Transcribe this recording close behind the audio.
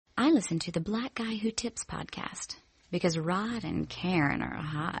I listen to the Black Guy Who Tips podcast because Rod and Karen are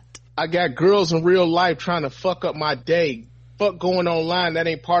hot. I got girls in real life trying to fuck up my day. Fuck going online, that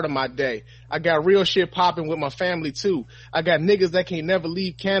ain't part of my day. I got real shit popping with my family too. I got niggas that can't never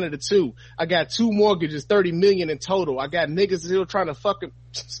leave Canada too. I got 2 mortgages, 30 million in total. I got niggas still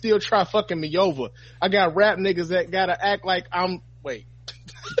try fucking me over. I got rap niggas that gotta act like I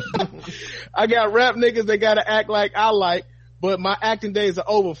got rap niggas that gotta act like I like, but my acting days are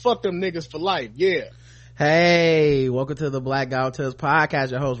over. Fuck them niggas for life. Yeah. Hey, welcome to the Black Guy Who Tips podcast.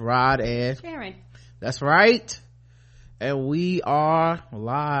 Your host Rod and Karen. That's right. And we are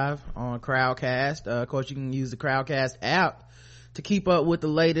live on Crowdcast. Of course, you can use the Crowdcast app to keep up with the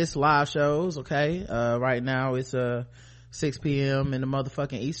latest live shows. Okay. Right now it's 6 p.m. in the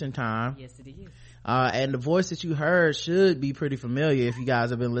motherfucking Eastern time. Yes, it is. And the voice that you heard should be pretty familiar if you guys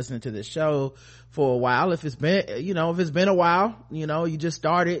have been listening to this show for a while. If it's been a while, you just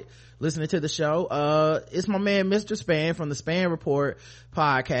started listening to the show. It's my man, Mr. Span from the Span Report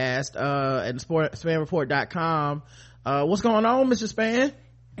podcast, and spanreport.com. What's going on, Mr. Span?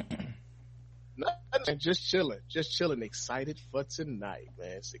 Nothing, just chilling, excited for tonight,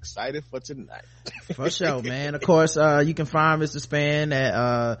 man. It's excited for tonight. For sure, man. Of course, you can find Mr. Span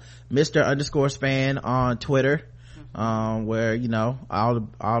at Mr._Span on Twitter, where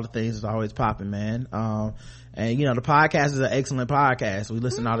all the things is always popping, man. And the podcast is an excellent podcast. We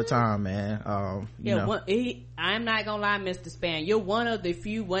listen all the time, man. I'm not gonna lie, Mr. Span, you're one of the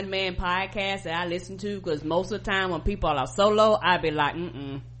few one-man podcasts that I listen to, because most of the time when people are solo, I be like,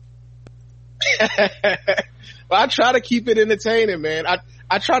 Well, I try to keep it entertaining, man.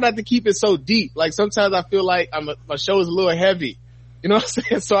 I try not to keep it so deep. Like sometimes I feel like my show is a little heavy, you know what I'm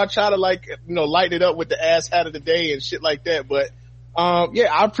saying? So I try to lighten it up with the ass hat of the day and shit like that. But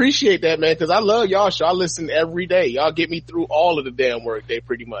I appreciate that, man, because I love y'all show. I listen every day. Y'all get me through all of the damn work day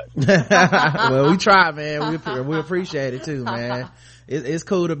pretty much. Well, we try, man. We appreciate it too, man. It's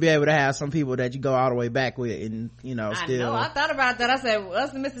cool to be able to have some people that you go all the way back with, and still. I thought about that. I said,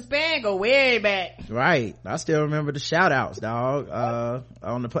 us and Mr. Span go way back. Right. I still remember the shout outs, dog.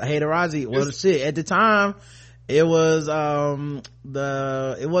 On the Haterati. Well, shit, at the time it was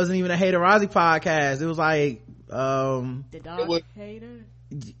it wasn't even a Haterati podcast. It was like the dog hater.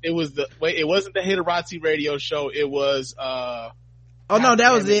 It wasn't the Haterati radio show. It was oh no,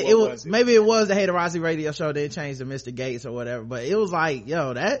 that was it. It was maybe it was the Haterati radio show. They changed to Mr. Gates or whatever. But it was like,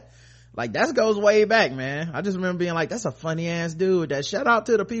 that goes way back, man. I just remember being like, that's a funny ass dude. That shout out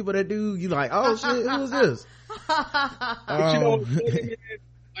to the people that do. You like, oh shit, who was this? But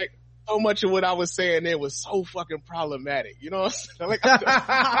like so much of what I was saying there was so fucking problematic. You know what I'm saying? Like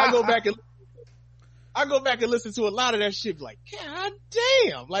I go back and listen to a lot of that shit. Like, god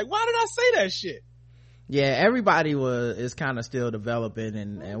damn! Like, why did I say that shit? Yeah, everybody is kind of still developing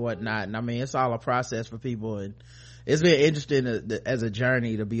and whatnot. And I mean, it's all a process for people, and it's been interesting as a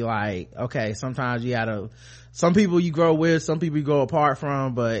journey to be like, okay, sometimes some people you grow with, some people you grow apart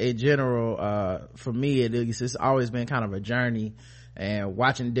from, but in general, for me at least, it's always been kind of a journey, and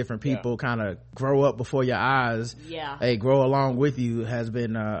watching different people kind of grow up before your eyes, grow along with you, has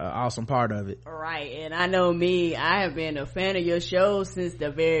been an awesome part of it. Right. And I know me, I have been a fan of your show since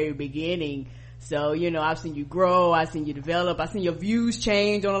the very beginning. So, I've seen you grow, I've seen you develop, I've seen your views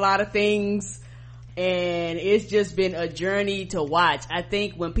change on a lot of things, and it's just been a journey to watch. I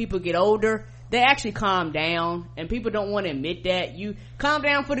think when people get older, they actually calm down, and people don't want to admit that. You calm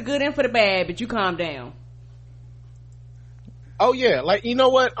down for the good and for the bad, but you calm down. Oh yeah, like, you know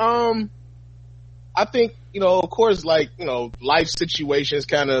what, I think, of course, like, life situations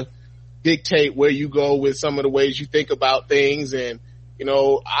kind of dictate where you go with some of the ways you think about things, and,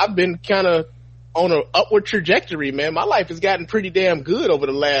 I've been kind of on an upward trajectory, man. My life has gotten pretty damn good over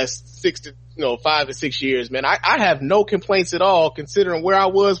the last 5 to 6 years, man. I have no complaints at all, considering where I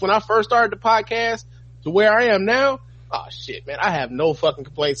was when I first started the podcast to where I am now. Oh shit, man. I have no fucking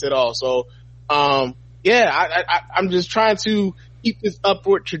complaints at all. So, I'm just trying to keep this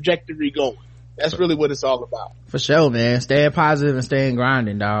upward trajectory going. That's really what it's all about. For sure, man. Staying positive and staying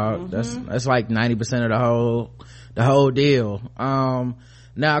grinding, dog. Mm-hmm. That's like 90% of the whole deal.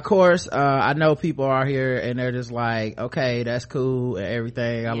 Now, of course, I know people are here and they're just like, okay, that's cool and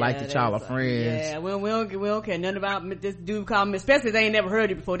everything. I like that y'all are friends. Yeah, we don't care nothing about this dude called Mr. Especially they ain't never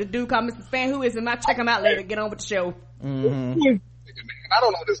heard it before. This dude called Mr. Span, who is him? I'll check him out later. Get on with the show. Mm-hmm. I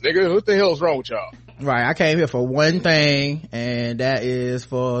don't know this nigga. What the hell is wrong with y'all? Right. I came here for one thing, and that is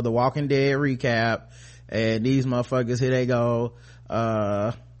for the Walking Dead recap. And these motherfuckers, here they go,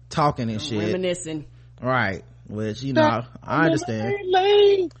 talking and shit. Reminiscing. Right. Which, I understand.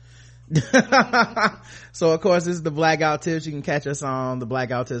 So of course this is the Blackout Tips. You can catch us on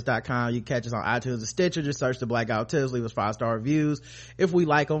theblackouttips.com. You can catch us on iTunes and Stitcher. Just search the Blackout Tips, leave us 5-star reviews. If we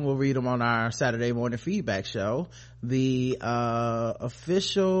like them, we'll read them on our Saturday morning feedback show. The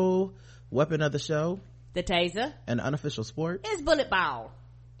official weapon of the show, the taser, and the unofficial sport is bullet ball.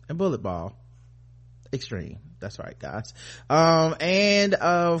 And bullet ball extreme. That's right, guys. And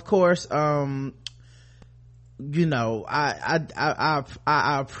of course, you know,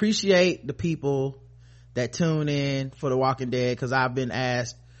 I appreciate the people that tune in for The Walking Dead, because I've been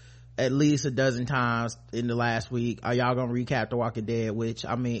asked at least a dozen times in the last week, are y'all gonna recap The Walking Dead? Which,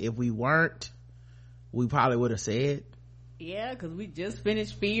 I mean, if we weren't, we probably would have said. Yeah, because we just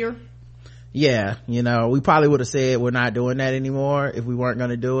finished Fear. Yeah, you know, we probably would have said we're not doing that anymore if we weren't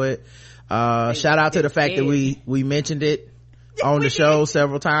gonna do it. Shout out to the fact that we mentioned it on the show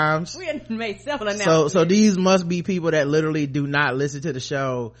several times. We had made several announcements. So these must be people that literally do not listen to the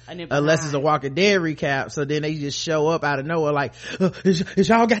show unless it's a Walking Dead recap. So then they just show up out of nowhere like, is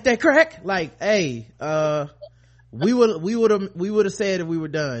y'all got that crack? Like, hey, we would have said if we were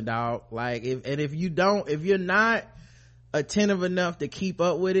done, dog. Like, if you're not attentive enough to keep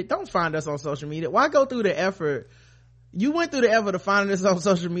up with it, don't find us on social media. Why go through the effort? You went through the effort of finding us on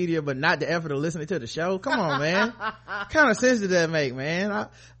social media, but not the effort of listening to the show. Come on, man. Kind of sense did that make, man?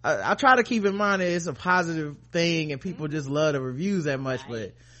 I try to keep in mind that it's a positive thing and people just love the reviews that much,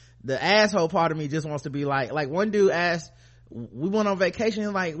 but the asshole part of me just wants to be like one dude asked, we went on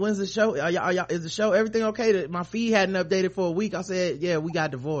vacation, like, when's the show? Is the show everything okay? That my feed hadn't updated for a week. I said, yeah, we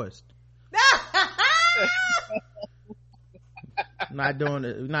got divorced. Not doing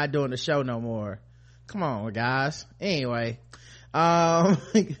the show no more. Come on, guys. Anyway, but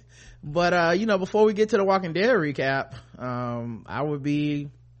you know, before we get to the Walking Dead recap, I would be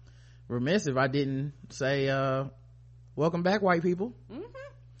remiss if I didn't say welcome back, white people.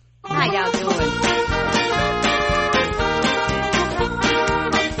 How y'all doing?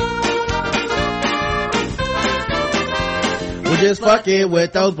 We're just fucking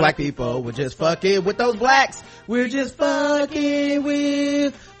with those black people. We're just fucking with those blacks. We're just fucking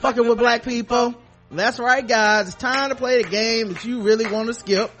with black people. That's right, guys. It's time to play the game that you really want to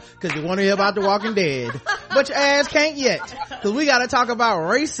skip because you want to hear about The Walking Dead, but your ass can't yet, because we got to talk about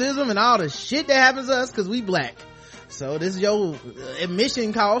racism and all the shit that happens to us because we black. So this is your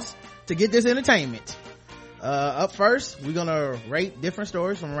admission cost to get this entertainment. Up first, we're gonna rate different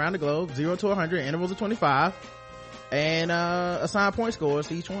stories from around the globe, 0 to 100, intervals of 25, and assign point scores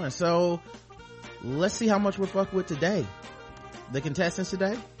to each one. So let's see how much we're fucked with today. The contestants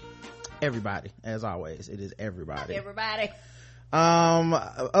today, everybody, as always, it is everybody.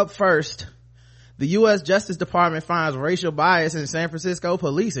 Up first, the U.S. Justice Department finds racial bias in San Francisco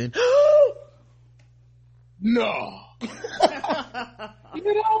policing. No.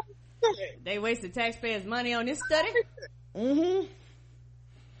 You know, they wasted taxpayers' money on this study.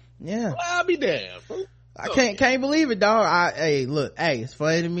 Yeah, well, I'll be damned. I can't believe it, dog. It's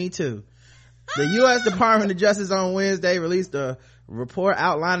funny to me too. The U.S. Department of Justice on Wednesday released a report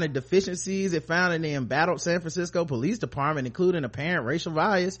outlining deficiencies it found in the embattled San Francisco Police Department, including apparent racial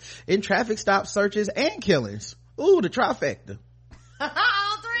bias in traffic stop searches and killings. Ooh, the trifecta.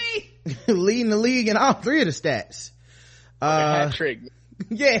 All three. Leading the league in all three of the stats. Hat trick.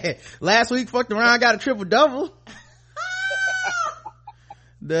 Yeah. Last week fucked around, got a triple double.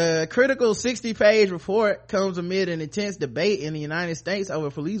 The critical 60-page report comes amid an intense debate in the United States over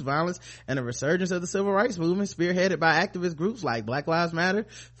police violence and a resurgence of the civil rights movement, spearheaded by activist groups like Black Lives Matter,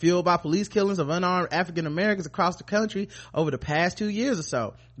 fueled by police killings of unarmed African Americans across the country over the past 2 years or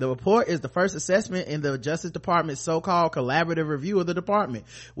so. The report is the first assessment in the Justice Department's so-called collaborative review of the department,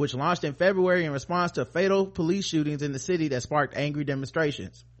 which launched in February in response to fatal police shootings in the city that sparked angry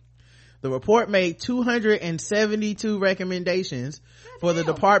demonstrations. The report made 272 recommendations for the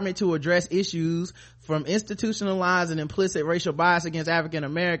department to address issues from institutionalized and implicit racial bias against African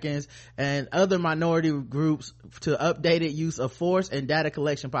Americans and other minority groups to updated use of force and data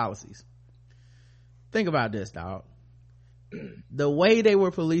collection policies. Think about this, dog. The way they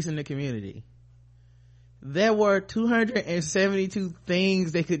were policing the community, there were 272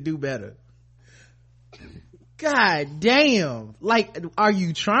 things they could do better. God damn. Like, are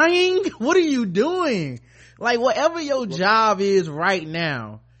you trying? What are you doing? Like, whatever your job is right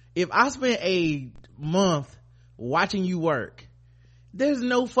now, if I spent a month watching you work, there's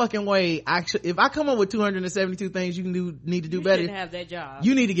no fucking way if I come up with 272 things you need to do better, shouldn't have that job.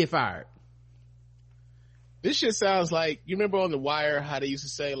 You need to get fired. This shit sounds like, you remember on The Wire how they used to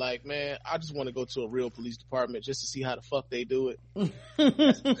say, like, man, I just want to go to a real police department just to see how the fuck they do it.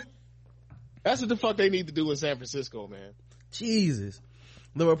 That's what the fuck they need to do in San Francisco, man. Jesus.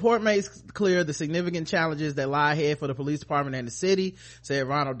 The report makes clear the significant challenges that lie ahead for the police department and the city, said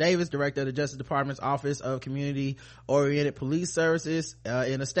Ronald Davis, director of the Justice Department's Office of Community-Oriented Police Services,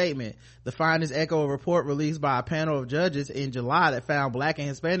 in a statement. The findings echo a report released by a panel of judges in July that found Black and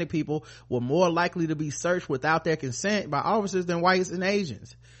Hispanic people were more likely to be searched without their consent by officers than whites and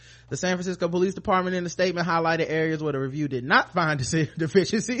Asians. The San Francisco Police Department in the statement highlighted areas where the review did not find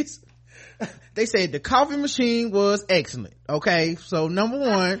deficiencies. They said the coffee machine was excellent. Okay, so number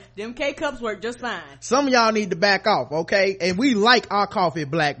one, them K-cups work just fine. Some of y'all need to back off, okay? And we like our coffee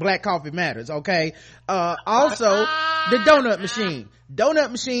black coffee matters, okay? Also the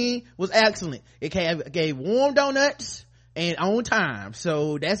donut machine was excellent. It gave warm donuts and on time.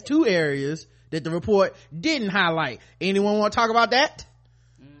 So that's two areas that the report didn't highlight. Anyone want to talk about that?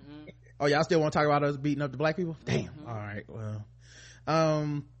 Mm-hmm. Oh, y'all still want to talk about us beating up the Black people? Damn. Mm-hmm. All right, well,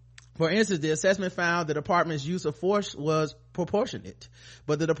 for instance, the assessment found the department's use of force was proportionate,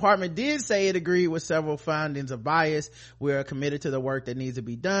 but the department did say it agreed with several findings of bias. We are committed to the work that needs to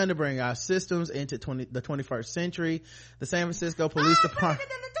be done to bring our systems into the 21st century. The San Francisco Police Department.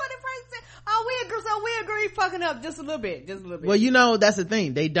 We agree fucking up just a little bit. Well, that's the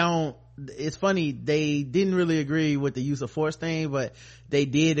thing. It's funny, they didn't really agree with the use of force thing, but they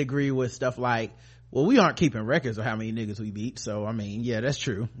did agree with stuff like, well, we aren't keeping records of how many niggas we beat, so I mean, yeah, that's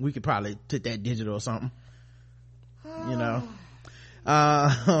true. We could probably put that digital or something, but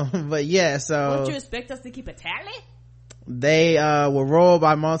yeah, so don't you expect us to keep a tally? They were roiled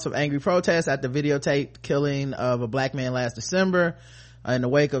by months of angry protests at the videotaped killing of a Black man last December. In the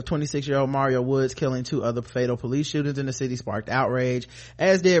wake of 26-year-old Mario Woods killing 2 other fatal police shootings in the city sparked outrage,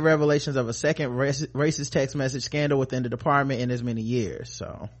 as did revelations of a second racist text message scandal within the department in as many years.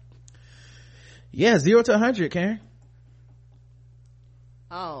 So yeah, 0 to 100, Karen.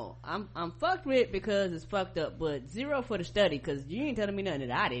 Oh, I'm fucked with it because it's fucked up, but 0 for the study because you ain't telling me nothing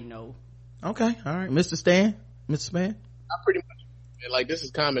that I didn't know. Okay, all right, Mr. Span. I pretty much like this is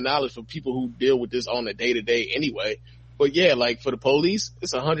common knowledge for people who deal with this on a day-to-day anyway. But yeah, like for the police,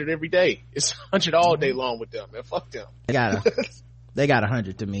 it's 100 every day. It's 100 all day long with them, man. Fuck them. They got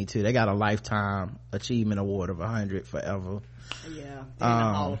 100 to me too. They got a lifetime achievement award of 100 forever. Yeah, in the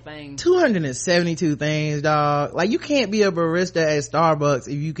Hall of Fame. 272 things, dog. Like, you can't be a barista at Starbucks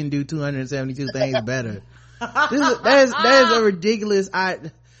if you can do 272 things better. That is a ridiculous.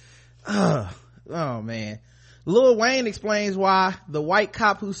 Oh man. Lil Wayne explains why the white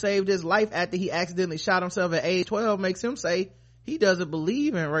cop who saved his life after he accidentally shot himself at age 12 makes him say he doesn't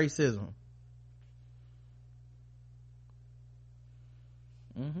believe in racism.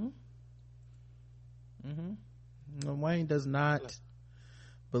 Lil Wayne does not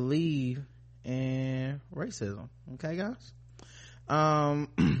believe in racism. Okay, guys?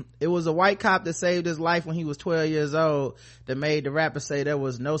 It was a white cop that saved his life when he was 12 years old that made the rapper say there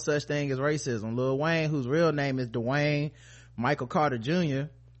was no such thing as racism. Lil Wayne, whose real name is Dwayne Michael Carter Jr.,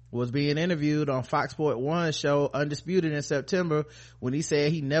 was being interviewed on Fox Sport 1's show Undisputed in September when he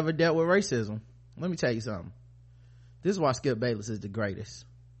said he never dealt with racism. Let me tell you something. This is why Skip Bayless is the greatest.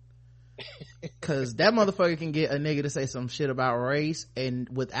 Cause that motherfucker can get a nigga to say some shit about race and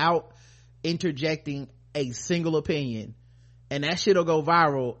without interjecting a single opinion, and that shit'll go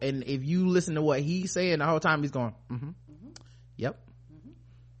viral. And if you listen to what he's saying the whole time, he's going yep,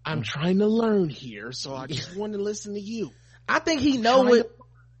 I'm trying to learn here, so I just want to listen to you. I think he know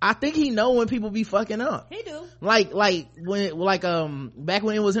when people be fucking up. He do. Like when back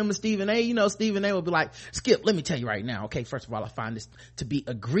when it was him and Stephen A, Stephen A would be like, Skip, let me tell you right now, okay, first of all, I find this to be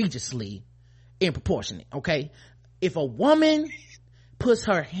egregiously disproportionate, okay? If a woman puts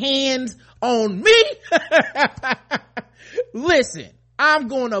her hands on me, listen, I'm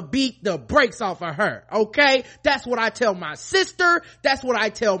gonna beat the brakes off of her, okay? That's what I tell my sister, that's what I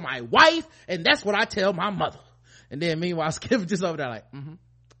tell my wife, and that's what I tell my mother. And then meanwhile, Skip just over there like,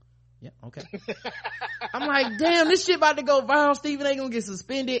 yeah, okay. I'm like, damn, this shit about to go viral. Stephen A gonna get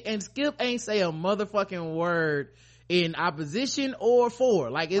suspended, and Skip ain't say a motherfucking word in opposition or for.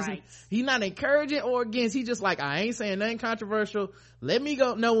 Like, he's not encouraging or against. He just like, I ain't saying nothing controversial. Let me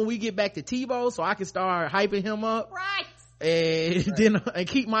go know when we get back to Tebow so I can start hyping him up. Right. And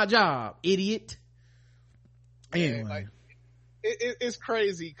keep my job, idiot. Anyway. Like, it's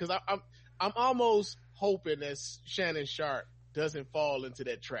crazy because I'm almost hoping that Shannon Sharp doesn't fall into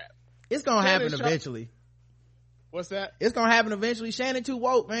that trap. It's gonna happen eventually. What's that? It's gonna happen eventually. Shannon too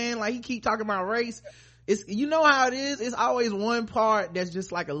woke, man. Like, he keep talking about race. It's, you know how it is. It's always one part that's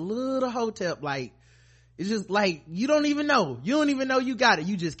just like a little hotep. Like, it's just like, you don't even know you got it.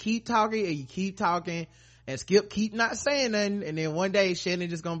 You just keep talking and you keep talking, and Skip keep not saying nothing. And then one day Shannon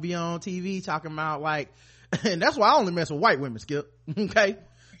just gonna be on TV talking about like, And that's why I only mess with white women, Skip. Okay?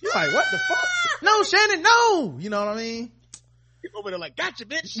 You're like, what the fuck? No, Shannon, no! You know what I mean? Get over there like, gotcha,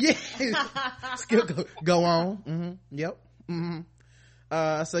 bitch. Yeah. Skip, go on. Mm-hmm. Yep.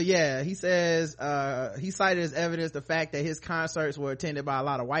 Mm-hmm. So yeah, he says, he cited as evidence the fact that his concerts were attended by a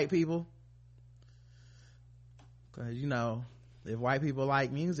lot of white people. Cause you know, if white people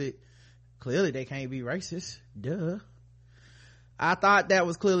like music, clearly they can't be racist. Duh. I thought that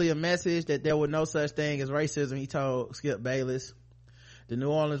was clearly a message that there was no such thing as racism, he told Skip Bayless. The New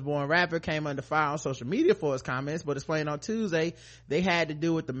Orleans born rapper came under fire on social media for his comments, but explained on Tuesday they had to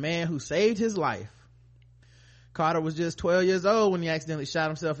do with the man who saved his life. Carter was just 12 years old when he accidentally shot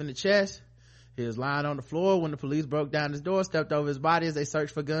himself in the chest. He was lying on the floor when the police broke down his door, stepped over his body as they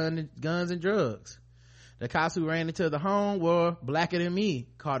searched for guns and drugs. The cops who ran into the home were blacker than me,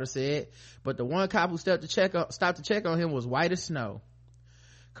 Carter said, but the one cop who stopped to check on him was white as snow.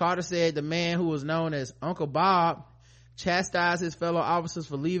 Carter said the man, who was known as Uncle Bob, chastised his fellow officers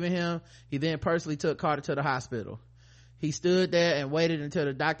for leaving him. He then personally took Carter to the hospital. He stood there and waited until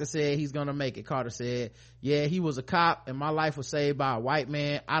the doctor said he's gonna make it, Carter said. Yeah, he was a cop and my life was saved by a white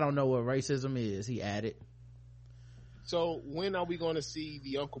man. I don't know what racism is, he added. So when are we going to see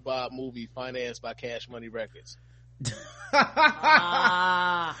the Uncle Bob movie financed by Cash Money Records?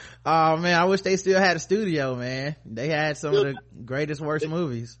 Oh man, I wish they still had a studio, man. They had some of the greatest worst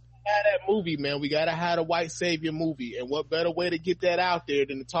movies. Had that movie, man. We gotta have a white savior movie, and what better way to get that out there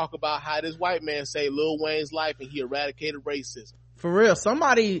than to talk about how this white man saved Lil Wayne's life and he eradicated racism. For real,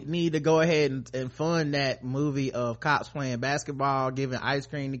 somebody need to go ahead and fund that movie of cops playing basketball, giving ice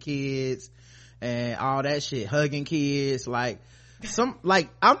cream to kids and all that shit, hugging kids. I'm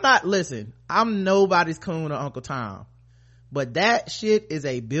nobody's coon or Uncle Tom, but that shit is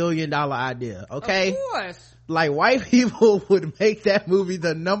 $1 billion idea, okay? Of course. Like, white people would make that movie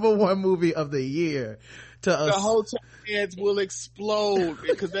the #1 movie of the year. The hotel heads will explode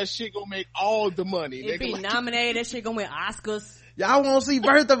because that shit gonna make all the money. It be nominated. That shit gonna win Oscars. Y'all won't see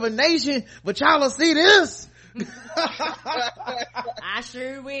Birth of a Nation, but y'all will see this. I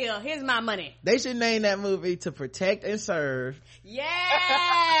sure will. Here's my money. They should name that movie To Protect and Serve.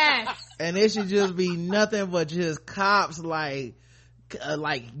 Yes. And it should just be nothing but just cops like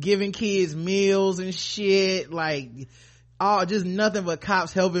giving kids meals and shit, just nothing but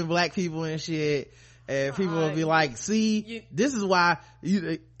cops helping black people and shit. And people will be like, see, this is why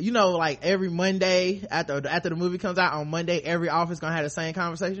you know, like every Monday after the movie comes out on Monday, every office gonna have the same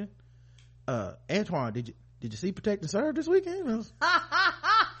conversation. Antoine, did you see Protect and Serve this weekend?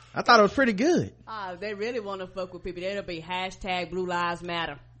 I thought it was pretty good. They really want to fuck with people. That'll be #Blue Lives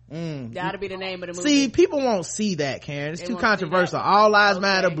Matter. That'll be the name of the movie. See, people won't see that, Karen. It's too controversial. All lives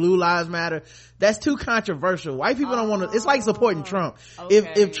matter, blue lives matter. That's too controversial. White people don't want to. It's like supporting Trump.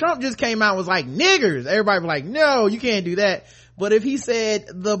 If Trump just came out and was like niggers, everybody would be like, no, you can't do that. But if he said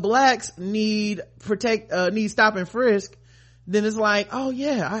the blacks need stop and frisk, then it's like, oh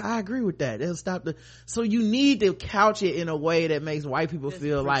yeah, I agree with that. They'll stop so you need to couch it in a way that makes white people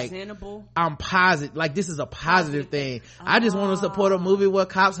feel like I'm positive, like this is a positive thing. I just want to support a movie where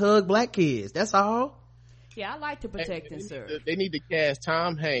cops hug black kids. That's all. Yeah, I like To Protect and Serve. They need to cast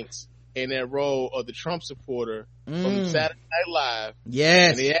Tom Hanks in that role of the Trump supporter from Saturday Night Live.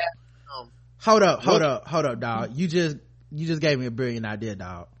 Yes. Hold up, dog. You just gave me a brilliant idea,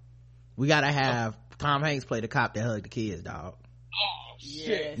 dog. We gotta have Tom Hanks play the cop that hugged the kids, dog. Oh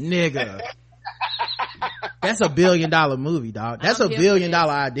shit, nigga. That's $1 billion movie, dog. That's $1 billion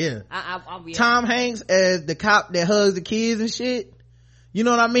idea. Tom Hanks as the cop that hugs the kids and shit. You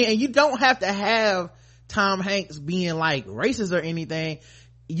know what I mean? And you don't have to have Tom Hanks being like racist or anything.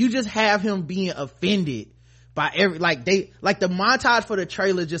 You just have him being offended by the montage for the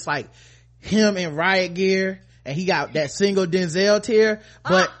trailer, just like him in riot gear, and he got that single Denzel tear,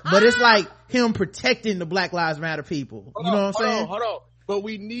 but it's like him protecting the Black Lives Matter people. You know what I'm saying? Hold on. But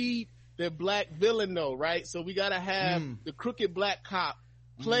we need the black villain though, right? So we gotta have the crooked black cop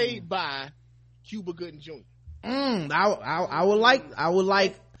played by Cuba Gooding Jr. I would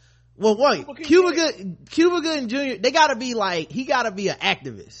like well wait, Cuba Gooding Jr. They gotta be like, he gotta be an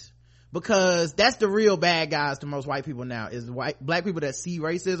activist, because that's the real bad guys to most white people now, is black people that see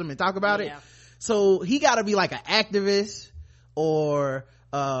racism and talk about it. So he gotta be like an activist, or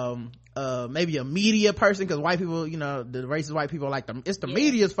maybe a media person, because white people, you know, the racist white people like them. It's the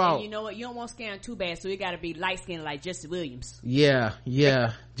media's fault. And you know what? You don't want to scare too bad, so you got to be light skinned like Jesse Williams. Yeah.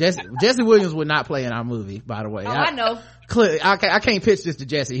 Jesse Williams would not play in our movie, by the way. I know. I can't pitch this to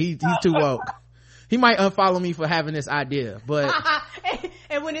Jesse. He's too woke. He might unfollow me for having this idea, but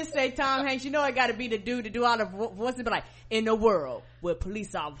And when it say Tom Hanks, you know it got to be the dude to do all the voices, but like, in a world where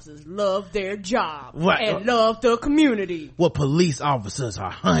police officers love their job and love the community, where police officers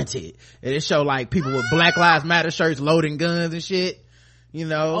are hunted, and it show like people with Black Lives Matter shirts loading guns and shit, you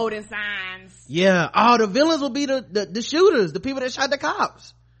know, holding signs. Yeah, all the villains will be the shooters, the people that shot the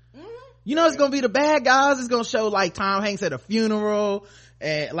cops. You know, it's gonna be the bad guys. It's gonna show like Tom Hanks at a funeral,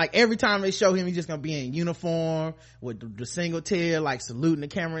 and like every time they show him, he's just gonna be in uniform with the single tear, like saluting the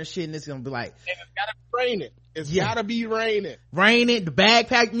camera and shit. And it's gonna be like, and it's gotta be raining. It's gotta be raining. Raining. The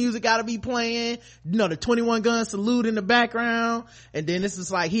bagpack music gotta be playing. You know, the 21 gun salute in the background. And then this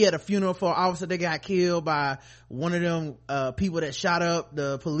is like he had a funeral for an officer that got killed by one of them people that shot up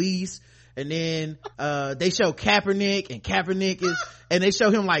the police. And then they show Kaepernick, and Kaepernick is, and they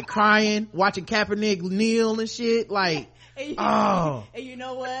show him like crying, watching Kaepernick kneel and shit. Like, and you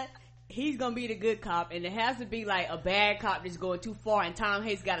know what? He's gonna be the good cop, and it has to be like a bad cop that's going too far, and Tom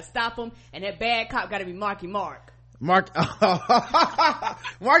Hanks got to stop him, and that bad cop got to be Marky Mark. Marky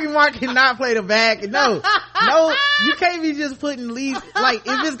Mark cannot play the bad. No, you can't be just putting leads. Like,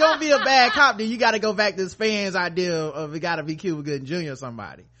 if it's gonna be a bad cop, then you got to go back to this fans idea of it got to be Cuba Gooding Jr. or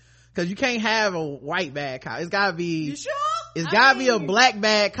somebody. Cause you can't have a white bad cop. It's gotta be, you sure? It's gotta be a black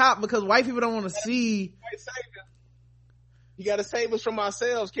bad cop, because white people don't want to see. You gotta save us from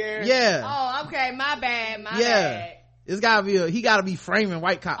ourselves, Karen. Yeah. Oh, okay. My bad. Bad. It's gotta be he gotta be framing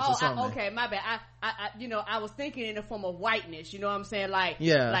white cops or something. Okay, my bad. I was thinking in the form of whiteness, you know what I'm saying? Like,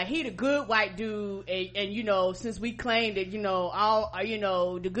 like he the good white dude, and you know, since we claim that, you know, all, you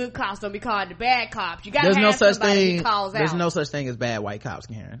know, the good cops don't be called the bad cops, you gotta have somebody who calls out. There's no such thing as bad white cops,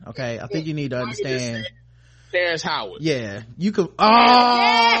 Karen. Okay? I think you need to understand. Terrence Howard. Yeah. You could,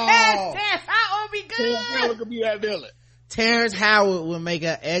 Terrence Howard would be good. Terrence Howard could be that villain. Terrence Howard would make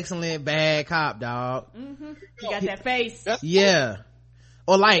an excellent bad cop, dog. He got that face.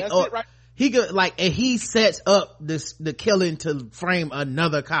 Or like, right. he could like, and he sets up the killing to frame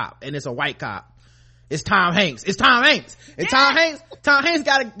another cop, and it's a white cop. It's Tom Hanks. And Tom Hanks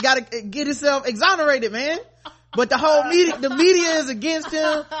gotta get himself exonerated, man. But the whole media is against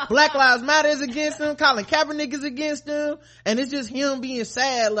him. Black Lives Matter is against him. Colin Kaepernick is against him. And it's just him being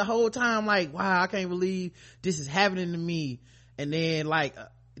sad the whole time, like, wow, I can't believe this is happening to me. And then like,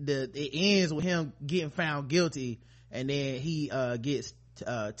 it ends with him getting found guilty, and then he gets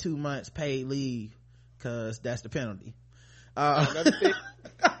 2 months paid leave, cause that's the penalty. Another thing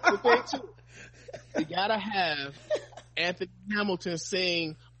too, you gotta have Anthony Hamilton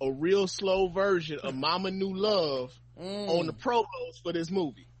sing a real slow version of Mama Knew Love on the promos for this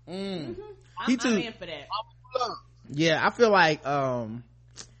movie. I'm in for that. Yeah, I feel like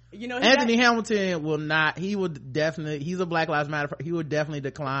you know, Anthony Hamilton will not, he's a Black Lives Matter, he would definitely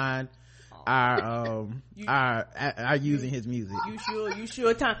decline our using his music. You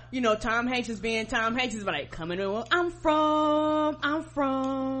sure Tom Hanks is being Tom Hanks is like, coming in, I'm from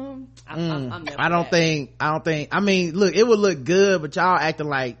I don't think, I mean, look, it would look good, but y'all acting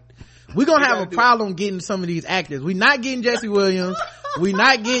like we're gonna have a problem getting some of these actors. We're not getting Jesse Williams. We're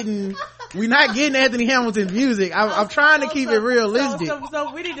not getting Anthony Hamilton's music. I'm trying to keep it realistic.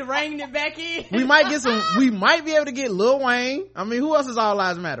 So we need to rein it back in. We might be able to get Lil Wayne. I mean, who else is All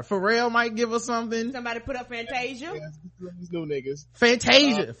Lives Matter? Pharrell might give us something. Somebody put up Fantasia. These new niggas.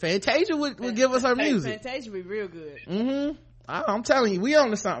 Fantasia would give us her music. Fantasia would be real good. I'm telling you, we on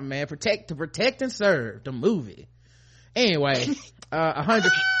to something, man. Protect and Serve, the movie. Anyway,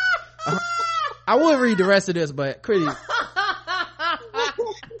 100. I would read the rest of this, but pretty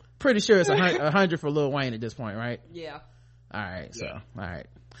sure it's 100 for Lil Wayne at this point, right? Yeah. All right. So,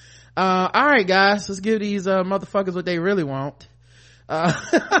 all right, guys, let's give these motherfuckers what they really want. I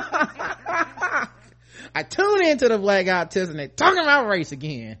tune into the Black Guy Test and they talking about race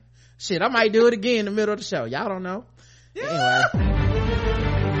again. Shit, I might do it again in the middle of the show. Y'all don't know. Anyway.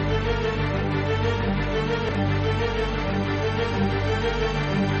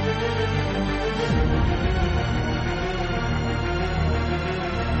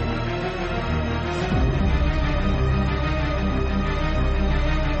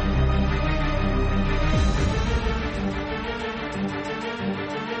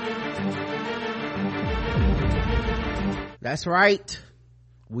 That's right.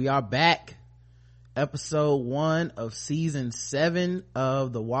 We are back. Episode 1 of season 7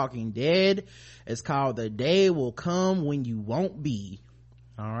 of The Walking Dead. It's called The Day Will Come When You Won't Be.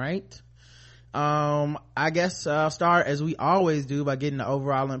 All right. I guess I'll start as we always do by getting the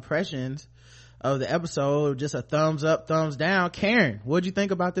overall impressions of the episode. Just a thumbs up, thumbs down. Karen, what'd you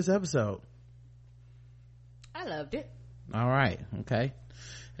think about this episode? I loved it. All right. Okay.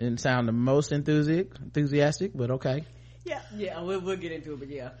 Didn't sound the most enthusiastic, but okay. Yeah, we'll get into it, but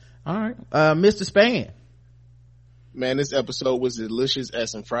yeah. All right. Mr. Span. Man, this episode was delicious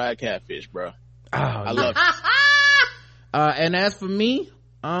as some fried catfish, bro. Oh, I love it. And as for me,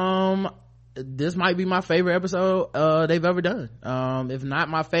 this might be my favorite episode they've ever done. If not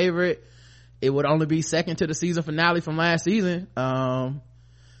my favorite, it would only be second to the season finale from last season.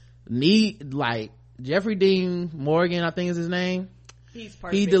 Jeffrey Dean Morgan, I think is his name. He's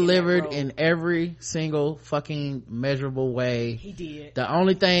perfect. He delivered in every single fucking measurable way. He did. The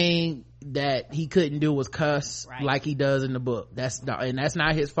only thing that he couldn't do was cuss like he does in the book. That's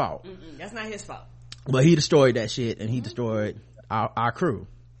not his fault. That's not his fault. But he destroyed that shit, and he destroyed our crew.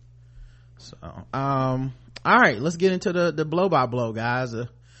 So, all right, let's get into the blow by blow, guys. The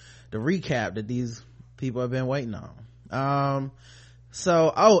recap that these people have been waiting on. And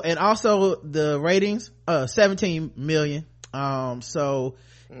also the ratings, 17 million.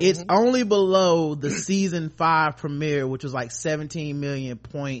 It's only below the season 5 premiere, which was like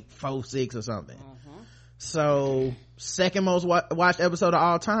 17.46 or something. So second most watched episode of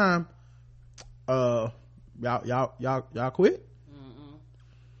all time. Y'all quit?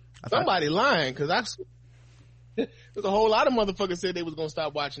 Somebody lying, because there's a whole lot of motherfuckers said they was gonna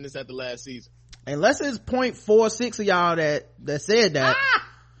stop watching this at the last season. Unless it's 0.46 of y'all that said that.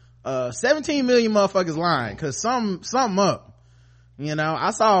 17 million motherfuckers lying, because something up. You know, I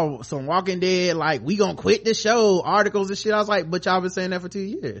saw some Walking Dead, like, we gonna quit this show articles and shit. I was like, but y'all been saying that for 2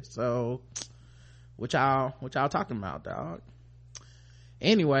 years. So what y'all talking about, dog?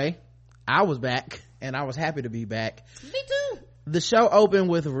 Anyway, I was back, and I was happy to be back. Me too. The show opened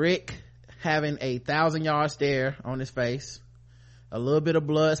with Rick having a 1,000-yard stare on his face. A little bit of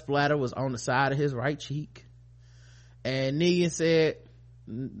blood splatter was on the side of his right cheek. And Negan said,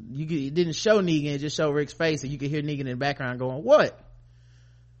 you didn't show Negan, just show Rick's face, and you could hear Negan in the background going, what?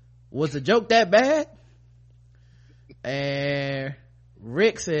 Was the joke that bad? And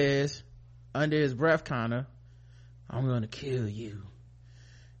Rick says, under his breath kinda, I'm gonna kill you.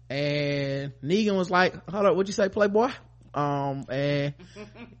 And Negan was like, hold up, what'd you say, Playboy? And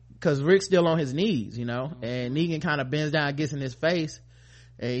cause Rick's still on his knees, you know, and Negan kind of bends down, gets in his face,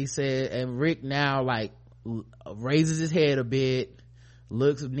 and he said, and Rick now like raises his head a bit,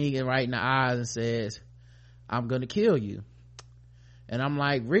 looks Negan right in the eyes and says, I'm gonna kill you. And I'm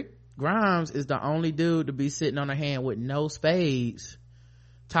like, Rick Grimes is the only dude to be sitting on a hand with no spades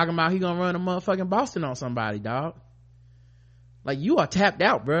talking about he gonna run a motherfucking Boston on somebody, dog. Like, you are tapped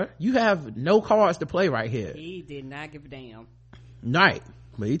out, bruh. You have no cards to play right here. He did not give a damn. Right.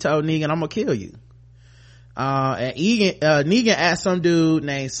 But he told Negan, I'm gonna kill you. And Negan asked some dude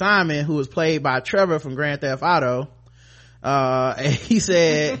named Simon, who was played by Trevor from Grand Theft Auto, and he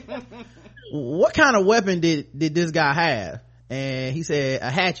said, what kind of weapon did this guy have? And he said, a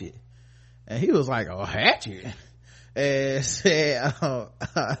hatchet. And he was like, a hatchet? And said,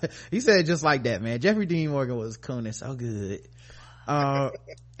 he said just like that, man. Jeffrey Dean Morgan was cooning so good. And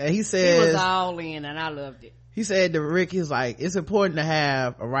he said, he was all in, and I loved it. He said to Rick, he's like, it's important to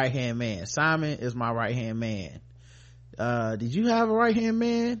have a right hand man. Simon is my right hand man. Did you have a right hand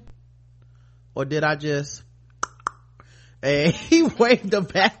man, or did I just? And he waved the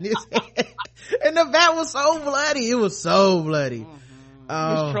bat in his hand, and the bat was so bloody. It was so bloody. He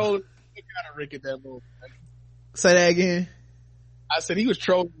was trolling the fuck out of Rick at that moment. Say that again. I said he was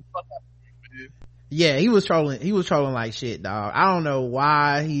trolling the fuck out of Rick, man. Yeah, he was trolling like shit, dog. I don't know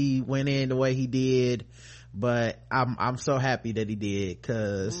why he went in the way he did, but I'm so happy that he did,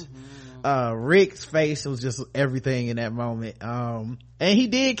 cause Rick's face was just everything in that moment. And he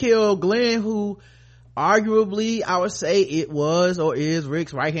did kill Glenn, who arguably I would say it was or is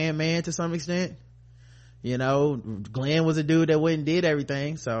Rick's right hand man to some extent. You know, Glenn was a dude that went and did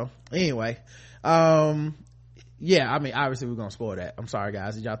everything. So anyway, yeah, I mean, obviously we're gonna spoil that. I'm sorry,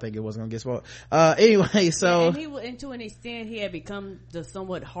 guys. Did y'all think it wasn't gonna get spoiled? Anyway, so yeah, and to an extent, he had become the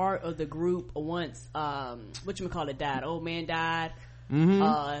somewhat heart of the group once whatchamacallit died. Old man died.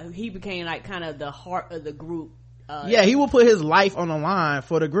 He became like kind of the heart of the group. Yeah, he would put his life on the line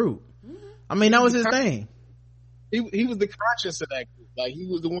for the group. I mean, that was his thing. He was the conscience of that group. Like, he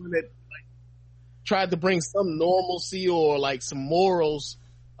was the one that like tried to bring some normalcy or like some morals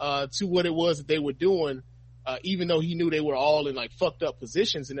to what it was that they were doing. Even though he knew they were all in like fucked up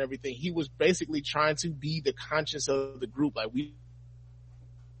positions and everything, he was basically trying to be the conscience of the group. Like, we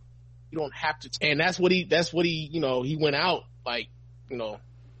don't have to, and that's what he, you know, he went out like, you know,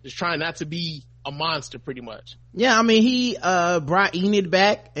 just trying not to be a monster pretty much. Yeah, I mean, he brought Enid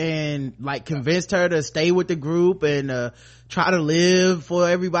back and like convinced her to stay with the group and try to live for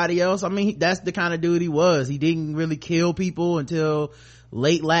everybody else. I mean, that's the kind of dude he was. He didn't really kill people until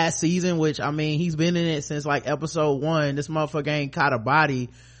late last season, which I mean, he's been in it since like episode 1. This motherfucker ain't caught a body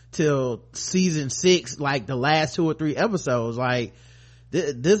till season 6, like the last 2 or 3 episodes. Like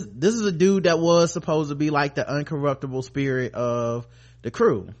this is a dude that was supposed to be like the uncorruptible spirit of the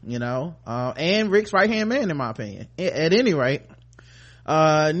crew, you know, and Rick's right hand man, in my opinion. At any rate,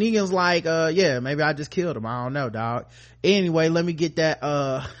 Negan's like, yeah, maybe I just killed him, I don't know, dog. Anyway, let me get that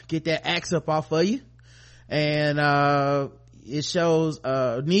axe up off of you. And it shows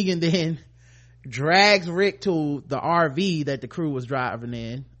Negan then drags Rick to the RV that the crew was driving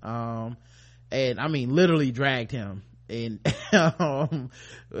in, and I mean literally dragged him, and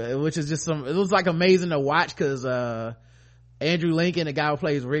which is just it was like amazing to watch, because Andrew Lincoln, the guy who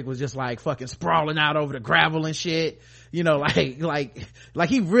plays Rick, was just like fucking sprawling out over the gravel and shit, you know, like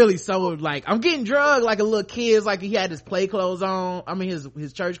he really sold, like, I'm getting drugged like a little kid. Like he had his play clothes on, I mean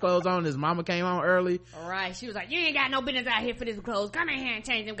his church clothes on. His mama came on early, all right, she was like, you ain't got no business out here for this clothes, come in here and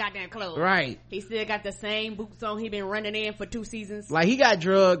change them goddamn clothes, right? He still got the same boots on he been running in for 2 seasons. Like he got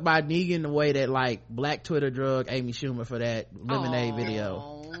drugged by Negan the way that like Black Twitter drugged Amy Schumer for that Lemonade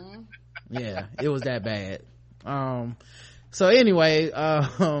video. Yeah, it was that bad. So anyway,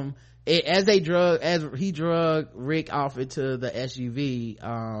 as he drug Rick off into the SUV,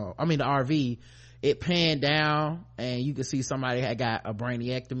 the RV, it panned down and you could see somebody had got a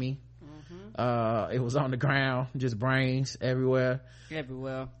brainiectomy. It was on the ground, just brains everywhere. So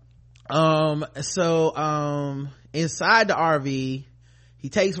inside the RV, he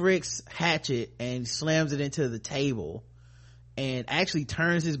takes Rick's hatchet and slams it into the table, and actually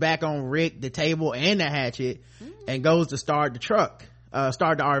turns his back on Rick, the table, and the hatchet, and goes to start the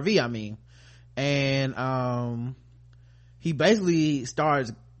RV, I mean. And he basically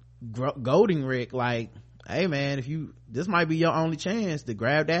starts goading Rick like, hey man, this might be your only chance to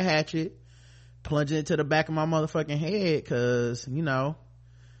grab that hatchet, plunge it into the back of my motherfucking head, cause you know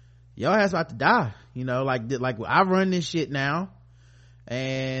your ass about to die, you know, like I run this shit now.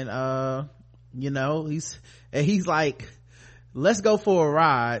 And you know, he's like, let's go for a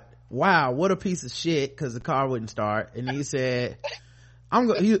ride. Wow, what a piece of shit, because the car wouldn't start. And he said, and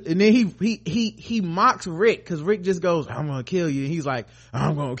then he mocks Rick, because Rick just goes, I'm gonna kill you, and he's like,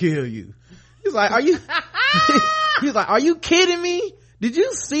 I'm gonna kill you. He's like, are you kidding me? Did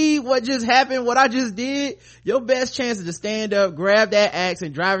you see what just happened, what I just did? Your best chance is to stand up, grab that axe,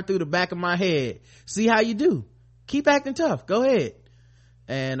 and drive it through the back of my head. See how you do. Keep acting tough, go ahead.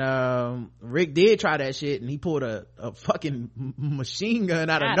 And Rick did try that shit, and he pulled a fucking machine gun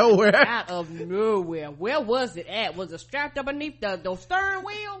out of nowhere. Where was it at? Was it strapped up beneath the steering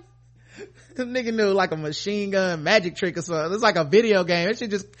wheel? The nigga knew like a machine gun magic trick or something. It's like a video game. It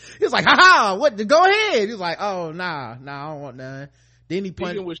should he was like, haha, what, go ahead. He was like, oh nah, I don't want none. Then he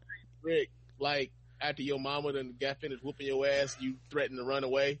punched Rick, like after your mama done got finished whooping your ass, you threatened to run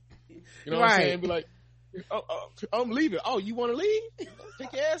away, you know what I'm saying? Be like, I'm leaving. Oh, you want to leave?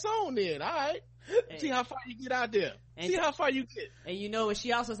 Take your ass on then. All right. See how far you get out there. See how far you get. And you know what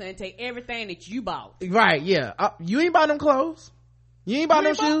she also said? Take everything that you bought. Right, yeah. You ain't buy them clothes. You ain't buy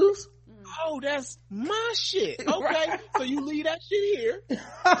them shoes. Oh, that's my shit. Okay. Right. So you leave that shit here.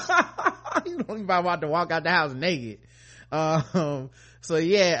 You don't about to walk out the house naked. So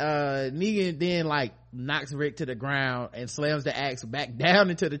yeah, Negan then like knocks Rick to the ground and slams the axe back down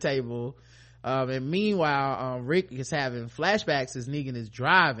into the table. And meanwhile, Rick is having flashbacks as Negan is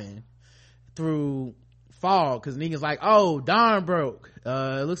driving through fog, because Negan's like, oh, dawn broke.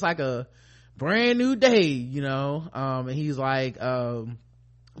 It looks like a brand new day, you know. And he's like,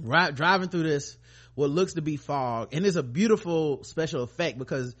 driving through this, what looks to be fog. And it's a beautiful special effect,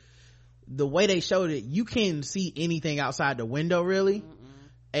 because the way they showed it, you can't see anything outside the window really.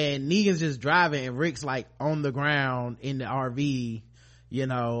 And Negan's just driving, and Rick's like on the ground in the RV, you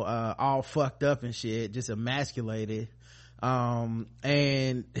know, all fucked up and shit, just emasculated. And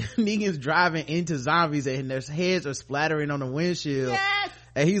Negan's driving into zombies, and their heads are splattering on the windshield. Yes!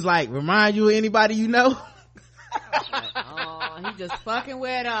 And he's like, remind you of anybody you know? Oh, he just fucking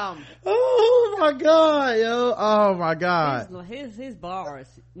with them. Oh my god, yo. Oh my god. His bars,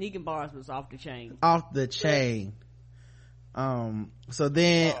 Negan bars, was off the chain. Off the chain. So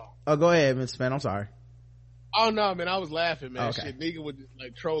then, go ahead, Mr. Span, I'm sorry. Oh no, man, I was laughing, man. Okay. Shit, Negan was just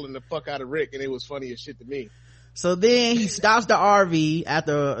like trolling the fuck out of Rick, and it was funny as shit to me. So then he stops the RV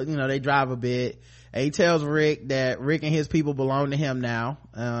after, you know, they drive a bit, and he tells Rick that Rick and his people belong to him now.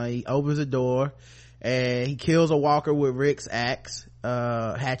 He opens the door, and he kills a walker with Rick's axe,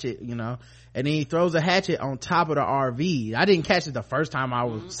 hatchet, you know, and then he throws a hatchet on top of the RV. I didn't catch it the first time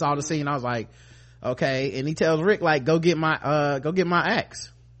I saw the scene. I was like, okay. And he tells Rick, like, go get my axe.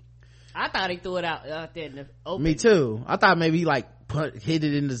 I thought he threw it out there in the open. Me too. I thought maybe he like hit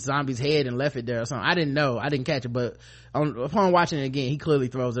it in the zombie's head and left it there or something. I didn't know. I didn't catch it, but upon watching it again, he clearly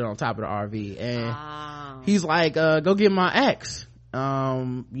throws it on top of the RV, and he's like, go get my axe.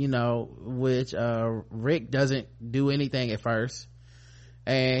 Which Rick doesn't do anything at first,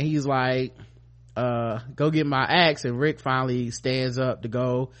 and he's like, go get my axe, and Rick finally stands up to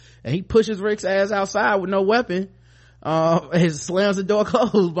go, and he pushes Rick's ass outside with no weapon, and slams the door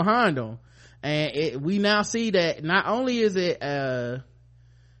closed behind him. And we now see that not only is it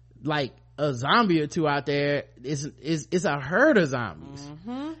like a zombie or two out there, it's a herd of zombies.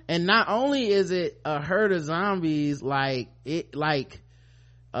 And not only is it a herd of zombies, we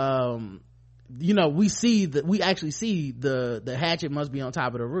actually see the hatchet must be on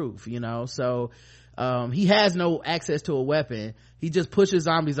top of the roof, so he has no access to a weapon. He just pushes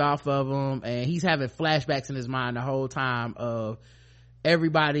zombies off of him, and he's having flashbacks in his mind the whole time of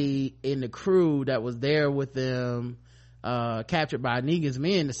everybody in the crew that was there with them, captured by Negan's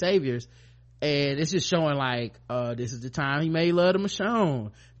men, the saviors. And it's just showing like, this is the time he made love to Michonne.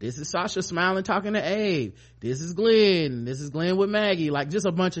 This is Sasha smiling talking to Abe. This is Glenn with Maggie. Like, just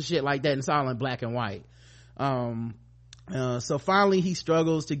a bunch of shit like that, and it's all in black and white. So finally he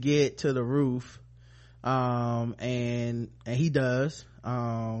struggles to get to the roof, and he does,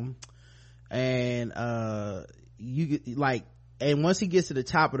 and once he gets to the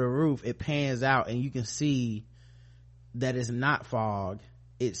top of the roof, it pans out and you can see that it's not fog,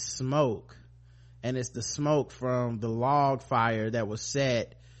 it's smoke. And it's the smoke from the log fire that was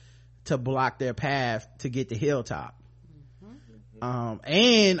set to block their path to get to Hilltop.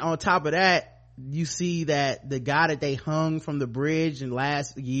 And on top of that, you see that the guy that they hung from the bridge in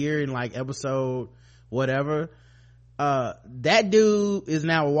last year in like episode whatever, that dude is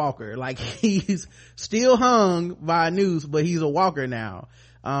now a walker. Like, he's still hung by a noose, but he's a walker now.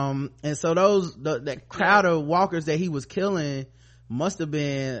 And so that crowd of walkers that he was killing must have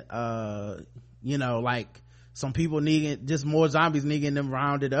been like some people needing just more zombies, needing them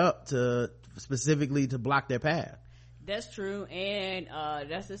rounded up specifically to block their path. That's true. And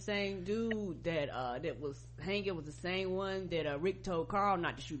that's the same dude that was hanging was the same one that Rick told Carl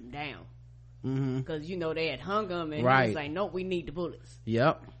not to shoot him down. Because they had hung him, and he was like, nope, we need the bullets.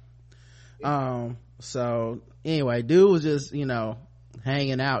 Yep. So anyway, dude was just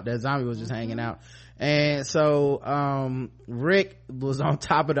hanging out. That zombie was just hanging out. And so Rick was on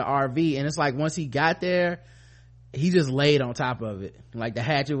top of the RV, and it's like once he got there, he just laid on top of it. Like, the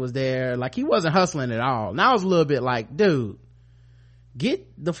hatchet was there. Like, he wasn't hustling at all. And I was a little bit like, dude, get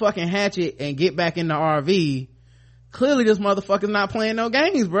the fucking hatchet and get back in the RV. Clearly this motherfucker's not playing no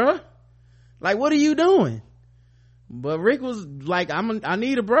games, bruh. Like, what are you doing? But Rick was like, I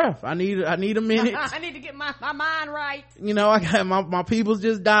need a breath. I need a minute. I need to get my mind right. I got my people's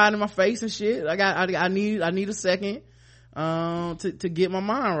just died in my face and shit. I need a second to get my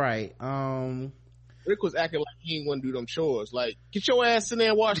mind right. Rick was acting like he didn't want to do them chores. Like, get your ass in there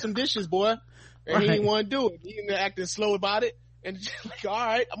and wash some dishes, boy. And he didn't want to do it. He ended up acting slow about it. And just like, all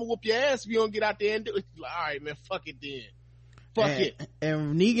right, I'm gonna whoop your ass if you don't get out there and do it. Like, all right, man, fuck it then.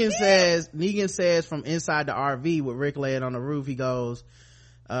 And Negan says from inside the RV with Rick laying on the roof, he goes,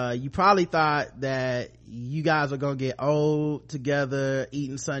 you probably thought that you guys are gonna get old together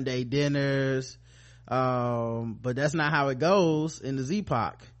eating Sunday dinners, but that's not how it goes in the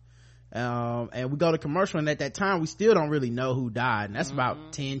Z-Pac. And we go to commercial, and at that time we still don't really know who died, and that's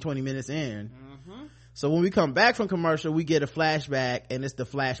about 10-20 minutes in. So when we come back from commercial, we get a flashback, and it's the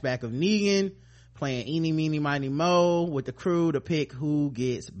flashback of Negan playing Eeny, Meeny, Miny, Mo with the crew to pick who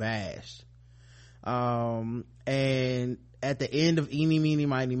gets bashed. And at the end of Eeny, Meeny,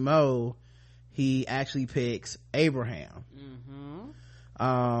 Miny, Mo, he actually picks Abraham,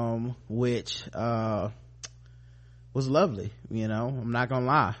 which was lovely. I'm not gonna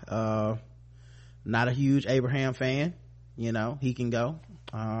lie, not a huge Abraham fan. He can go.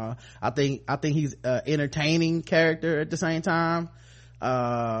 I think he's an entertaining character at the same time,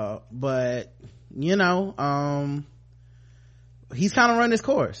 but he's kind of run his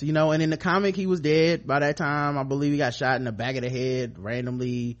course, and in the comic he was dead by that time. I believe he got shot in the back of the head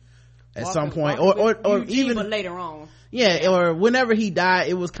randomly at some point, or even later on. Or whenever he died,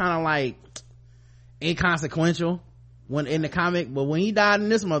 it was kind of like inconsequential when in the comic, but when he died in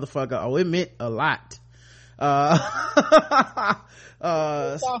this motherfucker, it meant a lot.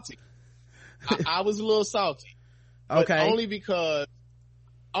 Salty. I was a little salty. Okay. Only because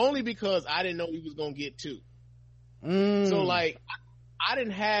I didn't know he was gonna get two. So like, I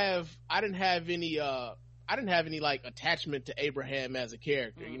didn't have any like attachment to Abraham as a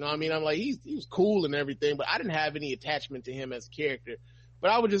character. You know what I mean? I'm like, he was cool and everything, but I didn't have any attachment to him as a character.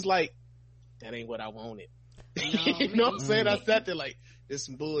 But I was just like, that ain't what I wanted. You know what I'm saying? I sat there like, this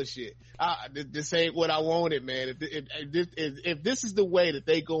some bullshit. This ain't what I wanted, man. If this is the way that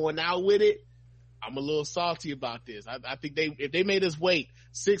they going out with it, I'm a little salty about this. I think if they made us wait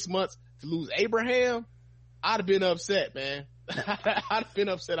 6 months to lose Abraham, I'd have been upset, man. I'd have been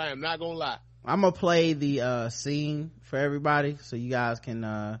upset. I am not gonna lie. I'm gonna play the scene for everybody so you guys can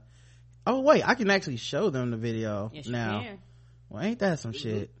oh wait, I can actually show them the video now. You can. Well, ain't that some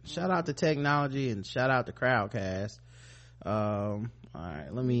shit? Shout out to technology and shout out to Crowdcast. All right,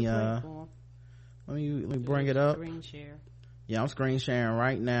 let me bring it up. Screen share. Yeah, I'm screen sharing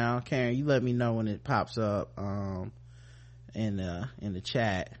right now. Karen, you let me know when it pops up in the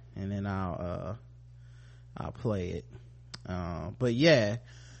chat, and then I'll play it. But yeah,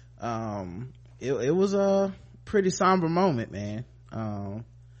 it was a pretty somber moment, man. All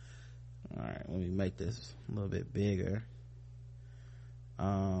right, let me make this a little bit bigger.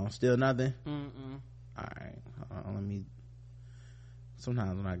 Still nothing. All right, let me.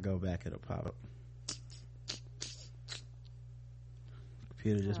 Sometimes when I go back, it'll pop up.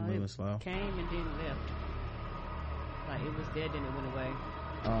 Computer just moving slow. Came and then left. Like it was there, then it went away.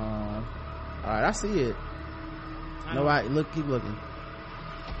 All right, I see it. Nobody look, keep looking.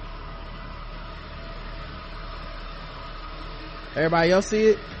 Everybody else see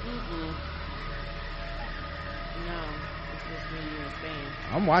it? No, it's just me and you and Span.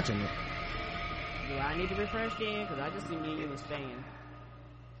 I'm watching it. Do I need to refresh again? Because I just see me and you and Span.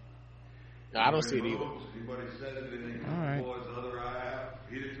 No, I don't see it either. Anybody says anything All right. towards the other eye,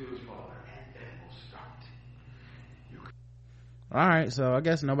 feed it to his father, and then we'll start. All right, so I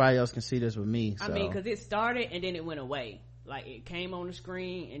guess nobody else can see this with me. So. I mean, because it started and then it went away. Like it came on the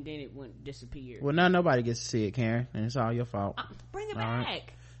screen and then it disappeared. Well, now nobody gets to see it, Karen, and it's all your fault. Bring it All back. Right.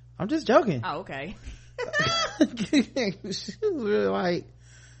 I'm just joking. Oh, okay. She was really like,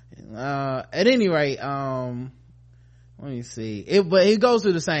 at any rate, let me see. But it goes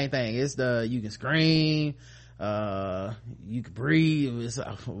through the same thing. It's you can scream, you can breathe. It's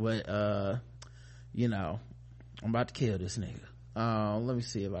you know, I'm about to kill this nigga. Let me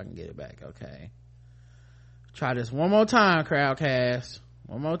see if I can get it back. Okay. Try this one more time, Crowdcast.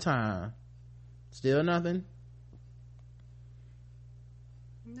 One more time. Still nothing?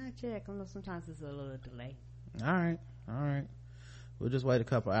 Not yet. I know sometimes it's a little delay. All right. We'll just wait a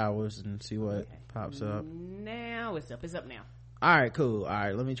couple hours and see what pops up. Now it's up. It's up now. All right, cool. All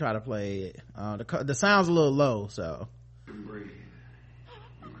right, let me try to play it. The sound's a little low, so. You can breathe.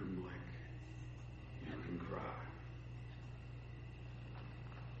 You can blink. You can cry.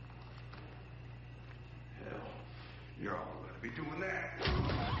 Hell, you're all gonna be doing that.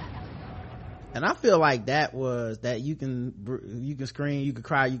 And I feel like that you can scream, you can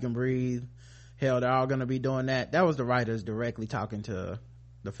cry, you can breathe. Hell, they're all gonna be doing that. That was the writers directly talking to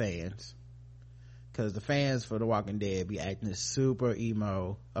the fans. Cause the fans for The Walking Dead be acting super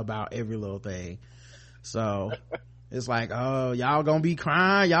emo about every little thing. So it's like, oh, y'all gonna be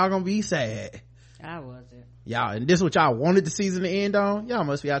crying, y'all gonna be sad. I wasn't. Y'all, and this what y'all wanted the season to end on? Y'all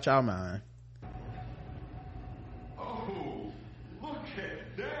must be out y'all mind. Oh, look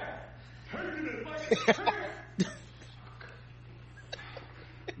at that. Taking it like a champ.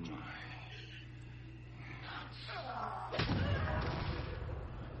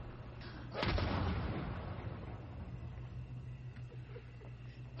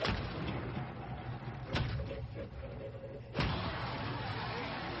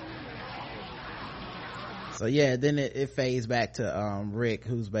 So yeah, then it fades back to Rick,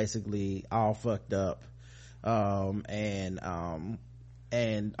 who's basically all fucked up, and on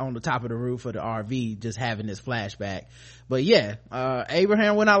the top of the roof of the RV, just having this flashback. But yeah,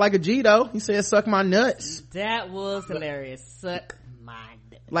 Abraham went out like a G though. He said, "Suck my nuts." That was hilarious. Suck my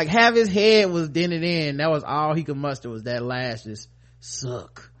nuts. Like half his head was dented in. That was all he could muster, was that last, just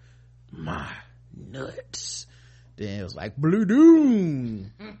suck my nuts. Then it was like Blue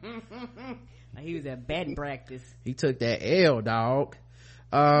Doom. He was at batting practice. He took that L, dog.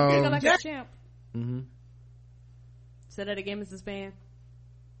 Like a champ. Mm-hmm. Say that again, Mr. Span.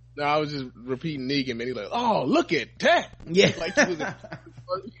 No, I was just repeating Negan, man. He's like, oh, look at that. Yeah. Like he was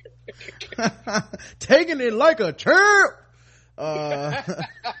taking it like a champ.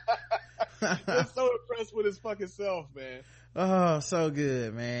 He's so impressed with his fucking self, man. Oh, so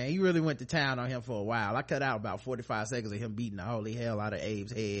good, man. He really went to town on him for a while. I cut out about 45 seconds of him beating the holy hell out of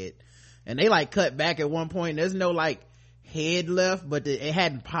Abe's head. And they like cut back at one point. There's no like head left, but it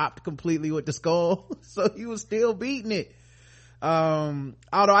hadn't popped completely with the skull. So he was still beating it. Although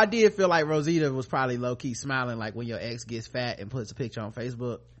I did feel like Rosita was probably low-key smiling, like when your ex gets fat and puts a picture on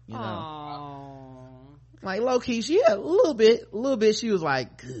Facebook, you know. Aww. Like low-key, she had a little bit she was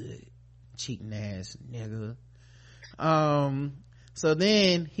like, good, cheating ass nigga. So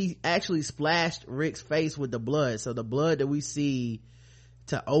then he actually splashed Rick's face with the blood. So the blood that we see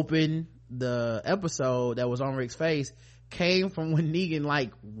to open the episode that was on Rick's face came from when Negan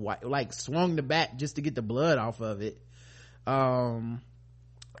like swung the bat just to get the blood off of it. And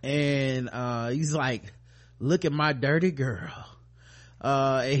he's like, look at my dirty girl.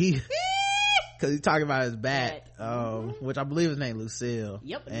 And he cause he's talking about his bat, which I believe his name Lucille.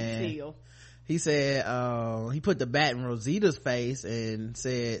 Yep, and Lucille. He said, he put the bat in Rosita's face and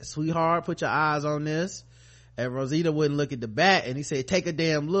said, sweetheart, put your eyes on this. And Rosita wouldn't look at the bat, and he said, take a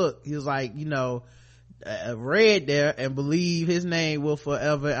damn look. He was like, Red there, and believe his name will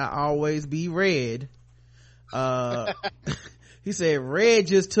forever and always be Red. He said Red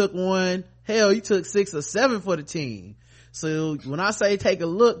just took one. Hell, he took 6 or 7 for the team. So when I say take a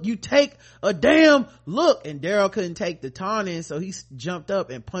look, you take a damn look. And Daryl couldn't take the taunting, so he jumped up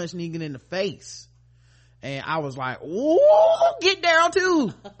and punched Negan in the face. And I was like, ooh, get Daryl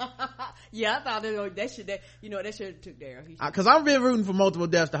too. Yeah, I thought that should have took Daryl. Cause I've been rooting for multiple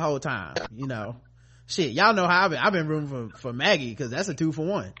deaths the whole time, shit, y'all know how I've been rooting for Maggie, cause that's a 2 for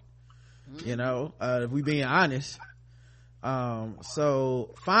 1. If we being honest.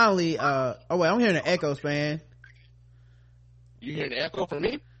 So finally, oh wait, I'm hearing an echo, Span. You hear the echo from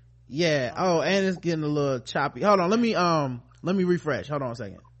me? Yeah. Oh, and it's getting a little choppy. Hold on, let me refresh. Hold on a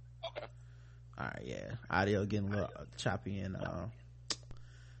second. Okay. All right, yeah. Audio getting a little choppy in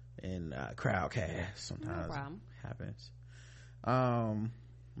Crowdcast. Sometimes no problem. Happens.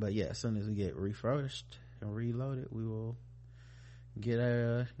 But yeah, as soon as we get refreshed and reloaded, we will get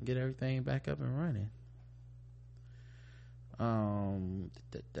everything back up and running.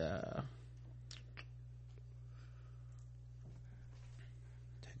 Take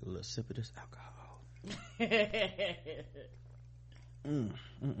a little sip of this alcohol.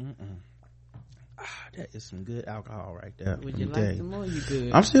 That is some good alcohol right there. Would you like some more? You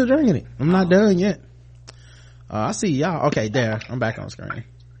good? I'm still drinking it. I'm not done yet. I see y'all. Okay, there. I'm back on screen.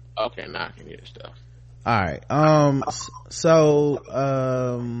 Okay, now I can hear stuff. All right.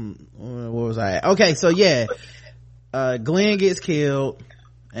 What was I at? Okay, so yeah. Glenn gets killed,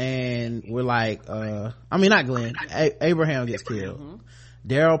 and we're like, not Glenn. Abraham gets killed. Mm-hmm.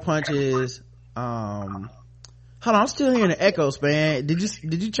 Daryl punches, hold on, I'm still hearing the echo, Span. Did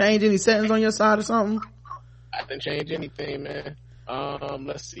you change any settings on your side or something? I didn't change anything, man.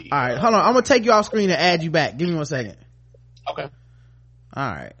 Let's see. All right, hold on. I'm gonna take you off screen and add you back. Give me 1 second. Okay.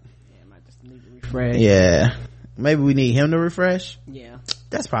 All right. Yeah, I might just need to refresh. Yeah. Maybe we need him to refresh. Yeah.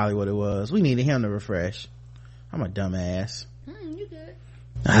 That's probably what it was. We needed him to refresh. I'm a dumbass. You good.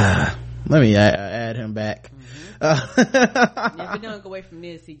 Let me add him back. If it don't go away from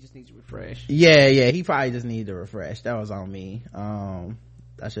this, he just needs to refresh. Yeah, he probably just needed to refresh. That was on me. I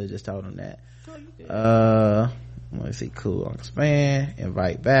should have just told him that. Oh, you good. Let's see. Cool. Uncle Span,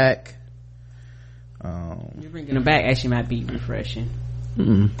 invite back. You're bringing him back actually might be refreshing.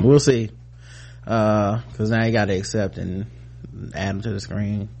 We'll see. Cause now you gotta accept and add him to the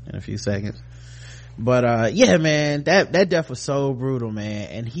screen in a few seconds. But yeah, man, that death was so brutal,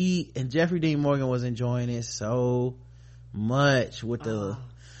 man. And Jeffrey Dean Morgan was enjoying it so much with the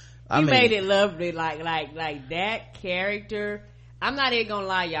he made it lovely. Like that character, I'm not even gonna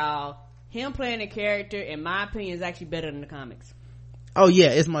lie, y'all, him playing the character in my opinion is actually better than the comics. Oh yeah,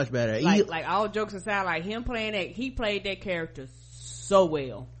 it's much better. Like all jokes aside, like him playing that, he played that character so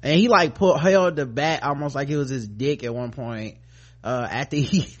well. And he like held the bat almost like it was his dick at one point. After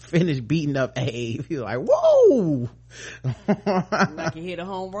he finished beating up Abe, he was like, whoa! Like he hit a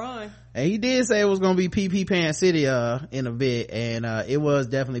home run. And he did say it was gonna be PP Pan City in a bit, and it was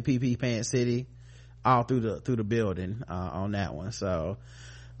definitely PP Pan City all through the building on that one. So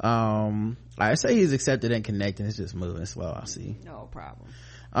I say he's accepted and connecting. It's just moving slow, I see. No problem.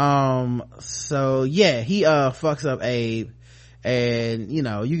 So yeah, he fucks up Abe, and you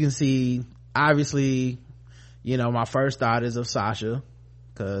can see obviously, my first thought is of Sasha,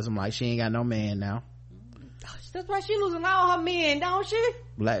 cause I'm like, she ain't got no man now. That's why she losing all her men, don't she?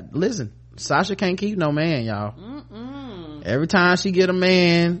 Listen, Sasha can't keep no man, y'all. Every time she get a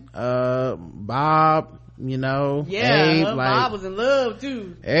man, Bob, Abe, Bob was in love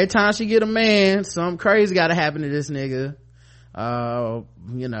too. Every time she get a man, something crazy gotta happen to this nigga.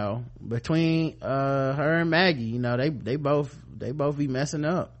 Between her and Maggie, they both be messing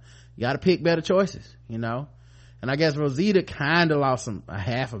up. You gotta pick better choices, and I guess Rosita kind of lost a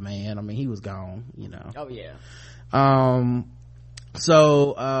half a man. I mean, he was gone, Oh yeah.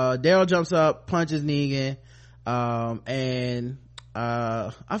 So Daryl jumps up, punches Negan, and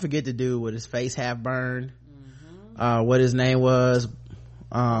I forget the dude with his face half burned, what his name was,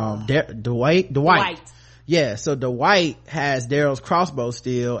 Dwight. Yeah, so Dwight has Daryl's crossbow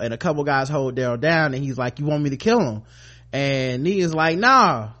still, and a couple guys hold Daryl down, and he's like, you want me to kill him? And Negan's like,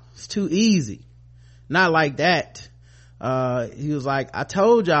 nah, it's too easy. Not like that. He was like, I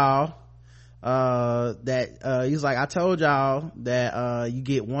told y'all that you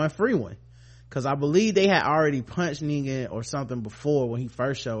get one free one, because I believe they had already punched Negan or something before when he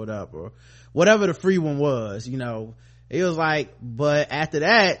first showed up, or whatever the free one was, you know. It was like, but after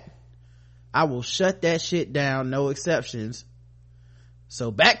that I will shut that shit down, no exceptions. So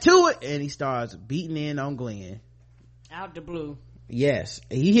back to it, and he starts beating in on Glenn out the blue. Yes,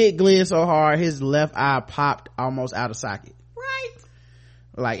 he hit Glenn so hard his left eye popped almost out of socket. Right.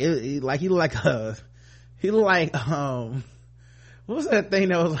 Like he looked like what was that thing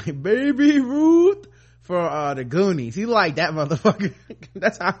that was like Baby Ruth for the Goonies? He like that motherfucker.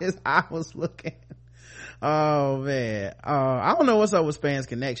 That's how his eye was looking. Oh man, I don't know what's up with Span's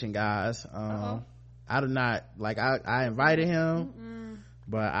connection, guys. I do not, like, I invited him,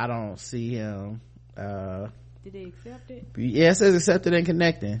 but I don't see him. Did they accept it? Yeah, it says accepted and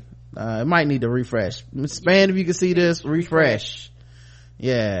connecting. It might need to refresh. Span, if you can see this, refresh.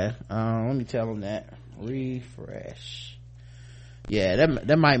 Yeah, let me tell him that. Refresh. Yeah,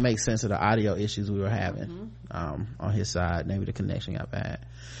 that might make sense of the audio issues we were having on his side. Maybe the connection got bad.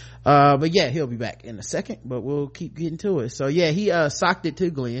 But yeah, he'll be back in a second, but we'll keep getting to it. So yeah, he socked it to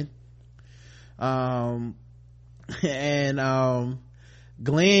Glenn.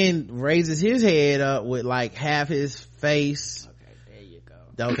 Glenn raises his head up with like half his face. Okay, there you go.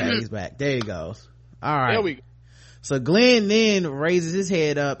 Okay, he's back. There he goes. All right. There we go. So Glenn then raises his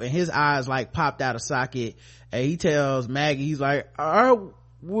head up and his eyes like popped out of socket, and he tells Maggie, he's like, I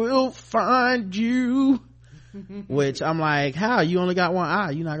will find you. Which I'm like, how? You only got one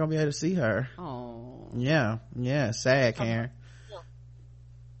eye, you're not gonna be able to see her. Oh yeah, sad, Karen.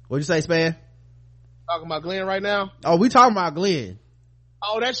 What'd you say, Span? Talking about Glenn right now? Oh, we talking about Glenn.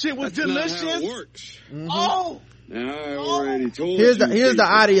 Oh, that shit was delicious. Not how it works. Oh, Now I already told here's you. Here's the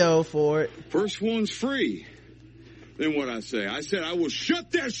audio for it. First one's free. Then what I say? I said I will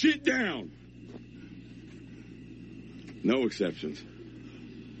shut that shit down. No exceptions.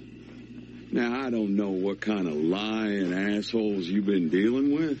 Now, I don't know what kind of lying assholes you've been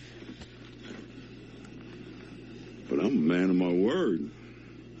dealing with, but I'm a man of my word.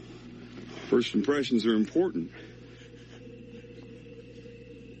 First impressions are important.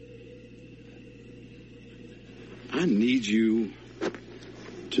 I need you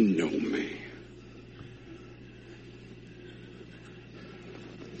to know me.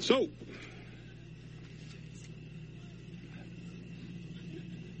 So,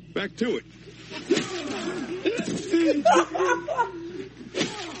 back to it.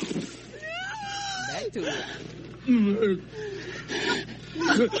 Back to it.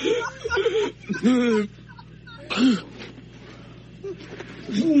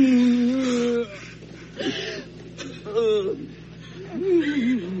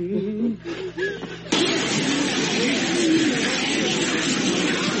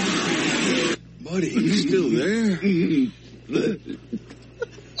 Buddy, you still there?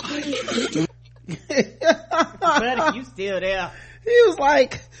 Buddy, you still there? He was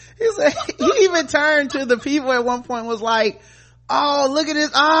like, he even turned to the people at one point, was like, oh, look at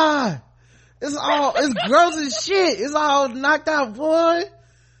his eye. It's gross as shit. It's all knocked out, boy.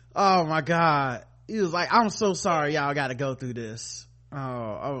 Oh my God. He was like, I'm so sorry y'all gotta go through this.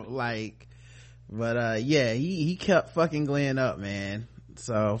 Yeah, he kept fucking Glenn up, man.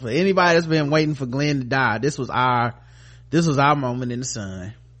 So for anybody that's been waiting for Glenn to die, this was our moment in the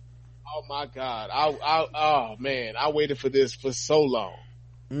sun. Oh my God. Oh man, I waited for this for so long.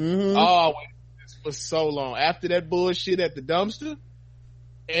 I waited for this for so long. After that bullshit at the dumpster,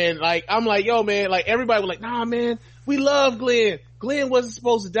 and like, I'm like, yo man, like everybody was like, nah man, we love Glenn. Glenn wasn't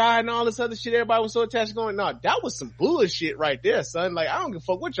supposed to die and all this other shit. Everybody was so attached to going, nah, that was some bullshit right there, son. Like, I don't give a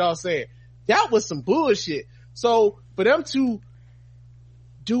fuck what y'all saying. That was some bullshit. So for them to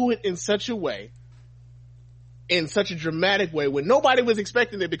do it in such a way, in such a dramatic way, when nobody was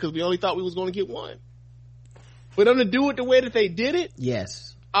expecting it, because we only thought we was going to get one, for them to do it the way that they did it,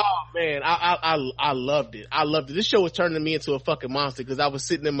 yes. Oh man, I loved it. I loved it. This show was turning me into a fucking monster, because I was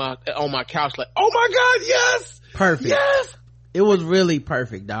sitting on my couch like, oh my God, yes, perfect. Yes, it was really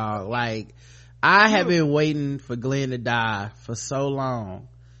perfect, dog. Like, I have been waiting for Glenn to die for so long.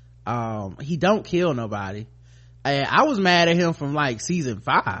 He don't kill nobody, and I was mad at him from like season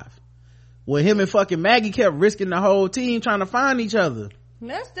 5, where him and fucking Maggie kept risking the whole team trying to find each other.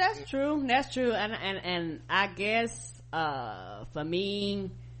 That's true. That's true. And I guess for me,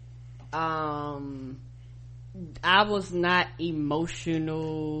 I was not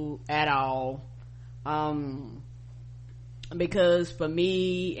emotional at all. Because for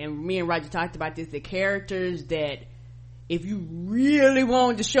me and Roger talked about this, the characters that if you really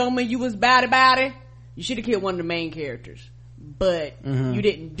wanted to show me you was bad about it, you should have killed one of the main characters. But you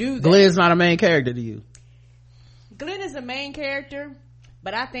didn't do that. Glenn's not a main character to you. Glenn is a main character,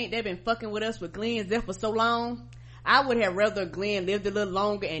 but I think they've been fucking with us with Glenn's death for so long. I would have rather Glenn lived a little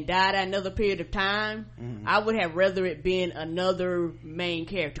longer and died at another period of time. I would have rather it been another main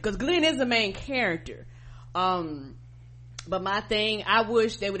character, because Glenn is a main character. But my thing, I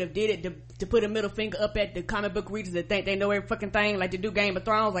wish they would have did it to put a middle finger up at the comic book readers that think they know every fucking thing, like they do Game of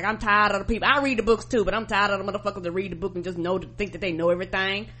Thrones. Like, I'm tired of the people. I read the books too, but I'm tired of the motherfuckers that read the book and just think that they know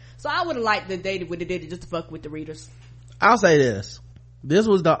everything. So I would have liked that they would have did it just to fuck with the readers. I'll say this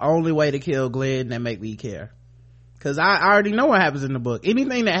was the only way to kill Glenn that make me care, because I already know what happens in the book.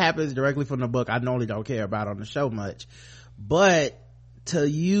 Anything that happens directly from the book I normally don't care about on the show much, but to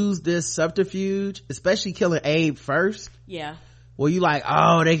use this subterfuge, especially killing Abe first, well, you like,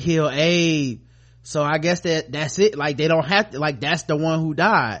 oh, they kill Abe, so I guess that's it, like they don't have to, like that's the one who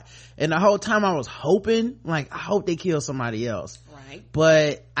died. And the whole time I was hoping, like, I hope they kill somebody else, right?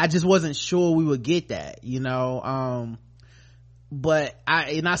 But I just wasn't sure we would get that, you know. But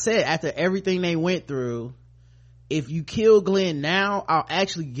I said, after everything they went through, if you kill Glenn now, I'll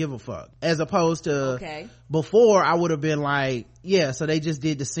actually give a fuck, as opposed to before I would have been like, yeah, so they just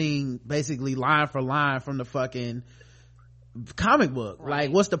did the scene basically line for line from the fucking comic book, right?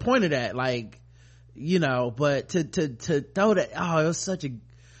 Like, what's the point of that? Like, you know. But to throw that, oh, it was such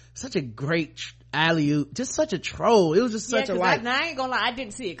a great alley-oop, just such a troll. It was just such a, like, I ain't gonna lie, I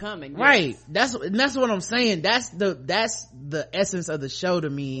didn't see it coming, right? That's what I'm saying. That's the essence of the show to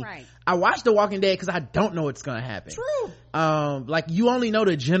me, right? I watched The Walking Dead because I don't know what's gonna happen. True. Like, you only know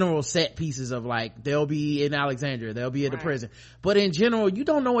the general set pieces of, like, they'll be in Alexandria, they'll be at the prison, but in general you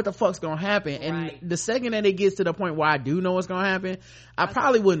don't know what the fuck's gonna happen. And the second that it gets to the point where I do know what's gonna happen, I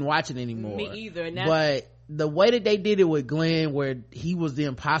probably wouldn't watch it anymore. Me either. But the way that they did it with Glenn, where he was the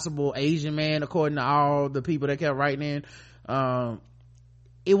impossible Asian man according to all the people that kept writing in,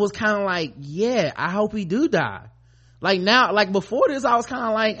 it was kind of like, yeah, I hope he do die. Like, now, like, before this I was kind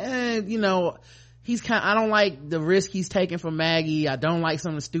of like, you know, I don't like the risk he's taking for Maggie, I don't like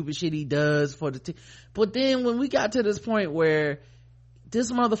some of the stupid shit he does for the but then when we got to this point where this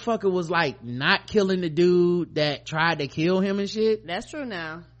motherfucker was like not killing the dude that tried to kill him and shit, that's true.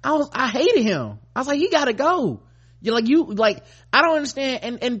 Now I hated him. I was like, he gotta go. You're like, I don't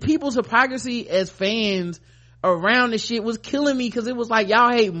understand. And people's hypocrisy as fans around the shit was killing me, because it was like,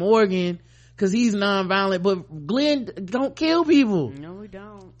 y'all hate Morgan because he's nonviolent, but Glenn don't kill people. No, we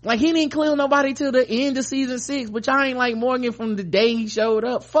don't. Like, he didn't kill nobody till the end of season 6, but y'all ain't like Morgan from the day he showed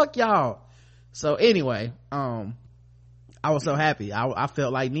up. Fuck y'all. So anyway, I was so happy. I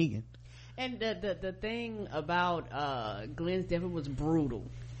felt like Negan. And the thing about Glenn's death was brutal.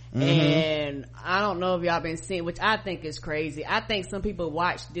 And I don't know if y'all been seeing, which I think is crazy. I think some people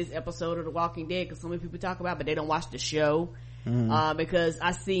watch this episode of The Walking Dead because so many people talk about it, but they don't watch the show. Because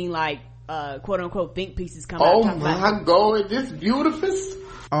I seen, like, quote unquote think pieces come out. Oh my god, this beautiful.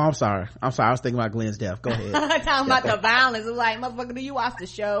 Oh, I'm sorry. I was thinking about Glenn's death. Go ahead. Talking about the violence. It's like, motherfucker, do you watch the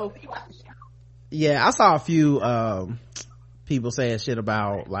show? Yeah, I saw a few people saying shit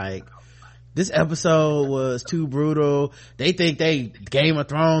about, like, this episode was too brutal. They think they Game of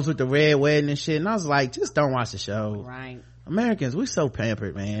Thrones with the red wedding and shit. And I was like, just don't watch the show. Right. Americans, we so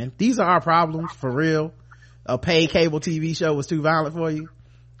pampered, man. These are our problems, for real. A paid cable TV show was too violent for you?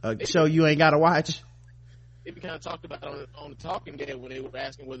 A show you ain't gotta watch? They kind of talked about on the Talking Dead when they were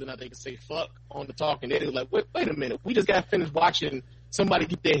asking whether or not they could say fuck on the Talking Dead. They were like, wait a minute. We just got finished watching somebody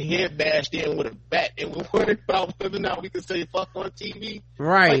get their head bashed in with a bat, and we're worried about whether or not we can say fuck on TV.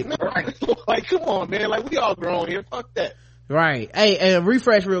 Right. Like, come on, man. Like, we all grown here. Fuck that. Right. Hey,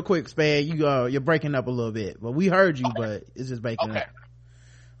 refresh real quick, Span. You're breaking up a little bit, but we heard you, but it's just breaking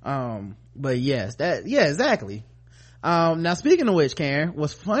up. But yes, exactly. Now, speaking of which, Karen,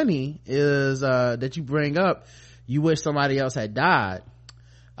 what's funny is that you bring up you wish somebody else had died.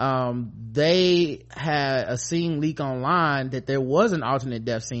 They had a scene leak online that there was an alternate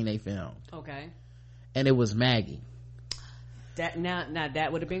death scene they filmed. Okay. And it was Maggie. That now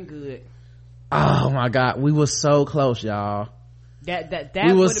that would have been good. Oh my god, we were so close, y'all. That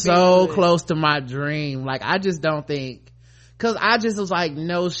we were so close to my dream. Like, I just don't think, because I just was like,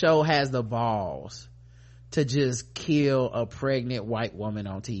 no show has the balls to just kill a pregnant white woman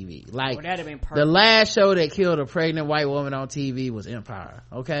on TV. Like, that'd have been perfect. The last show that killed a pregnant white woman on TV was Empire.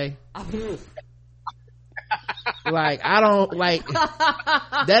 Okay. Like, I don't, like,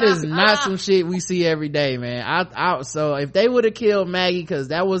 that is not some shit we see every day, man. So if they would have killed Maggie, cause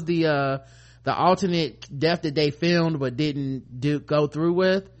that was the alternate death that they filmed but didn't go through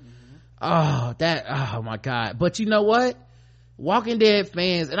with. Oh my God. But you know what? Walking Dead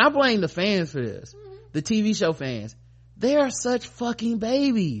fans, and I blame the fans for this, the TV show fans, they are such fucking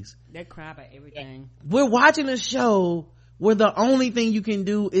babies. They cry about everything. We're watching a show where the only thing you can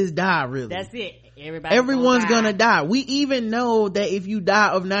do is die, really. That's it. Everyone's gonna die. We even know that if you die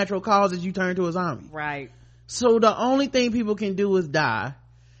of natural causes, you turn to a zombie. Right. So the only thing people can do is die.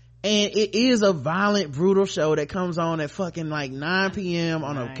 And it is a violent, brutal show that comes on at fucking like 9 p.m.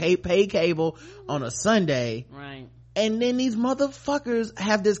 on a pay cable on a Sunday. Right. And then these motherfuckers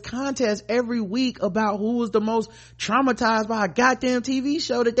have this contest every week about who was the most traumatized by a goddamn TV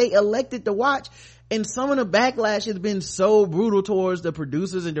show that they elected to watch. And some of the backlash has been so brutal towards the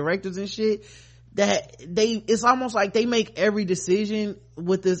producers and directors and shit that it's almost like they make every decision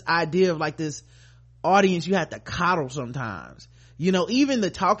with this idea of like this audience you have to coddle sometimes. You know, even The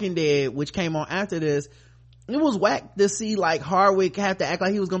Talking Dead, which came on after this, it was whack to see like Hardwick have to act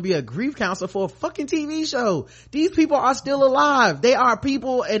like he was gonna be a grief counselor for a fucking TV show. These people are still alive. They are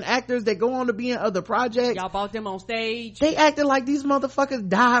people and actors that go on to be in other projects. Y'all bought them on stage. They acted like these motherfuckers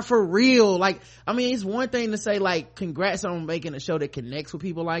died for real. Like, I mean, it's one thing to say like congrats on making a show that connects with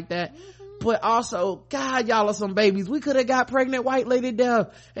people like that, but also, God, y'all are some babies. We could have got Pregnant White Lady death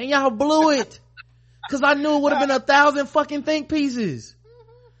and y'all blew it. Cause I knew it would have been 1,000 fucking think pieces.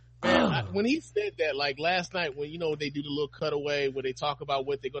 Man, when he said that, like last night, when, you know, they do the little cutaway where they talk about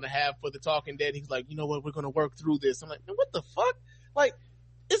what they're going to have for The Talking Dead, he's like, you know what, we're going to work through this. I'm like, man, what the fuck? Like,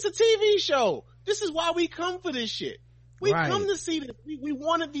 it's a TV show. This is why we come for this shit. We come to see this. We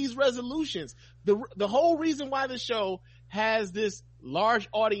wanted these resolutions. The whole reason why the show has this large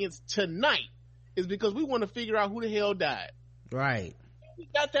audience tonight is because we want to figure out who the hell died. Right. We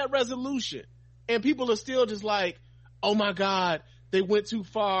got that resolution. And people are still just like, oh my God, they went too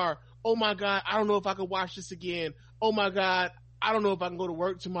far. Oh my God, I don't know if I can watch this again. Oh my God, I don't know if I can go to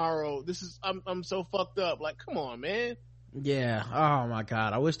work tomorrow. I'm so fucked up. Like, come on, man. Yeah. Oh my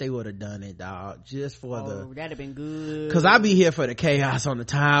God, I wish they would have done it, dog. Just for that'd have been good. Cause I be here for the chaos on the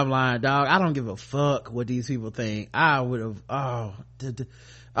timeline, dog. I don't give a fuck what these people think. I would have,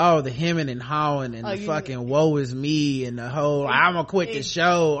 the hemming and hawing and the fucking woe is me and the whole I'm gonna quit the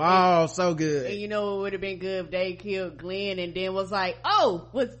show. Oh, so good. And you know it would have been good if they killed Glenn and then was like, oh,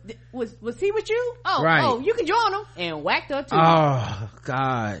 was he with you? Oh, right. Oh, you can join him, and whacked her too. Oh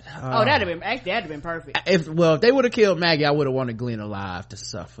God. Oh, that'd have been perfect. If they would have killed Maggie, I would have wanted Glenn alive to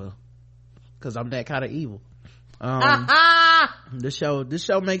suffer. Cause I'm that kind of evil. This show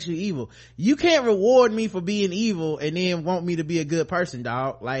makes you evil. You can't reward me for being evil and then want me to be a good person,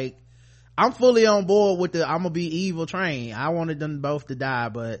 dog. Like, I'm fully on board with the I'm gonna be evil train. I wanted them both to die,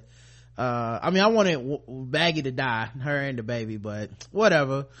 but I wanted Maggie to die, her and the baby, but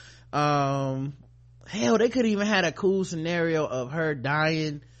whatever. Hell, they could even had a cool scenario of her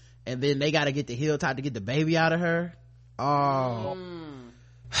dying and then they gotta get the hilltop to get the baby out of her. Oh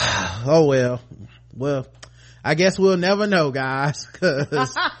well, I guess we'll never know, guys,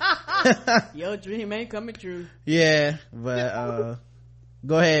 cause your dream ain't coming true. Yeah, but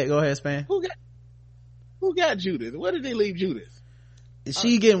go ahead, Span. Who got Judith? Where did they leave Judith?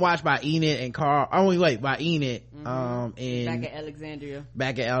 She getting watched by Enid and Carl. By Enid.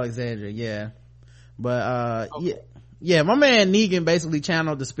 Back at Alexandria, yeah. But yeah, my man Negan basically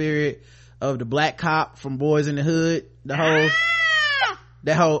channeled the spirit of the black cop from Boys in the Hood.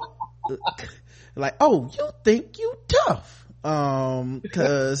 The whole like, oh, you think you tough,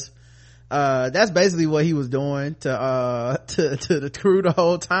 cause that's basically what he was doing to the crew the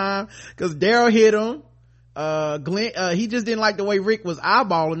whole time, cause Daryl hit him. Glenn, he just didn't like the way Rick was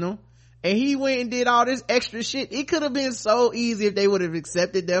eyeballing him, and he went and did all this extra shit. It could have been so easy if they would have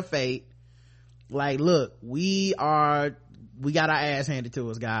accepted their fate. Like, look, we got our ass handed to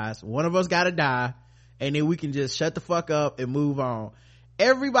us, guys. One of us gotta die, and then we can just shut the fuck up and move on.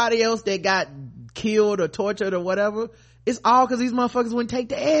 Everybody else that got killed or tortured or whatever, it's all because these motherfuckers wouldn't take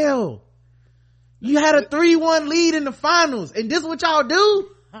the L. You had a 3-1 lead in the finals, and this is what y'all do?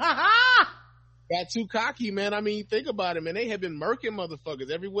 Got too cocky, man. I mean, think about it, man. They had been murking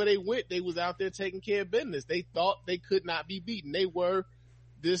motherfuckers. Everywhere they went, they was out there taking care of business. They thought they could not be beaten. They were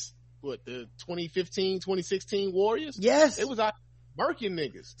the 2015, 2016 Warriors? Yes. It was out murking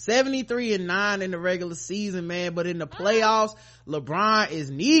niggas. 73-9 in the regular season, man, but in the playoffs, LeBron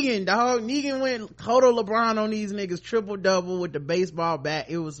is Negan, dog. Negan went total LeBron on these niggas, triple double with the baseball bat.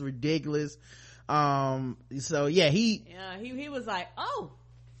 It was ridiculous. So yeah, he was like, oh,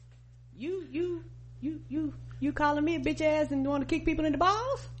 you You calling me a bitch ass and want to kick people in the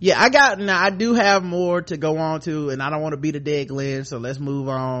balls? Yeah, I do have more to go on to, and I don't want to be the dead Glenn, so let's move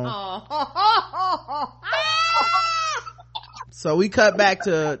on. So we cut back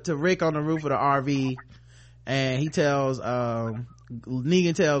to Rick on the roof of the RV, and he tells,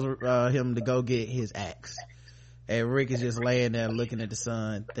 Negan tells him to go get his axe. And Rick is just laying there looking at the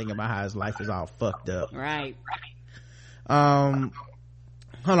sun, thinking about how his life is all fucked up. Right.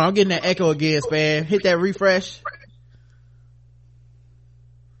 Hold on, I'm getting that echo again, Spam. Hit that refresh.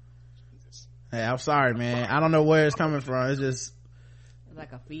 Hey, I'm sorry, man. I don't know where it's coming from. It's just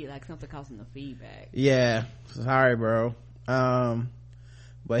like something causing the feedback. Yeah, sorry, bro.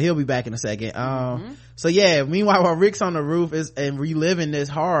 But he'll be back in a second. So yeah, meanwhile, while Rick's on the roof and reliving this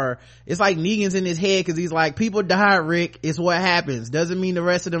horror, it's like Negan's in his head because he's like, people died, Rick. It's what happens. Doesn't mean the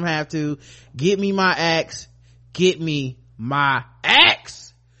rest of them have to. Get me my axe. Get me my axe.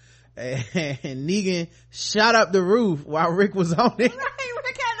 And Negan shot up the roof while Rick was on it. Right,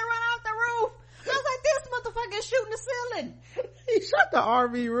 Rick had to run off the roof. I was like, this motherfucker is shooting the ceiling. He shot the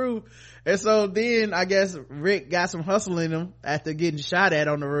RV roof. And so then I guess Rick got some hustle in him after getting shot at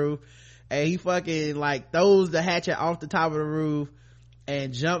on the roof, and he fucking like throws the hatchet off the top of the roof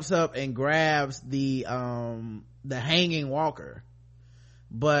and jumps up and grabs the hanging walker.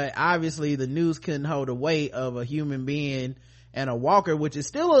 But obviously the noose couldn't hold the weight of a human being and a walker, which is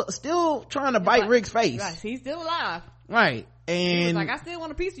still trying to bite Rick's face. Right, he's still alive. Right. And he was like, I still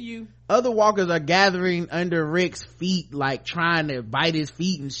want a piece of you. Other walkers are gathering under Rick's feet, like trying to bite his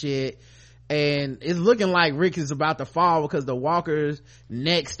feet and shit. And it's looking like Rick is about to fall because the walker's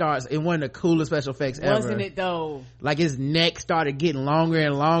neck starts in one of the coolest special effects ever. Wasn't it though? Like his neck started getting longer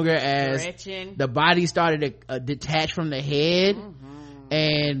and longer as the body started to detach from the head.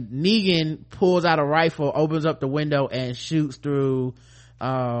 And Negan pulls out a rifle, opens up the window, and shoots through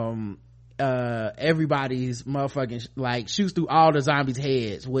everybody's motherfucking, like, shoots through all the zombies'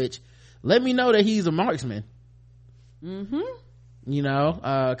 heads, which let me know that he's a marksman. You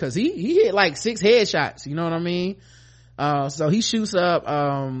know, cause he hit like 6 headshots, you know what I mean? So he shoots up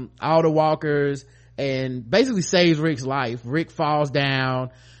all the walkers and basically saves Rick's life. Rick falls down,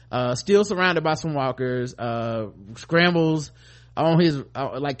 still surrounded by some walkers, scrambles on his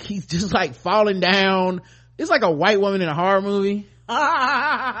like he's just like falling down. It's like a white woman in a horror movie.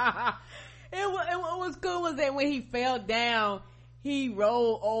 What was cool was that when he fell down, he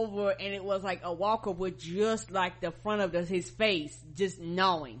rolled over and it was like a walker with just like the front of his face just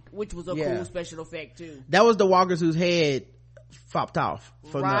gnawing, which was a cool special effect too. That was the walkers whose head popped off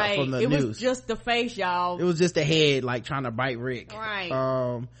from the it news. Was just the face, y'all. It was just the head like trying to bite Rick.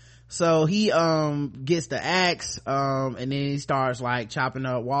 Right. So he gets the axe and then he starts like chopping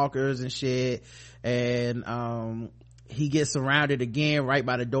up walkers and shit, and he gets surrounded again right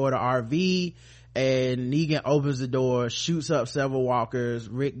by the door to RV, and Negan opens the door, shoots up several walkers.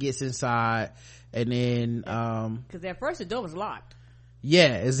 Rick gets inside, and then because at first the door was locked.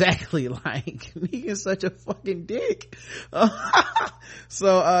 Yeah, exactly. Like, Negan's such a fucking dick.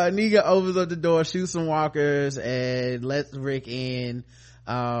 So Negan opens up the door, shoots some walkers, and lets Rick in.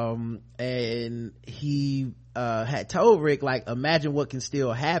 And he had told Rick, like, imagine what can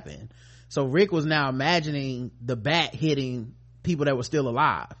still happen. So Rick was now imagining the bat hitting people that were still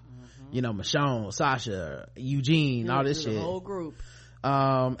alive. You know, Michonne, Sasha, Eugene, all this shit. The whole group.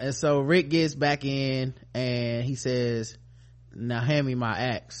 And so Rick gets back in and he says, now hand me my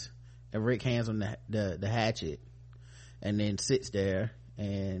axe. And Rick hands him the hatchet, and then sits there,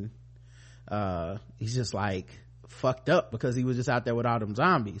 and he's just like fucked up because he was just out there with all them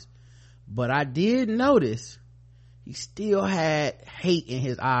zombies. But I did notice he still had hate in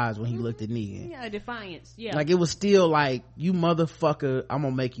his eyes when he looked at Negan. Yeah, defiance. Yeah, like it was still like, you motherfucker, I'm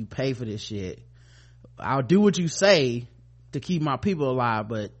gonna make you pay for this shit. I'll do what you say to keep my people alive,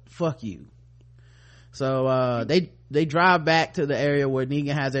 but fuck you. So they drive back to the area where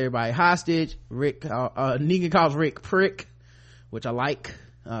Negan has everybody hostage. Negan calls Rick Prick, which I like.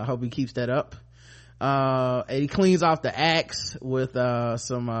 Hope he keeps that up. And he cleans off the axe with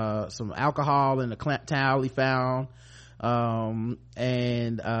some alcohol in the towel he found. And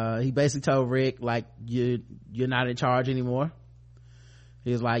he basically told Rick, like, you're not in charge anymore.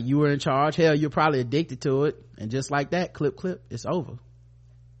 He was like, you were in charge, hell, you're probably addicted to it. And just like that, clip, it's over.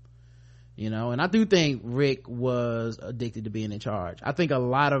 You know, and I do think Rick was addicted to being in charge. I think a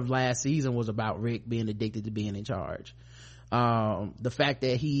lot of last season was about Rick being addicted to being in charge. The fact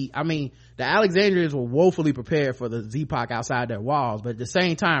that the Alexandrians were woefully prepared for the Z-Pac outside their walls, but at the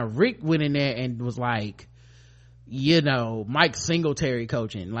same time, Rick went in there and was like, you know, Mike Singletary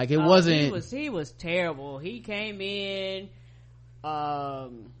coaching. Like, it wasn't. He was terrible. He came in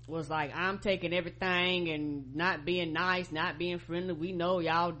was like, I'm taking everything and not being nice, not being friendly. We know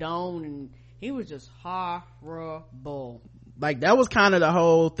y'all don't. And he was just horrible. Like, that was kind of the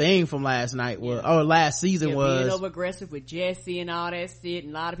whole thing from last night, or last season, was being over aggressive with Jesse and all that shit.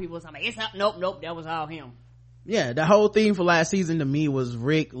 And a lot of people was like, it's not, nope, that was all him. Yeah, the whole thing for last season to me was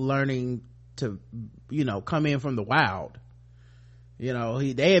Rick learning to, come in from the wild.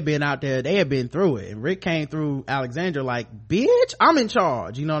 They had been out there, they had been through it, and Rick came through Alexandria like, bitch, I'm in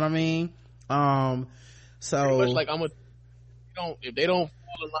charge. You know what I mean? So pretty much like, if they don't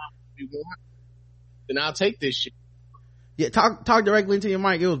fall in line with what we want, then I'll take this shit. Yeah, talk directly into your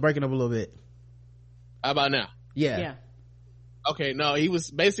mic. It was breaking up a little bit. How about now? Yeah. Okay, no, he was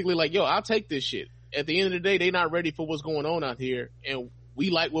basically like, yo, I'll take this shit. At the end of the day, they not ready for what's going on out here, and we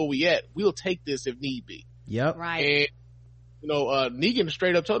like where we at. We'll take this if need be. Yep. Right. And Negan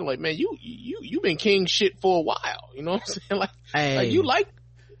straight up told him, like, man, you been king shit for a while. You know what I'm saying? Like you like.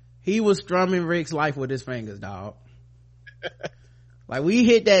 He was strumming Rick's life with his fingers, dog. Like, we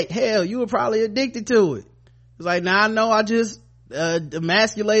hit that, hell, you were probably addicted to it. It's like, now I know I just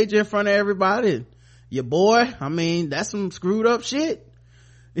emasculated you in front of everybody. Your boy, I mean, that's some screwed up shit.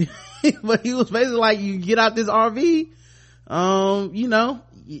 But he was basically like, you get out this RV, I'm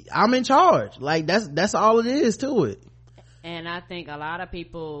in charge. Like, that's all it is to it. And I think a lot of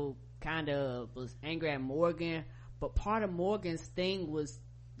people kind of was angry at Morgan, but part of Morgan's thing was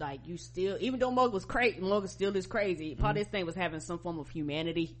like, you still, even though Morgan was crazy, Morgan still is crazy. Part of his thing was having some form of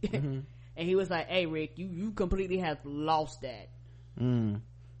humanity. And he was like, hey Rick, you completely have lost that.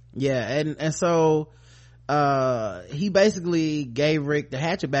 Yeah, and so he basically gave Rick the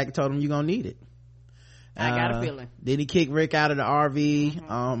hatchet back and told him, you're gonna need it. I got a feeling. Then he kicked Rick out of the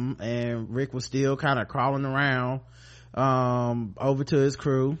RV, and Rick was still kind of crawling around over to his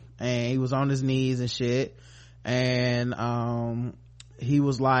crew, and he was on his knees and shit, and he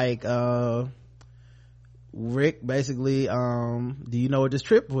was like, Rick basically, do you know what this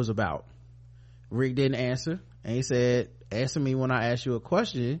trip was about? Rick didn't answer, and he said, answer me when I ask you a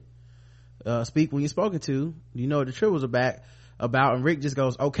question, speak when you're spoken to. You know what the trip was about? And Rick just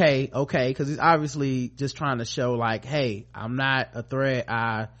goes, okay, because he's obviously just trying to show like, hey, I'm not a threat,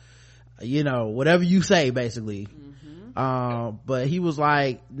 whatever you say, basically. But he was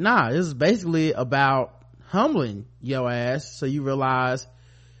like, nah, this is basically about humbling your ass so you realize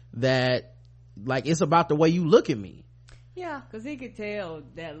that, like, it's about the way you look at me. Yeah, because he could tell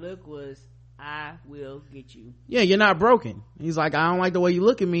that look was, I will get you. Yeah, you're not broken. He's like, I don't like the way you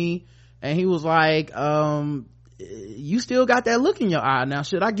look at me. And he was like, you still got that look in your eye. Now,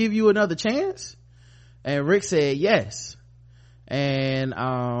 should I give you another chance? And Rick said yes. And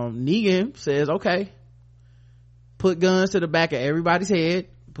Negan says, okay, put guns to the back of everybody's head,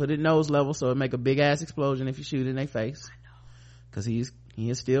 put it nose level so it make a big ass explosion if you shoot in their face. I know, because he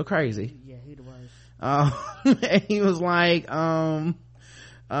is still crazy. Yeah, he the worst. And he was like,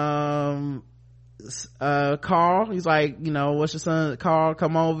 Carl, he's like, what's your son, Carl,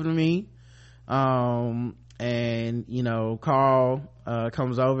 come over to me. And Carl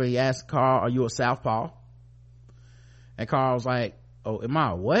comes over, he asks Carl, are you a southpaw? And Carl was like, oh, am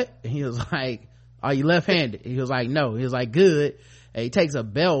I a what? And he was like, are you left-handed? He was like, no. He was like, good. And he takes a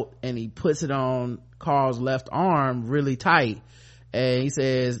belt and he puts it on Carl's left arm really tight, and he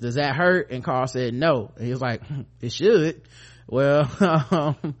says, does that hurt? And Carl said no. And he was like, it should. Well,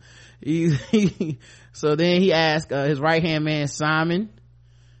 so then he asked his right hand man Simon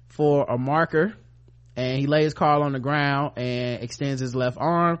for a marker, and he lays Carl on the ground and extends his left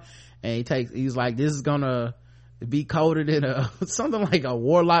arm, and he's like, this is gonna be coated in something like a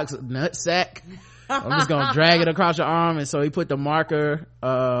warlock's nut sack. I'm just gonna drag it across your arm. And so he put the marker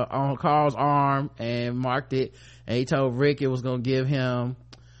on Carl's arm and marked it, and he told Rick it was gonna give him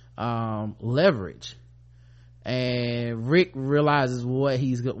leverage. And Rick realizes what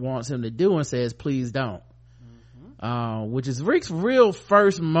he wants him to do and says, please don't. Which is Rick's real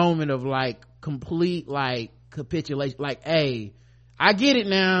first moment of like complete like capitulation, like, hey, I get it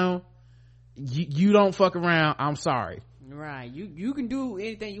now, you don't fuck around, I'm sorry. Right, you can do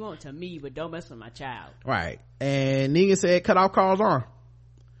anything you want to me, but don't mess with my child. Right. And Negan said, cut off Carl's arm,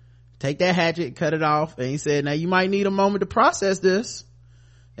 take that hatchet, cut it off. And he said, now you might need a moment to process this,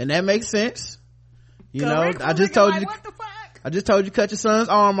 and that makes sense. I just told you to cut your son's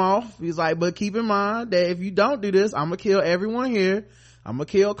arm off. He's like, but keep in mind that if you don't do this, I'm gonna kill everyone here, I'm gonna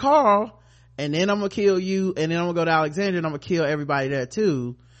kill Carl, and then I'm gonna kill you, and then I'm gonna go to Alexandria and I'm gonna kill everybody there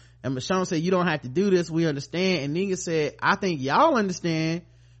too. And Michonne said, you don't have to do this, we understand. And Negan said, I think y'all understand,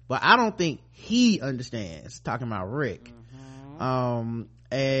 but I don't think he understands, talking about Rick.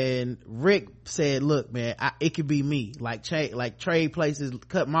 and Rick said, look man, it could be me, like trade places,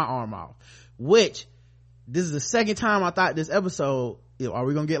 cut my arm off, which this is the second time I thought this episode, are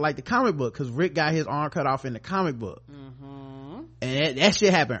we gonna get like the comic book, because Rick got his arm cut off in the comic book. And that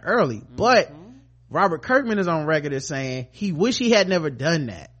shit happened early. But Robert Kirkman is on record as saying he wish he had never done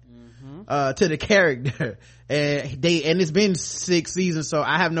that to the character. And it's been 6 seasons, so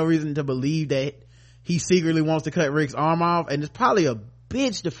I have no reason to believe that he secretly wants to cut Rick's arm off, and it's probably a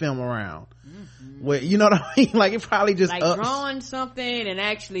bitch to film around. Where, you know what I mean? Like, it probably just like drawing something and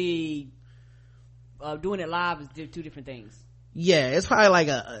actually doing it live is two different things. Yeah, it's probably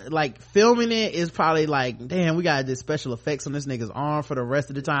like filming it is probably like, damn, we gotta do special effects on this nigga's arm for the rest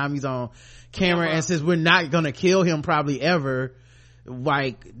of the time he's on camera. And since we're not gonna kill him probably ever,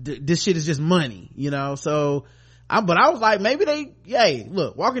 like this shit is just money, you know. So but I was like, maybe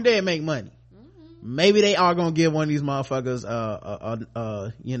look, Walking Dead make money. Maybe they are gonna give one of these motherfuckers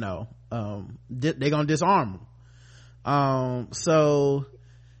they gonna disarm him. So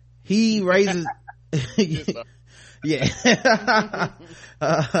he raises yeah.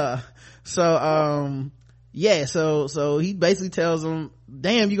 So he basically tells him,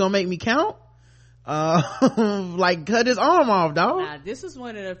 damn, you gonna make me count? Like, cut his arm off, dog. Now, this is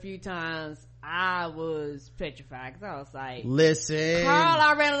one of the few times I was petrified, because I was like, listen, Carl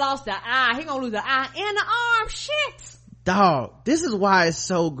already lost the eye, he gonna lose the eye and the arm. Shit, dog, this is why it's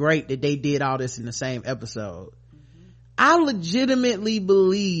so great that they did all this in the same episode. I legitimately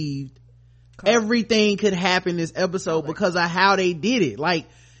believed everything could happen this episode because of how they did it. Like,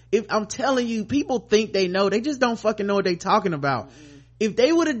 if I'm telling you, people think they know, they just don't fucking know what they talking about. If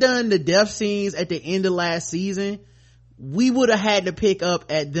they would have done the death scenes at the end of last season, we would have had to pick up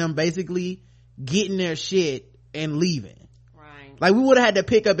at them basically getting their shit and leaving. Right. Like, we would have had to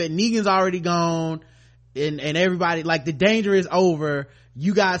pick up at Negan's already gone and everybody, like, the danger is over,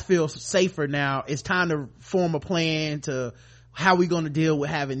 you guys feel safer now, it's time to form a plan to how we gonna deal with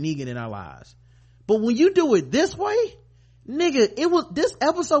having Negan in our lives. But when you do it this way, nigga, this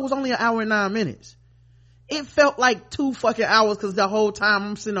episode was only 1 hour and 9 minutes. It felt like 2 fucking hours, because the whole time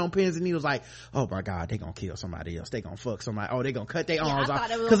I'm sitting on pins and needles like, oh my god, they gonna kill somebody else, they gonna fuck somebody, oh, they gonna cut their arms off.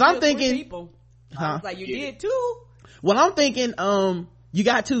 Because I'm thinking, I was like, you did too. Well, I'm thinking, you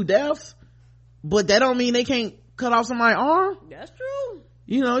got 2 deaths, but that don't mean they can't cut off somebody's arm. That's true.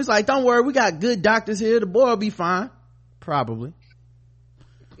 You know, it's like, don't worry, we got good doctors here, the boy will be fine. Probably.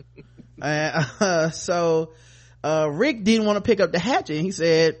 So Rick didn't want to pick up the hatchet, and he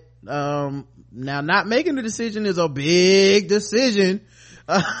said, now not making the decision is a big decision.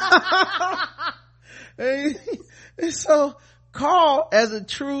 And so Carl, as a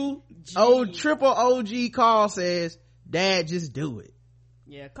true triple OG, Carl says, Dad, just do it.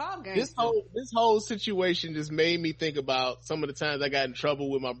 Yeah, Carl This whole situation just made me think about some of the times I got in trouble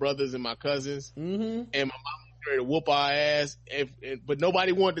with my brothers and my cousins, and my mom was ready to whoop our ass, but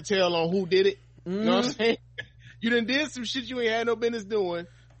nobody wanted to tell on who did it. You know what I'm saying? You done did some shit you ain't had no business doing.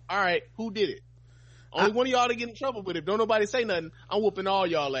 All right, who did it? Only one of y'all to get in trouble with it. Don't nobody say nothing. I'm whooping all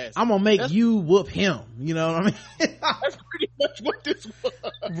y'all ass. I'm gonna make you whoop him. You know what I mean? That's pretty much what this was.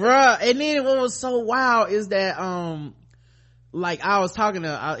 Bruh. And then what was so wild is that, like, I was talking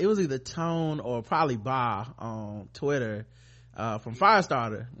to, it was either Tone or probably Ba on Twitter, from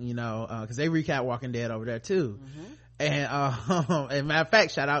Firestarter, you know, cause they recap Walking Dead over there too. And matter of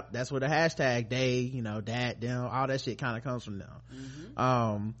fact, shout out, that's where the hashtag they, you know, dad, them, all that shit kind of comes from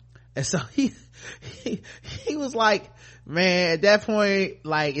them. And so he was like, man, at that point,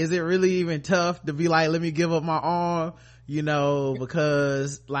 like, is it really even tough to be like, let me give up my arm, you know,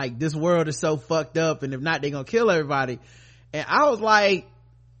 because like this world is so fucked up, and if not, they gonna kill everybody. And I was like,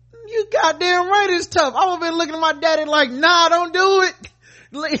 you goddamn right it's tough. I would've been looking at my daddy like, nah, don't do it.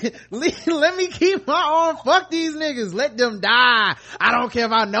 Let me keep my arm. Fuck these niggas. Let them die. I don't care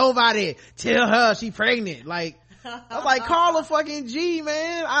about nobody. Tell her she pregnant. Like, I was like, Carl a fucking G,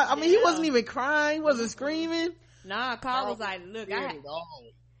 man. I mean, he wasn't even crying. He wasn't screaming. Nah, Carl was like, look,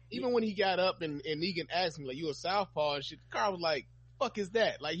 even when he got up and Negan asked him, like, you a southpaw and shit, Carl was like, fuck is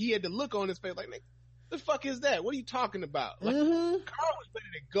that? Like, he had the look on his face like, nigga, the fuck is that? What are you talking about? Like, Carl was ready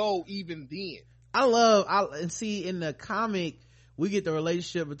to go even then. And see, in the comic, we get the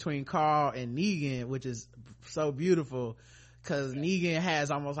relationship between Carl and Negan, which is so beautiful, because Negan has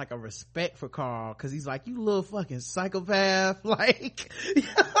almost like a respect for Carl, because he's like, you little fucking psychopath. Like, he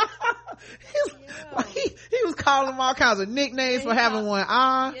was calling him all kinds of nicknames for having one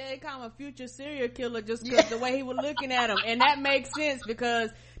eye. Yeah, he called him a future serial killer just because the way he was looking at him. And that makes sense,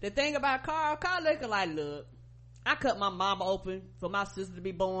 because the thing about Carl looking like, look, I cut my mama open for my sister to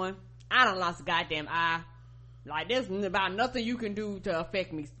be born. I done lost a goddamn eye. Like, there's about nothing you can do to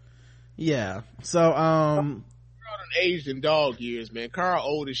affect me. Yeah. So, Carl done aged in dog years, man. Carl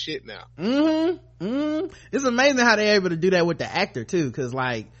old as shit now. It's amazing how they're able to do that with the actor too, because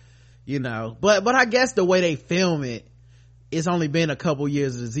like, you know, but I guess the way they film it, it's only been a couple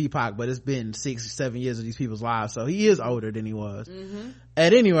years of the Z-Pac, but it's been 6 or 7 years of these people's lives, so he is older than he was.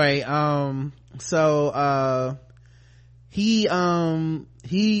 At any rate, he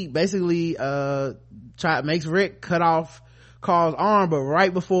basically makes Rick cut off Carl's arm, but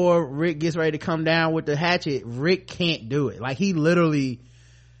right before Rick gets ready to come down with the hatchet, Rick can't do it. Like, he literally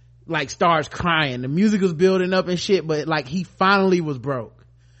like starts crying. The music was building up and shit, but like he finally was broke.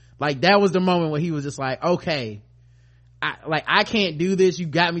 Like, that was the moment where he was just like, okay, I can't do this. You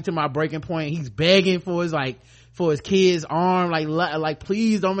got me to my breaking point. He's begging for his kid's arm, like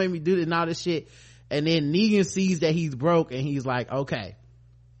please don't make me do this and all this shit. And then Negan sees that he's broke, and he's like, okay,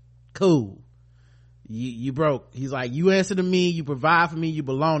 cool, you broke. He's like, you answer to me, you provide for me, you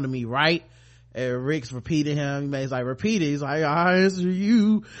belong to me, right? And Rick's repeating him. He's like, repeat it. He's like, I answer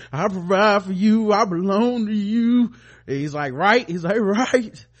you, I provide for you, I belong to you. And he's like, right? He's like,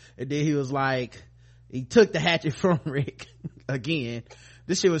 right. And then he was like, he took the hatchet from Rick again.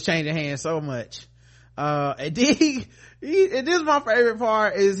 This shit was changing hands so much. And then and this is my favorite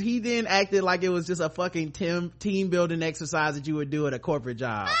part, is he then acted like it was just a fucking team building exercise that you would do at a corporate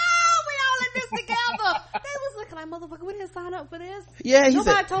job. Oh, we all in this together. They was looking like, motherfucker, we didn't sign up for this. Yeah,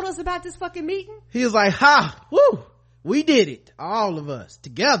 nobody told us about this fucking meeting. He was like, ha, woo, we did it, all of us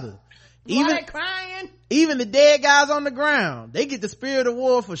together. Even crying. Even the dead guys on the ground, they get the spirit of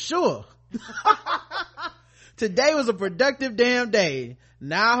war for sure. Today was a productive damn day.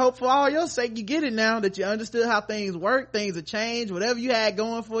 Now I hope for all your sake you get it now, that you understood how things work. Things have changed. Whatever you had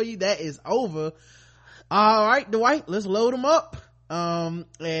going for you, that is over. All right, Dwight, let's load him up. And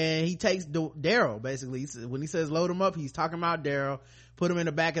he takes Daryl, basically. When he says load him up, he's talking about Daryl. Put him in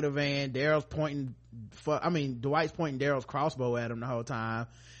the back of the van. Dwight's pointing Daryl's crossbow at him the whole time.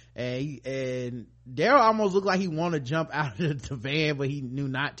 And Daryl almost looked like he wanted to jump out of the van, but he knew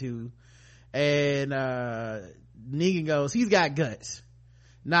not to. And Negan goes, he's got guts,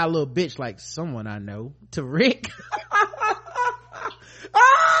 not a little bitch like someone I know, to Rick. He's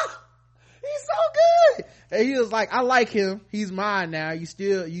so good. And he was like, I like him, he's mine now. You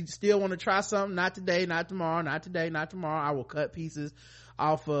still want to try something? Not today, not tomorrow, not today, not tomorrow. I will cut pieces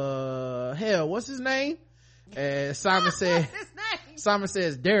off hell, what's his name? And Simon says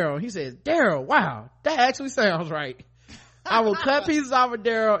Daryl. He says, Daryl, wow, that actually sounds right. I will cut pieces off of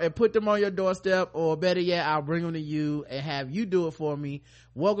Daryl and put them on your doorstep, or better yet, I'll bring them to you and have you do it for me.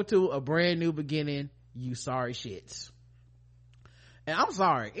 Welcome to a brand new beginning, you sorry shits. And I'm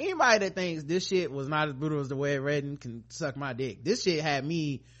sorry, anybody that thinks this shit was not as brutal as the way it read can suck my dick. This shit had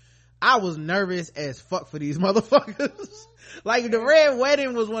me, I was nervous as fuck for these motherfuckers. Like, the Red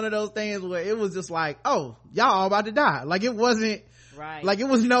Wedding was one of those things where it was just like, oh, y'all all about to die. Like, it wasn't right, like it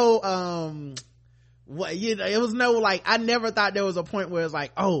was no it was no, like, I never thought there was a point where it's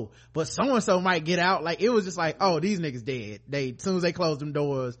like, oh, but so and so might get out. Like, it was just like, oh, these niggas dead. As soon as they closed them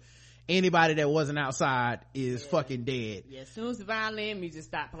doors, anybody that wasn't outside is fucking dead. Yeah, as soon as the violin music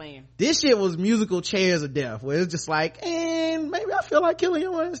stopped playing, this shit was musical chairs of death, where it's just like, and maybe I feel like killing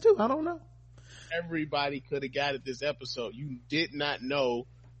your ass too, I don't know. Everybody could have got it this episode. You did not know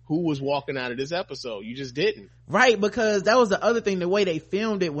who was walking out of this episode. You just didn't. Right, because that was the other thing, the way they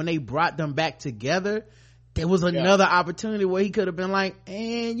filmed it when they brought them back together, there was another opportunity where he could have been like,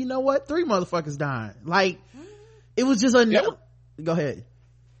 and you know what, 3 motherfuckers dying. Like, it was just another. Go ahead.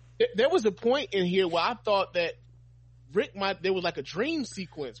 There was a point in here where I thought that Rick there was like a dream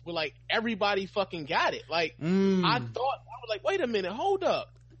sequence where like everybody fucking got it. Like, I was like, wait a minute, hold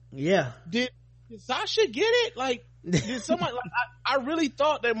up. Yeah. Did Sasha get it? Like, did someone, like, I really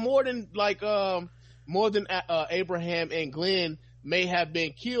thought that more than Abraham and Glenn may have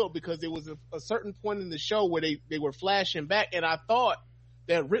been killed, because there was a certain point in the show where they were flashing back, and I thought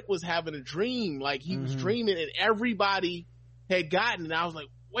that Rick was having a dream, like he was dreaming and everybody had gotten, and I was like,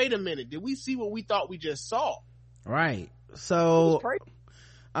 wait a minute, did we see what we thought we just saw? Right. So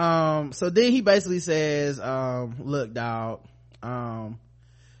then he basically says, look, dog,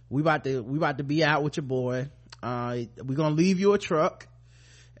 we about to be out with your boy. We're gonna leave you a truck,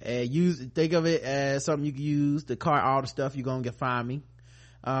 and think of it as something you can use to cart all the stuff you're gonna find me.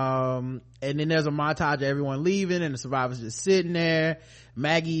 And then there's a montage of everyone leaving, and the survivors just sitting there.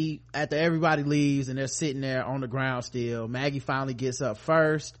 Maggie, after everybody leaves and they're sitting there on the ground still, Maggie finally gets up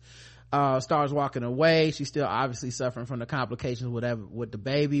first, starts walking away. She's still obviously suffering from the complications, whatever, with the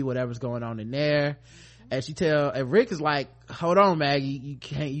baby, whatever's going on in there. and Rick is like, hold on, Maggie,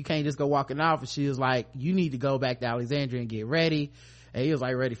 you can't just go walking off. And she was like, you need to go back to Alexandria and get ready. And he was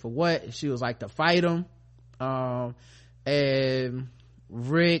like, ready for what? And she was like, to fight him. And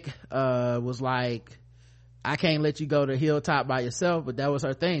Rick was like, I can't let you go to Hilltop by yourself. But that was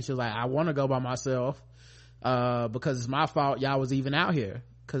her thing. She was like, I want to go by myself because it's my fault y'all was even out here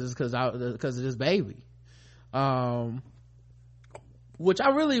because of this baby. Which I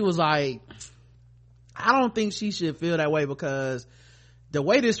really was like, I don't think she should feel that way, because the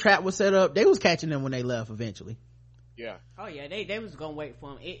way this trap was set up, they was catching them when they left eventually. Yeah. Oh yeah, they was gonna wait for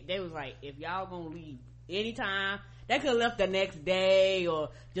them. They was like, if y'all gonna leave anytime, they could have left the next day or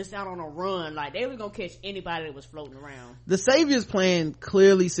just out on a run. Like, they was gonna catch anybody that was floating around. The Savior's plan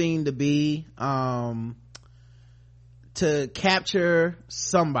clearly seemed to be to capture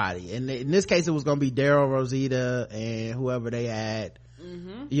somebody, and in this case it was gonna be Daryl, Rosita, and whoever they had,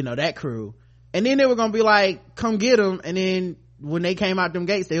 that crew. And then they were gonna be like, come get them. And then when they came out them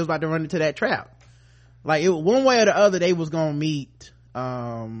gates, they was about to run into that trap. Like, one way or the other, they was gonna meet, they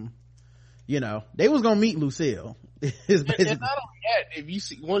was gonna meet Lucille. And not only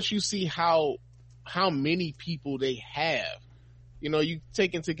that, once you see how many people they have, you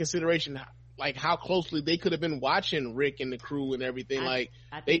take into consideration like how closely they could have been watching Rick and the crew and everything.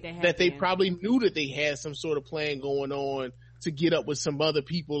 They probably knew that they had some sort of plan going on to get up with some other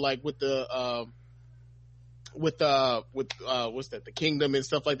people, like with the what's that, the Kingdom and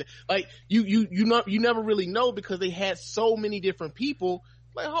stuff like that. Like, you never really know, because they had so many different people.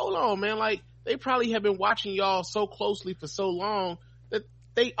 Like, hold on, man, like, they probably have been watching y'all so closely for so long that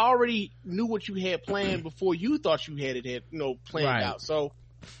they already knew what you had planned before you thought you had it planned out. So,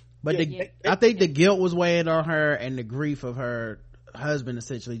 but I think the guilt was weighing on her, and the grief of her husband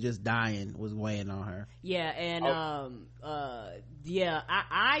essentially just dying was weighing on her. Yeah, and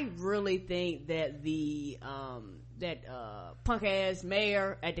I really think that the punk ass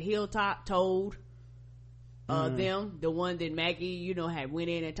mayor at the Hilltop told them, the one that Maggie had went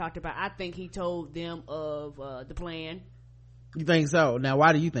in and talked about. I think he told them of the plan. You think so? Now,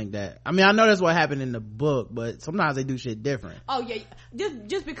 why do you think that? I mean, I know that's what happened in the book, but sometimes they do shit different. Oh yeah,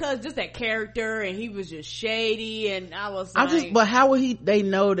 just because that character, and he was just shady, and I was but how would they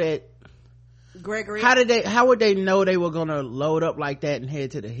know that? Gregory, how would they know they were gonna load up like that and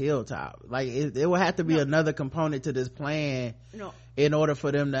head to the Hilltop? Like, it would have to be another component to this plan in order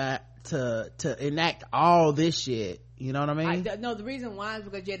for them to enact all this shit. You know what I mean? No, the reason why is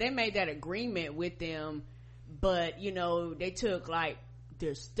because they made that agreement with them, but they took like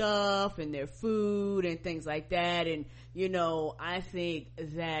their stuff and their food and things like that, and I think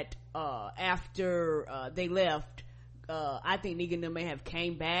that after they left, I think Negan may have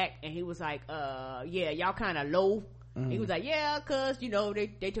came back, and he was like, y'all kind of low. He was like, cause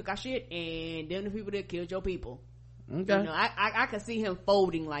they took our shit, and them the people that killed your people. Okay. I could see him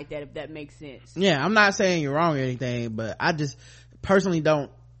folding like that, if that makes sense. Yeah, I'm not saying you're wrong or anything, but I just personally don't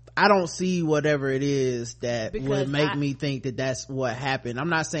see whatever it is that would make me think that that's what happened. I'm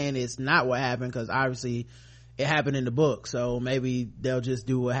not saying it's not what happened, because obviously it happened in the book, so maybe they'll just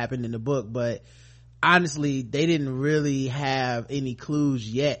do what happened in the book. But honestly, they didn't really have any clues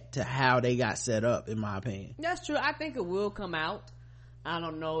yet to how they got set up, in my opinion. That's true. I think it will come out. I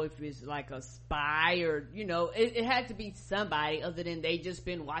don't know if it's like a spy or it had to be somebody other than they just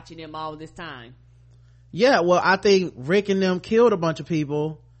been watching them all this time. Yeah, well, I think Rick and them killed a bunch of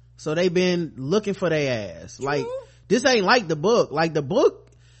people, so they've been looking for their ass. True. Like, this ain't like the book. Like, the book,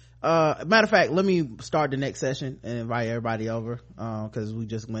 matter of fact, let me start the next session and invite everybody over, because we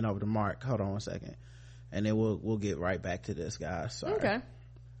just went over the mark. Hold on one second, and then we'll get right back to this, guys. Sorry. Okay.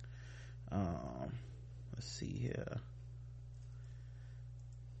 Let's see here.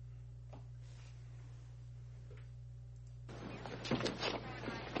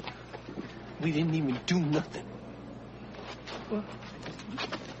 We didn't even do nothing. Well,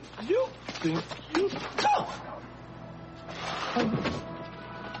 you think you tough?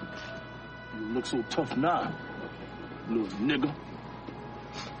 You look so tough now, little nigga.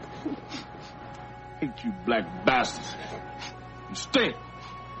 Hate you black bastards. You stink.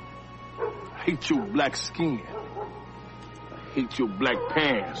 I hate your black skin. I hate your black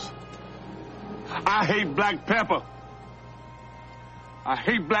pants. I hate black pepper. I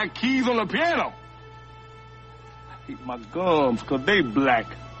hate black keys on the piano. I hate my gums because they black.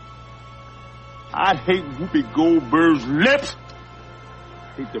 I hate Whoopi Goldberg's lips.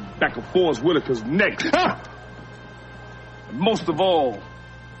 I hate the back of Forrest Whitaker's neck. And most of all,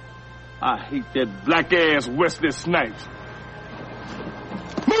 I hate that black-ass Wesley Snipes.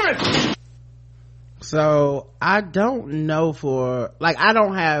 Move it! So, I don't know I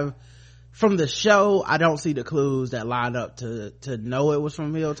don't have from the show, I don't see the clues that line up to know it was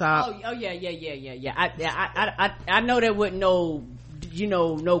from Hilltop. Oh yeah. I know there wasn't no,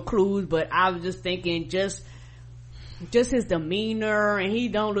 no clues, but I was just thinking just his demeanor, and he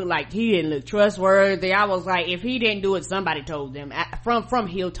didn't look trustworthy. I was like, if he didn't do it, somebody told them from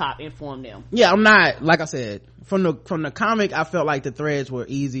Hilltop informed them. Yeah, I'm not, like I said, from the comic, I felt like the threads were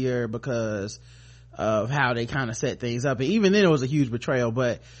easier because of how they kind of set things up, and even then it was a huge betrayal.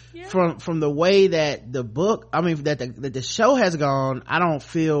 But from the way that the book, that the show has gone, I don't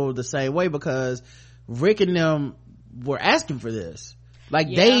feel the same way, because Rick and them were asking for this.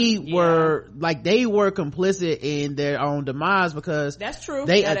 They were complicit in their own demise, because that's true.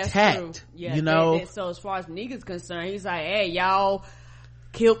 They attacked. That's true. So as far as Negan's concerned, he's like, hey, y'all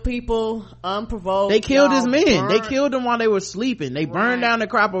killed people unprovoked. They killed his men. They killed them while they were sleeping. They burned down the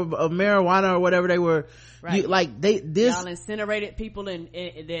crop of marijuana or whatever they were. Right. Y'all incinerated people in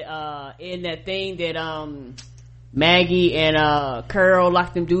that thing that Maggie and Carol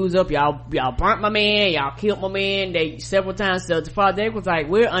locked them dudes up. Y'all burnt my man. Y'all killed my man. They several times. So the father was like,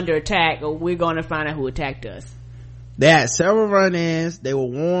 we're under attack, or we're going to find out who attacked us. They had several run-ins. They were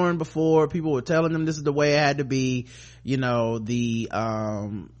warned before. People were telling them this is the way it had to be. The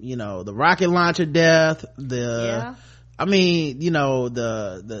rocket launcher death, the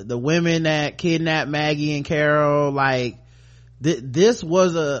women that kidnapped Maggie and Carol, this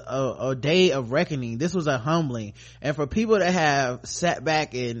was a day of reckoning. This was a humbling. And for people that have sat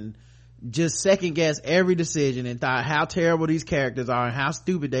back and just second guessed every decision and thought how terrible these characters are and how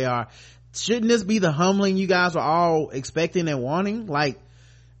stupid they are, shouldn't this be the humbling you guys were all expecting and wanting?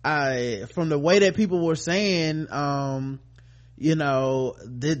 From the way that people were saying,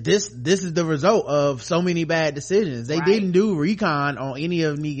 this is the result of so many bad decisions. They didn't do recon on any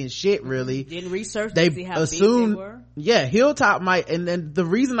of Negan's shit, really. Didn't research to see how assumed, big they were. Yeah, Hilltop might, and then the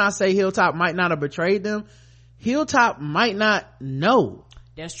reason I say Hilltop might not have betrayed them, Hilltop might not know.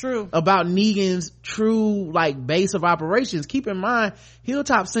 That's true. About Negan's true base of operations. Keep in mind,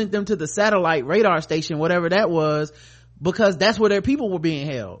 Hilltop sent them to the satellite radar station, whatever that was, because that's where their people were being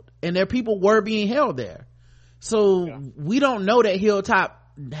held, and their people were being held there. So we don't know that Hilltop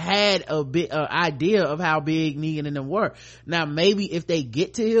had a bit idea of how big Negan and them were. Now maybe if they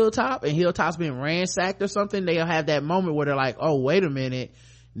get to Hilltop and Hilltop's been ransacked or something, they'll have that moment where they're like, oh wait a minute,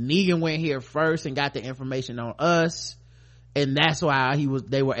 Negan went here first and got the information on us, and that's why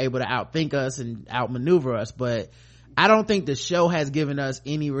they were able to outthink us and outmaneuver us. But I don't think the show has given us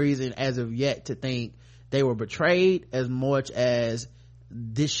any reason as of yet to think they were betrayed, as much as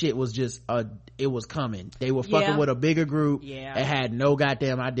this shit was just it was coming. They were fucking with a bigger group and had no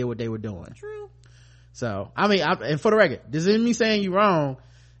goddamn idea what they were doing. True. So and for the record, this isn't me saying you wrong,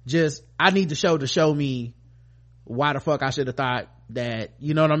 just I need the show to show me why the fuck I should have thought that,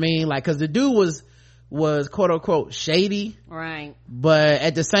 you know what I mean? Cause the dude was quote unquote shady, right? But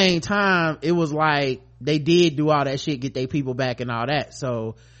at the same time, it was they did do all that shit, get their people back and all that.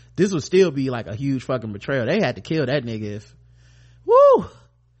 So this would still be a huge fucking betrayal. They had to kill that nigga if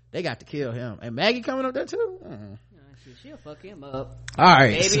they got to kill him. And Maggie coming up there too. She'll fuck him up, all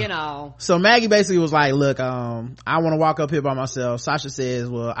right, baby, and all. So Maggie basically was like, look, I want to walk up here by myself. Sasha says,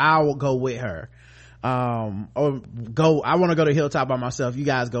 well, I will go with her, I want to go to Hilltop by myself. You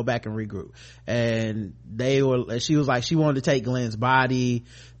guys go back and regroup. And she was like, she wanted to take Glenn's body.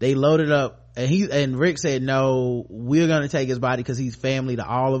 They loaded up, and Rick said, no, we're gonna take his body because he's family to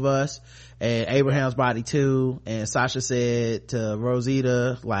all of us, and Abraham's body too. And Sasha said to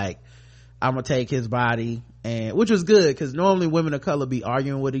Rosita, I'm gonna take his body, and which was good, because normally women of color be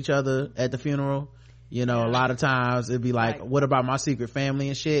arguing with each other at the funeral. A lot of times it'd be what about my secret family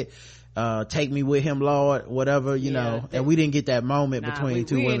and shit? Take me with him, Lord, whatever, know. And we didn't get that moment between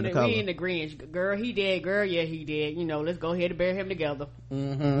two women of color. We in agreement. Girl, he dead. Girl, yeah, he dead. Let's go ahead and bury him together.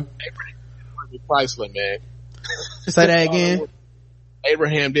 Mm-hmm. Chrysler, man. Say that again.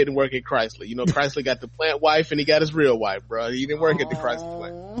 Abraham didn't work at Chrysler. Chrysler got the plant wife and he got his real wife, bro. He didn't work at the Chrysler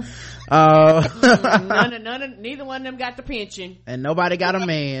plant. Neither one of them got the pension. And nobody got a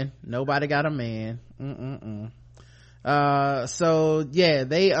man. So yeah,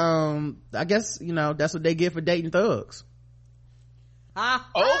 they I guess that's what they get for dating thugs.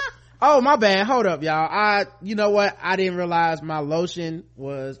 Oh my bad, hold up y'all, you know what, I didn't realize my lotion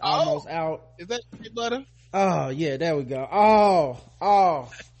was almost out. Is that shea butter? Oh yeah, there we go. Oh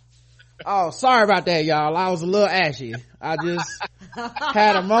sorry about that, y'all. I was a little ashy. I just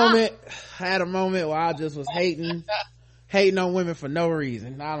had a moment where I just was hating on women for no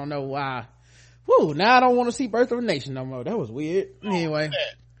reason. I don't know why. Woo, now I don't want to see Birth of a Nation no more. That was weird. Anyway.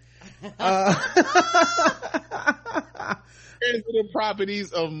 Transitive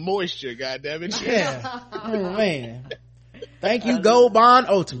properties of moisture, goddammit. Yeah. Oh, man. Thank you, Gold Bond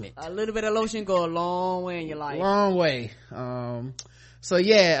Ultimate. A little bit of lotion go a long way in your life. Long way. So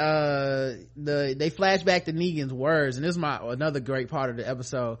yeah, they flash back to Negan's words, and this is another great part of the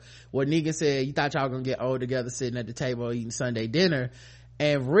episode where Negan said, "You thought y'all gonna get old together, sitting at the table eating Sunday dinner,"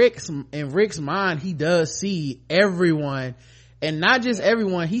 and in Rick's mind, he does see everyone, and not just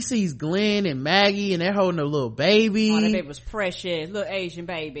everyone. He sees Glenn and Maggie, and they're holding a little baby. Oh, that baby was precious, little Asian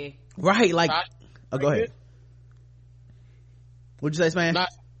baby. Right? Like, go ahead. What'd you say, man? I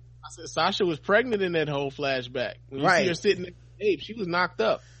said Sasha was pregnant in that whole flashback. When you see her sitting at the table, she was knocked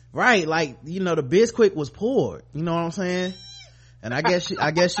up. Right, like, you know, the Bisquick was poured. You know what I'm saying? And I guess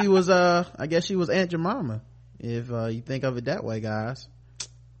she was Aunt Jemima. If you think of it that way, guys.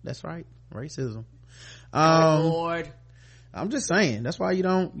 That's right, racism. Lord. I'm just saying, that's why you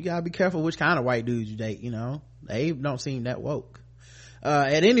gotta be careful which kind of white dudes you date. You know, they don't seem that woke.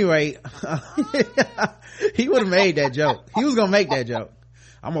 At any rate, he would have made that joke. He was gonna make that joke.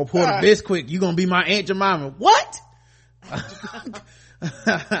 I'm gonna pour the Bisquick, you gonna be my Aunt Jemima. What?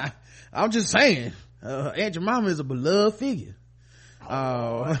 I'm just saying, Aunt Jemima is a beloved figure.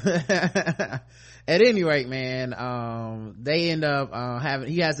 At any rate, man, they end up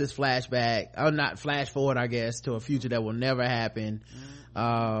he has this flashback, not flash forward, I guess, to a future that will never happen.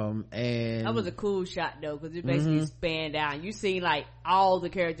 And that was a cool shot though, because it basically spanned out. You see like all the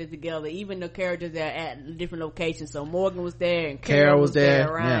characters together, even the characters that are at different locations. So Morgan was there and Carol was there,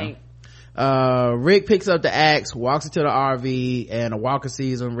 right? Yeah. Rick picks up the axe, walks into the RV, and a walker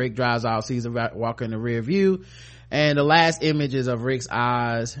sees him. Rick drives out, sees him walking in the rear view, and the last image is of Rick's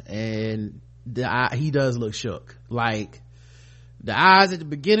eyes, and he does look shook. Like, the eyes at the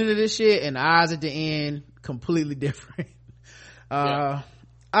beginning of this shit and the eyes at the end, completely different. All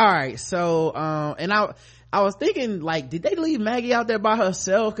right, so and I was thinking, like, did they leave Maggie out there by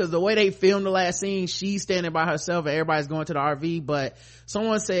herself? Because the way they filmed the last scene, she's standing by herself and everybody's going to the RV. But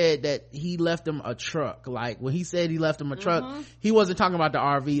someone said that he left them a truck. Like, when he said he left them a truck, he wasn't talking about the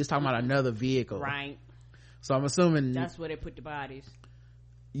RV, he was talking about another vehicle, right? So I'm assuming that's where they put the bodies.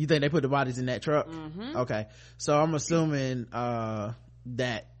 You think they put the bodies in that truck? Okay, so I'm assuming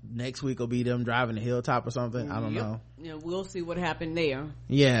that next week will be them driving the Hilltop or something. I don't know. Yeah, we'll see what happened there.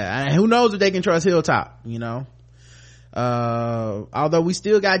 Yeah, and who knows if they can trust Hilltop, you know. Although we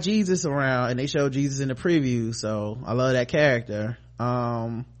still got Jesus around, and they showed Jesus in the preview, so I love that character.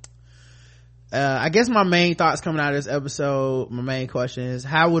 I guess my main thoughts coming out of this episode, my main question is,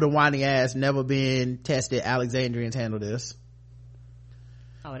 how would a whiny ass never been tested Alexandrians handle this?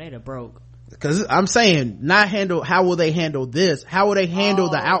 Oh, they'd have broke. Because I'm saying, how will they handle this? How will they handle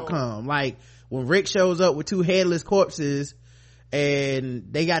the outcome? Like, when Rick shows up with two headless corpses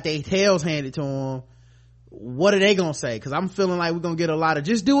and they got their tails handed to them, what are they gonna say? Because I'm feeling like we're gonna get a lot of,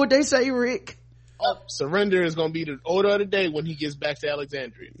 just do what they say, Rick. Surrender is gonna be the order of the day when he gets back to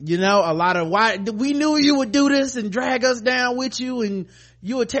Alexandria. You know, a lot of, why we knew you would do this and drag us down with you, and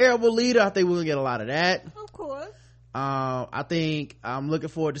you a terrible leader. I think we're gonna get a lot of that. Of course. I think I'm looking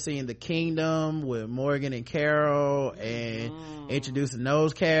forward to seeing the Kingdom with Morgan and Carol, and introducing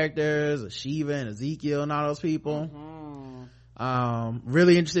those characters, Shiva and Ezekiel and all those people.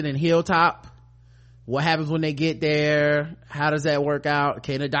 Really interested in Hilltop. What happens when they get there? How does that work out?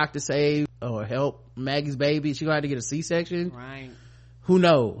 Can the doctor save or help Maggie's baby? She gonna have to get a C-section, right? Who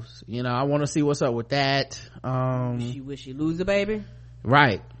knows? You know, I want to see what's up with that. Will she lose the baby?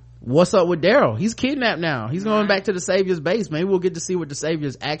 Right. What's up with Daryl? He's kidnapped now. He's going back to the Savior's base. Maybe we'll get to see what the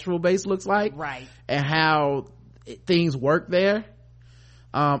Savior's actual base looks like, right? And how things work there.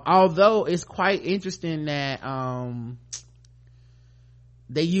 Although it's quite interesting that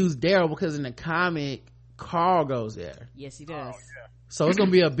they use Daryl, because in the comic Carl goes there. Yes, he does. So it's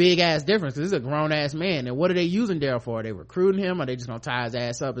gonna be a big ass difference, because he's a grown ass man. And what are they using Daryl for? Are they recruiting him? Are they just gonna tie his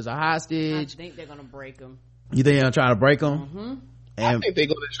ass up as a hostage? I think they're gonna break him. You think they're gonna try to break him? I think they're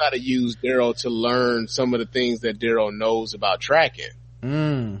going to try to use Daryl to learn some of the things that Daryl knows about tracking.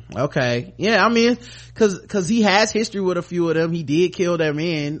 Okay. Yeah, I mean, cause he has history with a few of them. He did kill their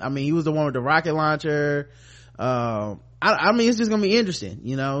men. I mean, he was the one with the rocket launcher. I mean, it's just gonna be interesting,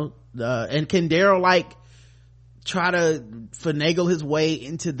 you know. And can Daryl, like, try to finagle his way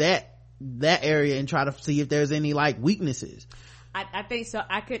into that area and try to see if there's any, like, weaknesses? I think so.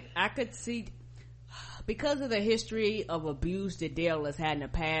 I could see, because of the history of abuse that Daryl has had in the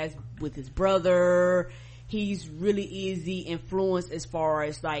past with his brother, he's really easy influenced as far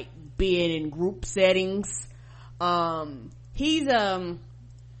as, like, being in group settings. He's like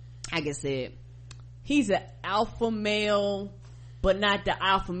I said, he's an alpha male, but not the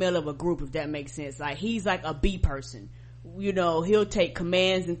alpha male of a group, if that makes sense. Like, he's like a B person, you know, he'll take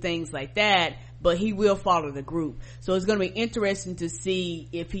commands and things like that, but he will follow the group. So it's going to be interesting to see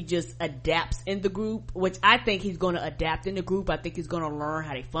if he just adapts in the group, which I think he's going to adapt in the group. I think he's going to learn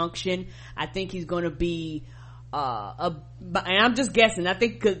how they function. I think he's going to be and I'm just guessing, I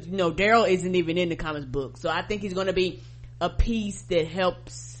think, cause you know Daryl isn't even in the comics book, so I think he's going to be a piece that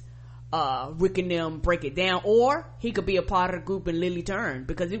helps Rick and them break it down, or he could be a part of the group and Lily turn,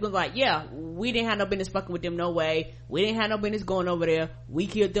 because he was like, yeah, we didn't have no business fucking with them, no way, we didn't have no business going over there, we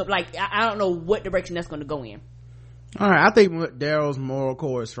killed them. Like, I don't know what direction that's going to go in. All right, I think Daryl's moral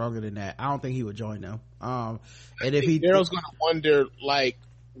core is stronger than that. I don't think he would join them. And if Daryl's going to wonder, like,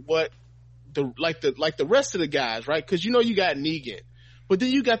 what the rest of the guys, right? Because you know you got Negan, but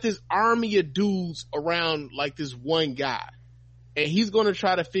then you got this army of dudes around like this one guy, and he's going to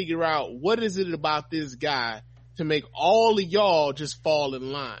try to figure out what is it about this guy to make all of y'all just fall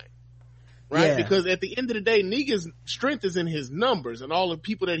in line, right? Yeah. Because at the end of the day, Negan's strength is in his numbers and all the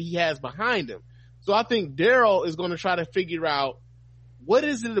people that he has behind him. So I think Daryl is going to try to figure out what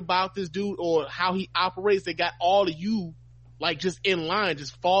is it about this dude or how he operates that got all of you like just in line,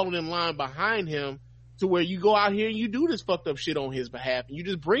 just falling in line behind him, to where you go out here and you do this fucked up shit on his behalf and you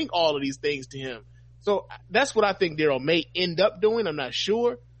just bring all of these things to him. So that's what I think Daryl may end up doing. I'm not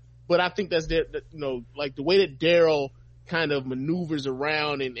sure, but I think that's you know, like the way that Daryl kind of maneuvers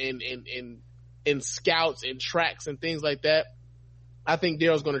around and scouts and tracks and things like that. I think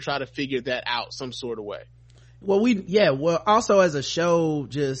Daryl's going to try to figure that out some sort of way. Well, also as a show,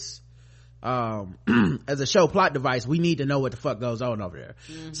 just as a show plot device, we need to know what the fuck goes on over there.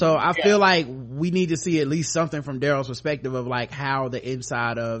 Mm-hmm. So I feel like we need to see at least something from Daryl's perspective of like how the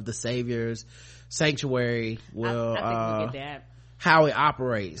inside of the Savior's sanctuary will I think we get that. How it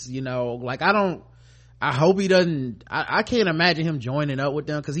operates, you know. Like I hope he doesn't, I can't imagine him joining up with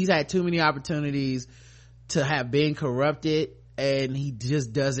them, because he's had too many opportunities to have been corrupted, and he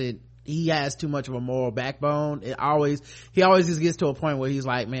just doesn't, he has too much of a moral backbone. He always just gets to a point where he's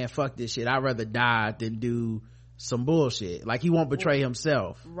like, man, fuck this shit, I'd rather die than do some bullshit. Like, he won't betray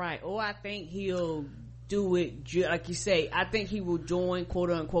himself, right? Or I think he'll do it like you say. I think he will join,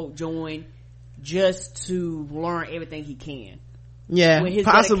 quote unquote join, just to learn everything he can. Yeah, when his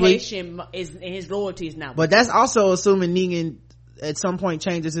possibly dedication is and his loyalty is not. But that's also assuming Negan at some point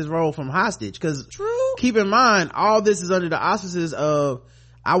changes his role from hostage, because keep in mind, all this is under the auspices of,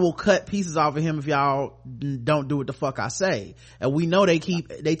 I will cut pieces off of him if y'all don't do what the fuck I say. And we know they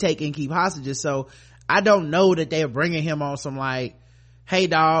take and keep hostages. So I don't know that they're bringing him on some like, hey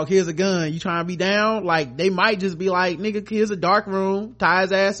dog, here's a gun, you trying to be down? Like, they might just be like, nigga, here's a dark room, tie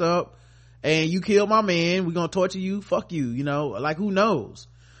his ass up, and you killed my man, we're gonna torture you, fuck you, you know, like, who knows?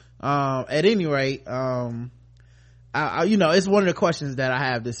 At any rate, I you know, it's one of the questions that I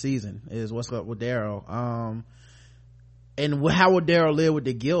have this season is what's up with Daryl. And how would Daryl live with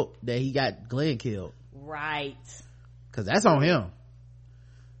the guilt that he got Glenn killed? Right. Cause that's on him.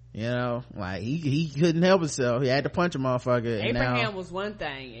 You know, like he couldn't help himself. He had to punch a motherfucker. Abraham was one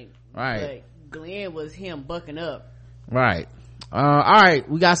thing. Right. But Glenn was him bucking up. Right. All right.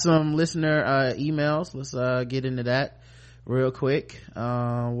 We got some listener, emails. Let's, get into that real quick.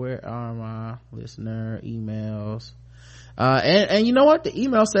 Where are my listener emails? And you know what? The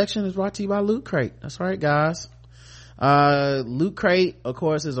email section is brought to you by Loot Crate. That's right, guys. Loot Crate, of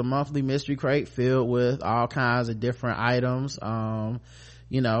course, is a monthly mystery crate filled with all kinds of different items,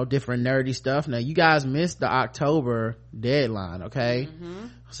 you know, different nerdy stuff. Now, you guys missed the October deadline, okay? Mm-hmm.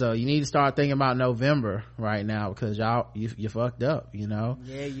 So you need to start thinking about November right now, because you fucked up, you know?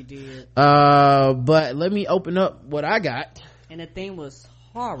 Yeah, you did. But let me open up what I got. And the thing was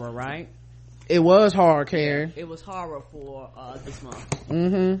horror, right? It was horror, Karen. It was horror for this month.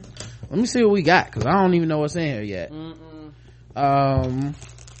 Mm-hmm. Let me see what we got, because I don't even know what's in here yet. All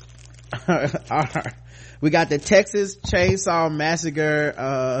right. We got the Texas Chainsaw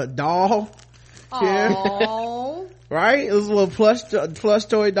Massacre doll here. Right? It was a little plush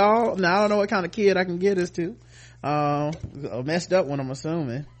toy doll. Now I don't know what kind of kid I can get this to. A messed up one, I'm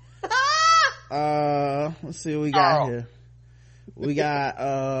assuming. Let's see what we got here. We got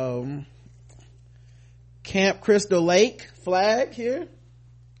Camp Crystal Lake flag here.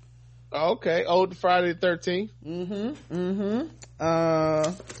 Okay, old Friday the 13th.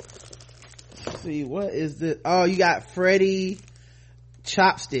 Let's see, what is this? Oh, you got Freddy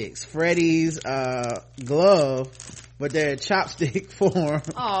chopsticks, Freddy's glove, but they're in chopstick form.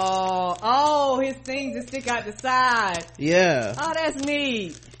 Oh, his things that stick out the side. Yeah. Oh, that's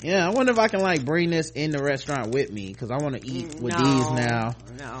neat. Yeah, I wonder if I can like bring this in the restaurant with me, because I want to eat with these now.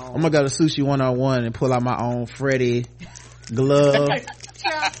 No, I'm gonna go to Sushi 101 and pull out my own Freddy glove.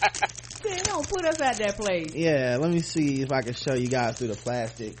 Don't put us at that place. Yeah, let me see if I can show you guys through the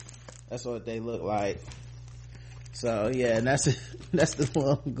plastic. That's what they look like. So yeah, and that's the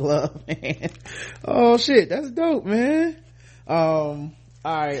little glove, man. Oh shit, that's dope, man. All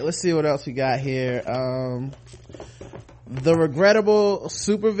right, let's see what else we got here. The Regrettable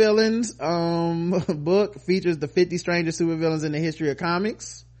Supervillains book features the 50 strangest supervillains in the history of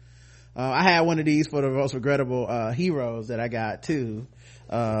comics. I had one of these for the most regrettable heroes that I got too,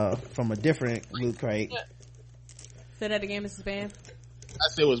 from a different Loot Crate. Say that again, Mrs. Fan. I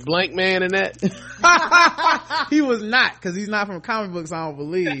said, was Blank Man in that? He was not, because he's not from comic books, I don't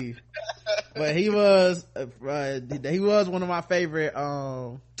believe. But he was one of my favorite,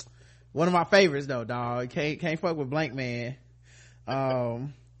 one of my favorites though, dog. Can't fuck with Blank Man.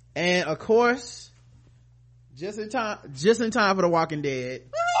 And of course, just in time for The Walking Dead.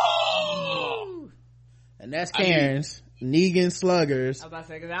 And that's Karen's Negan Sluggers. I was about to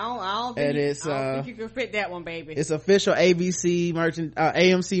say, cause I don't think you can fit that one, baby. It's official AMC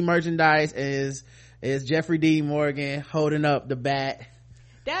merchandise. Is Jeffrey D. Morgan holding up the bat.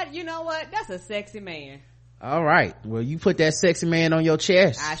 That, you know what? That's a sexy man. All right. Well, you put that sexy man on your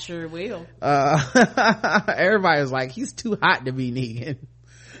chest. I sure will. Everybody was like, he's too hot to be Negan.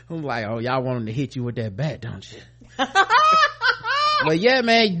 I'm like, oh, y'all want him to hit you with that bat, don't you? But yeah,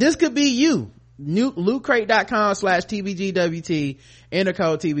 man, this could be you. lootcrate.com/TBGWT. Enter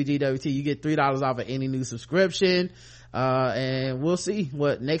code TBGWT. You get $3 off of any new subscription. And we'll see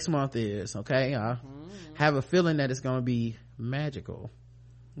what next month is. Okay. I have a feeling that it's going to be magical.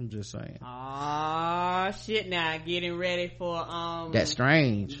 I'm just saying. Oh shit, now getting ready for That's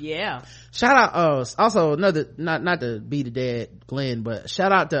Strange. Yeah. Shout out also another, not to be the dead Glenn, but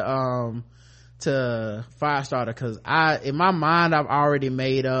shout out to Firestarter, because in my mind I've already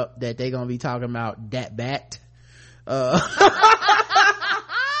made up that they're gonna be talking about that bat. Like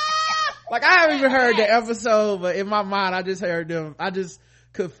I haven't even heard the episode, but in my mind I just heard them, I just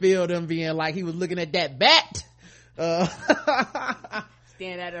could feel them being like, he was looking at that bat.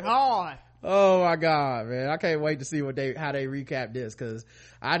 Stand at it hard. Oh my god, man, I can't wait to see how they recap this, because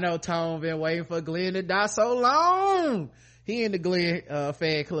I know Tone been waiting for Glenn to die so long. He in the Glenn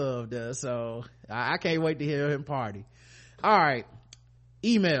fan club does, so I can't wait to hear him party. All right,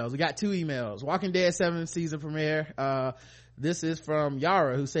 emails. We got 2 emails. Walking Dead 7th season premiere. This is from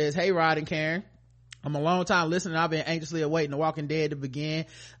Yara, who says, hey Rod and Karen, I'm a long time listener. I've been anxiously awaiting The Walking Dead to begin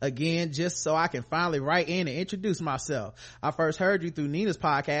again, just so I can finally write in and introduce myself. I first heard you through Nina's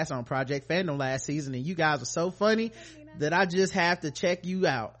podcast on Project Fandom last season, and you guys are so funny that I just have to check you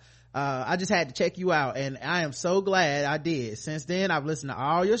out. I just had to check you out, and I am so glad I did. Since then, I've listened to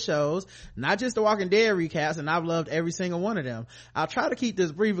all your shows, not just the Walking Dead recaps, and I've loved every single one of them. I'll try to keep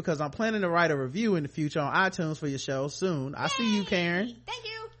this brief because I'm planning to write a review in the future on iTunes for your show soon. I see you, Karen. Thank you.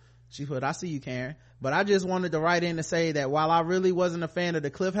 She put, I see you, Karen. But I just wanted to write in to say that while I really wasn't a fan of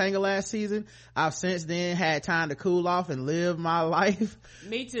the cliffhanger last season, I've since then had time to cool off and live my life.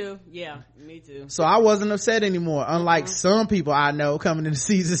 Me too. Yeah, me too. So I wasn't upset anymore, unlike some people I know coming into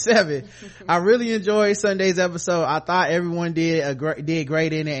season 7. I really enjoyed Sunday's episode. I thought everyone did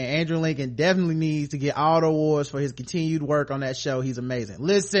great in it, and Andrew Lincoln definitely needs to get all the awards for his continued work on that show. He's amazing.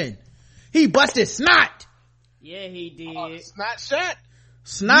 Listen, he busted snot. Yeah, he did. Snot shot.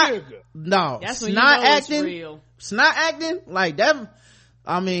 Snot, no, that's when snot you know acting, it's real. Snot acting like that.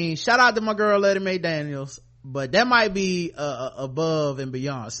 I mean, shout out to my girl Letty Mae Daniels, but that might be above and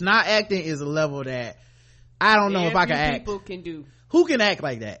beyond. Snot acting is a level that I don't know if I can act. People can do. Who can act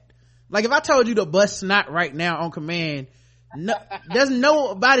like that? Like if I told you to bust snot right now on command, no, there's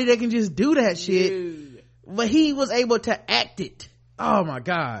nobody that can just do that shit. Dude. But he was able to act it. Oh my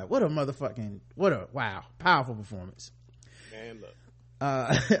god, what a powerful performance. Man, look.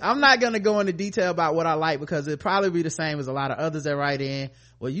 I'm not gonna go into detail about what I like, because it'd probably be the same as a lot of others that write in.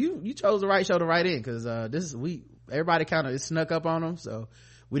 Well, you chose the right show to write in, because everybody kind of snuck up on them, so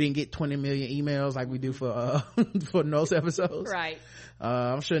we didn't get 20 million emails like we do for most episodes. Right.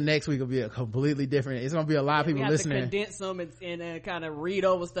 I'm sure next week will be a completely different. It's gonna be a lot of people listening. We have to condense them and kind of read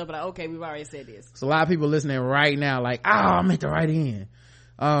over stuff, like, okay, we've already said this. So a lot of people listening right now, like, I meant to write in.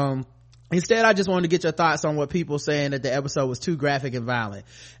 Instead, I just wanted to get your thoughts on what people saying that the episode was too graphic and violent,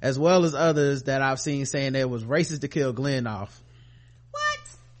 as well as others that I've seen saying that it was racist to kill Glenn off. What?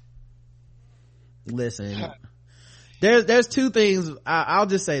 Listen, there's 2 things. I'll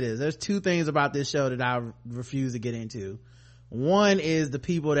just say this. There's 2 things about this show that I refuse to get into. One is the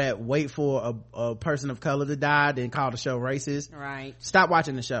people that wait for a person of color to die, then call the show racist. Right. Stop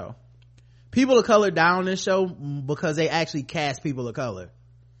watching the show. People of color die on this show because they actually cast people of color.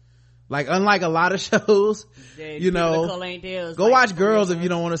 Like, unlike a lot of shows, you know, go like, watch Girls if you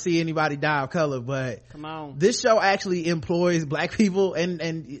don't want to see anybody die of color, but come on, this show actually employs black people,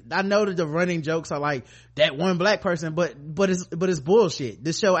 and I know that the running jokes are like that one black person, but it's bullshit.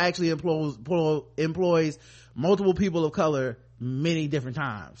 This show actually employs multiple people of color many different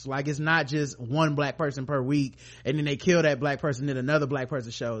times. Like, it's not just one black person per week and then they kill that black person, then another black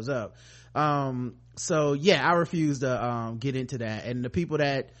person shows up. So yeah, I refuse to get into that. And the people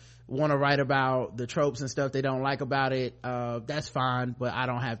that want to write about the tropes and stuff they don't like about it, that's fine, but I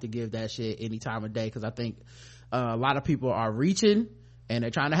don't have to give that shit any time of day, because I think a lot of people are reaching and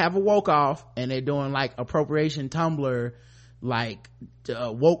they're trying to have a woke off, and they're doing like appropriation Tumblr like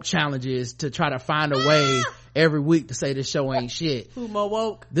woke challenges to try to find a way every week to say this show ain't shit. Who more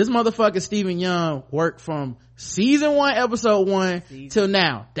woke? This motherfucker Stephen Young worked from season 1 episode 1 till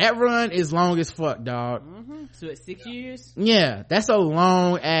now. That run is long as fuck, dog. So it's 6 years. Yeah, that's a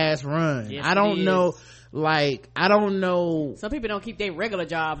long ass run. Yes, I don't know, like, I don't know. Some people don't keep their regular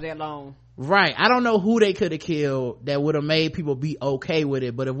jobs that long. Right, I don't know who they could have killed that would have made people be okay with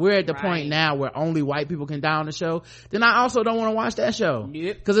it, but if we're at the point now where only white people can die on the show, then I also don't want to watch that show.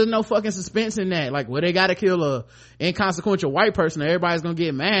 Yep. Because there's no fucking suspense in that. Like, well, they gotta kill a inconsequential white person or everybody's gonna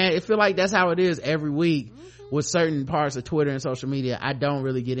get mad. It feel like that's how it is every week with certain parts of Twitter and social media. I don't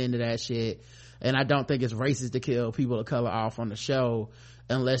really get into that shit, and I don't think it's racist to kill people of color off on the show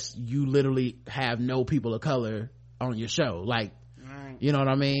unless you literally have no people of color on your show. Like, you know what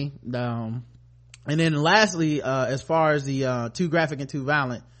I mean? And then lastly, as far as the too graphic and too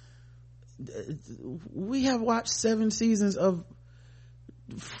violent, we have watched 7 seasons of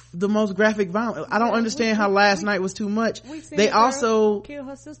the most graphic violent. I don't understand how last night was too much. They also kill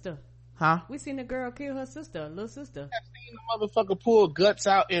her sister. Huh? We seen the girl kill her sister, little sister. I've seen the motherfucker pull guts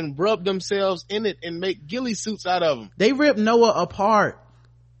out and rub themselves in it and make ghillie suits out of them. They ripped Noah apart.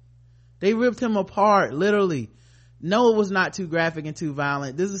 They ripped him apart, literally. Noah was not too graphic and too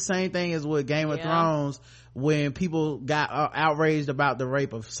violent. This is the same thing as with Game of Thrones, when people got outraged about the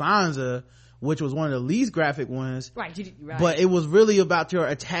rape of Sansa, which was one of the least graphic ones. Right. But it was really about your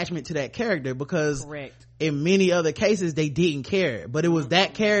attachment to that character, because in many other cases they didn't care, but it was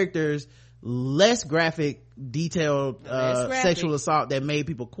that character's less graphic, detailed sexual assault that made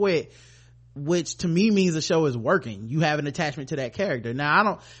people quit, which to me means the show is working. You have an attachment to that character.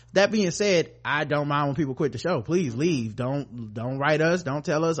 Now, that being said, I don't mind when people quit the show. Please leave. Don't write us, don't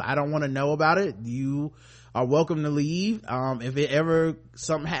tell us. I don't want to know about it. You are welcome to leave. If it ever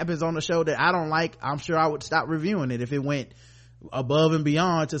something happens on the show that I don't like, I'm sure I would stop reviewing it if it went above and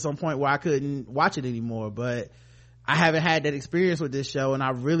beyond to some point where I couldn't watch it anymore. But I haven't had that experience with this show, and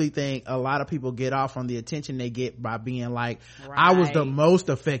I really think a lot of people get off on the attention they get by being like, I was the most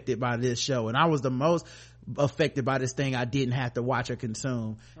affected by this show, and I was the most affected by this thing I didn't have to watch or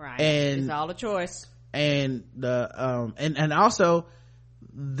consume. And it's all a choice. And the and also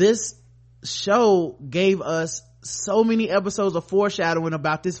this show gave us so many episodes of foreshadowing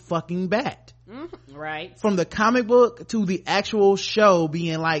about this fucking bat. Right. From the comic book to the actual show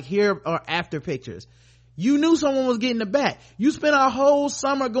being like, here are after pictures. You knew someone was getting the bat. You spent a whole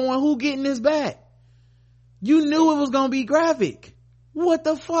summer going, who getting this bat? You knew it was gonna be graphic. What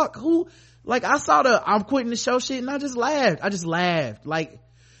the fuck? Who? Like, I saw the I'm quitting the show shit and I just laughed. Like,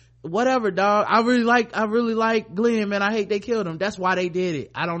 whatever, dog. I really like Glenn, man. I hate they killed him. That's why they did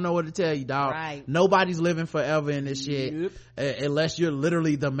it. I don't know what to tell you, dog. Right. Nobody's living forever in this shit unless you're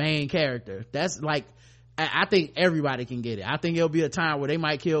literally the main character. That's like, I think everybody can get it. I think it'll be a time where they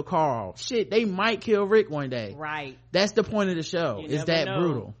might kill Carl. Shit, they might kill Rick one day. Right. That's the point of the show. It's that know.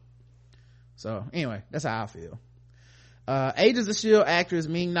 brutal. So anyway, that's how I feel. Agents of S.H.I.E.L.D. actress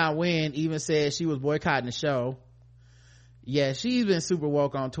Ming-Na Wen even said she was boycotting the show. Yeah, she's been super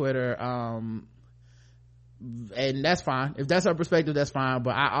woke on Twitter. And that's fine. If that's her perspective, that's fine.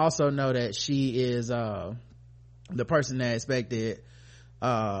 But I also know that she is the person that expected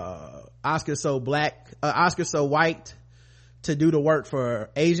Oscar so white to do the work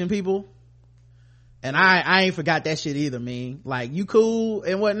for Asian people. And I ain't forgot that shit either, man. Like, you cool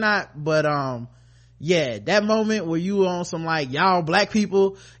and whatnot, but yeah, that moment where you on some like, y'all black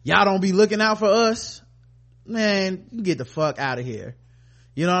people, y'all don't be looking out for us, man, you get the fuck out of here.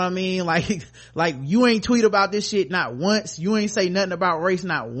 You know what I mean? Like you ain't tweet about this shit not once. You ain't say nothing about race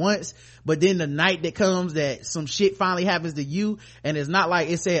not once. But then the night that comes that some shit finally happens to you, and it's not like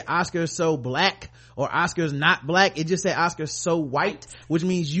it said Oscar's so black or Oscar's not black. It just said Oscar's so white, which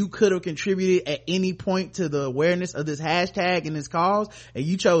means you could have contributed at any point to the awareness of this hashtag and this cause, and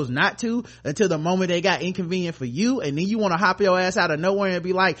you chose not to until the moment they got inconvenient for you. And then you want to hop your ass out of nowhere and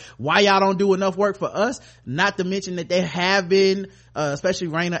be like, why y'all don't do enough work for us? Not to mention that there have been especially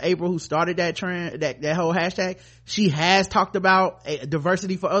Raina April, who started that trend, that whole hashtag, she has talked about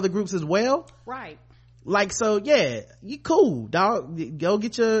diversity for other groups as well. Right. Like, so yeah, you cool, dog. Go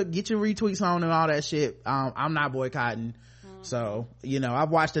get your retweets on and all that shit. I'm not boycotting. So,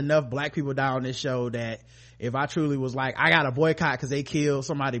 I've watched enough black people die on this show that if I truly was like, I gotta boycott because they killed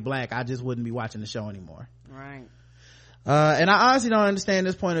somebody black, I just wouldn't be watching the show anymore. Right. And I honestly don't understand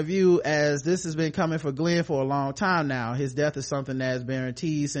this point of view, as this has been coming for Glenn for a long time now. His death is something that has been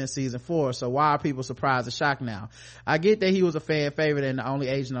teased since season 4, so why are people surprised or shocked now? I get that he was a fan favorite and the only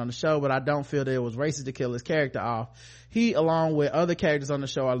Asian on the show, but I don't feel that it was racist to kill his character off. He, along with other characters on the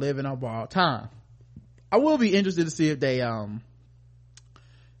show, are living on borrowed time. I will be interested to see if they add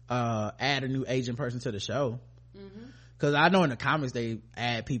a new Asian person to the show. Because I know in the comics they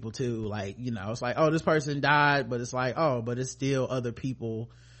add people too, like, it's like, oh, this person died, but it's like, oh, but it's still other people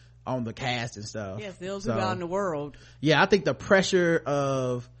on the cast and stuff. Yeah, still people out in the world. Yeah, I think the pressure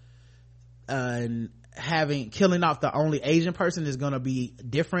of killing off the only Asian person is going to be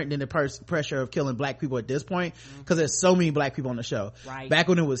different than the pressure of killing black people at this point, because there's so many black people on the show. Right. Back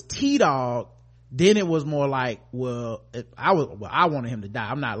when it was T-Dog, then it was more like, I wanted him to die.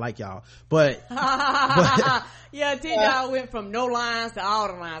 I'm not like y'all, but yeah, T-Dog went from no lines to all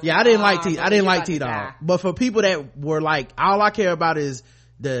the lines. Yeah, I didn't like T-Dog. But for people that were like, all I care about is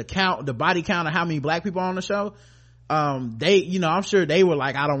the body count of how many black people are on the show, they, I'm sure they were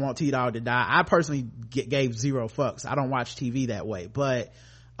like, I don't want T-Dog to die. I personally gave zero fucks. I don't watch TV that way, but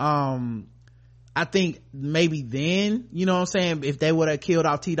I think maybe then, what I'm saying, if they would have killed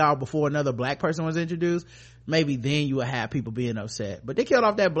off T-Dog before another black person was introduced, maybe then you would have people being upset. But they killed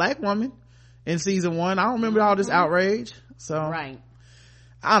off that black woman in season 1. I don't remember all this outrage. So right.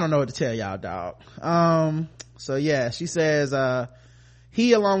 I don't know what to tell y'all, dog. So yeah, she says,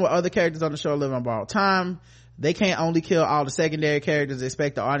 he, along with other characters on the show, live on borrowed time. They can't only kill all the secondary characters,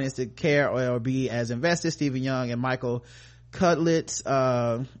 expect the audience to care or be as invested. Stephen Young and Michael Cutlitz,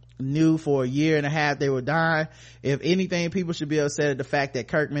 knew for a year and a half they would die. If anything, people should be upset at the fact that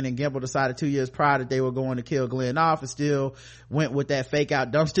Kirkman and Gimple decided 2 years prior that they were going to kill Glenn off and still went with that fake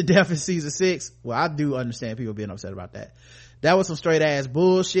out dumpster death in season 6. Well, I do understand people being upset about that. That was some straight ass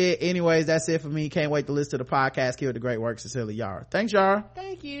bullshit. Anyways, that's it for me. Can't wait to listen to the podcast. Keep up the great work. Sincerely, Yara. Thanks, Yara.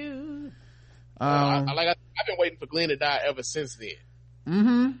 Thank you. I've been waiting for Glenn to die ever since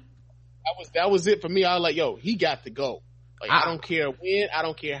then. That was it for me. I was like, yo, he got to go. Like, I don't care when, I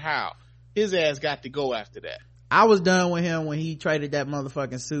don't care how. His ass got to go after that. I was done with him when he traded that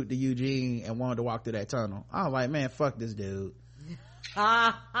motherfucking suit to Eugene and wanted to walk through that tunnel. I was like, man, fuck this dude.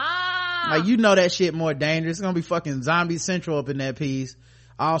 Like, that shit more dangerous. It's gonna be fucking Zombie Central up in that piece.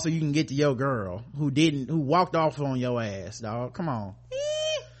 Also, you can get to your girl who walked off on your ass, dog. Come on.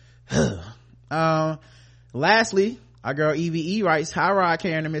 Lastly, our girl EVE writes, hi Rod,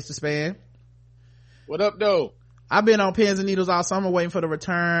 Karen, and Mr. Span. What up, though? I've been on pins and needles all summer waiting for the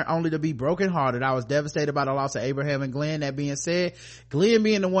return, only to be brokenhearted. I was devastated by the loss of Abraham and Glenn. That being said, Glenn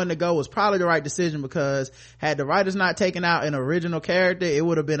being the one to go was probably the right decision, because had the writers not taken out an original character, it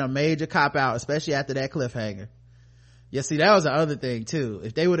would have been a major cop-out, especially after that cliffhanger. Yeah, see, that was the other thing too.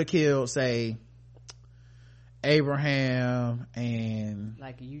 If they would have killed, say, Abraham and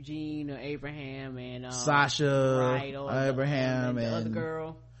like Eugene or Abraham and Sasha, right, or Abraham the and other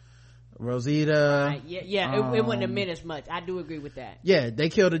girl, Rosita. right. It wouldn't have meant as much. I do agree with that. Yeah, they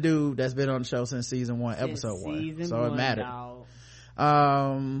killed a dude that's been on the show since season 1, episode 1, so it mattered.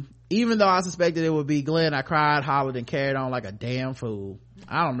 Even though I suspected it would be Glenn, I cried, hollered, and carried on like a damn fool.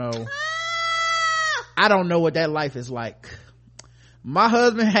 I don't know what that life is like. My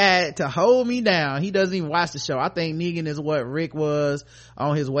husband had to hold me down. He doesn't even watch the show. I think Negan is what Rick was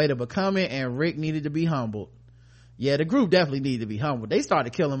on his way to becoming, and Rick needed to be humbled. Yeah, the group definitely needed to be humbled. They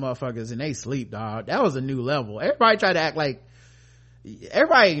started killing motherfuckers in they sleep, dog. That was a new level. Everybody tried to act like,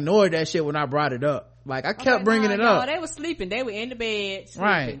 everybody ignored that shit when I brought it up. Like, I kept bringing it up. They were sleeping. They were in the bed sleeping.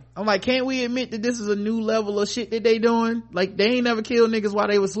 Right. I'm like, can't we admit that this is a new level of shit that they doing? Like, they ain't never killed niggas while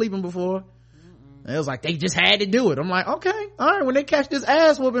they was sleeping before. And it was like, they just had to do it. I'm like, okay, all right, when they catch this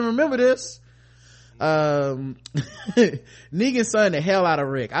ass whooping, remember this. Negan son the hell out of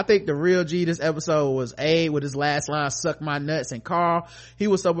Rick. I think the real G this episode was Abe with his last line, suck my nuts, and Carl, he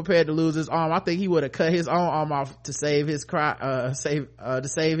was so prepared to lose his arm. I think he would have cut his own arm off to save his cry, to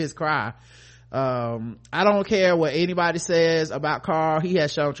save his cry. I don't care what anybody says about Carl. He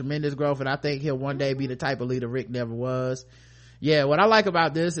has shown tremendous growth, and I think he'll one day be the type of leader Rick never was. Yeah, what I like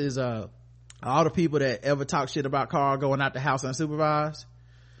about this is all the people that ever talk shit about Carl going out the house unsupervised,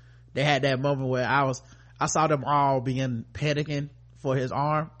 they had that moment where I saw them all being panicking for his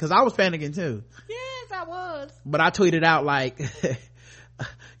arm, because I was panicking too. Yes, I I was. But I tweeted out like,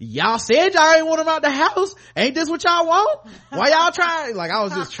 y'all said y'all ain't want him out the house. Ain't this what y'all want? Why y'all trying? Like, I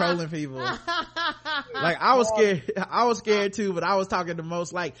was just trolling people. Like, I was scared too, but I was talking the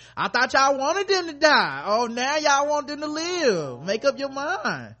most like, I thought y'all wanted them to die. Oh, now y'all want them to live. Make up your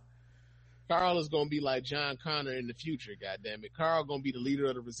mind. Carl is gonna be like John Connor in the future, goddammit. Carl gonna be the leader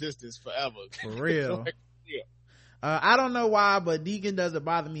of the resistance forever. For real. Yeah. I don't know why, but Deacon doesn't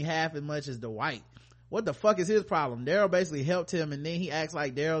bother me half as much as Dwight. What the fuck is his problem? Daryl basically helped him, and then he acts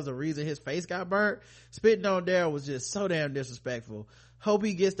like Daryl's the reason his face got burnt. Spitting on Daryl was just so damn disrespectful. Hope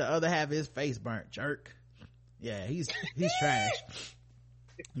he gets the other half of his face burnt, jerk. Yeah, he's trash.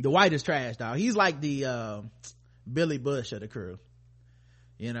 Dwight is trash, dog. He's like the Billy Bush of the crew.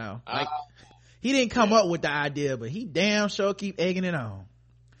 You know, like he didn't come up with the idea, but he damn sure keep egging it on.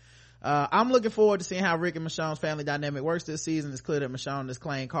 I'm looking forward to seeing how Rick and Michonne's family dynamic works this season. It's clear that Michonne has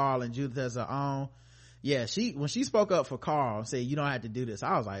claimed Carl and Judith as her own. Yeah, when she spoke up for Carl and said, you don't have to do this,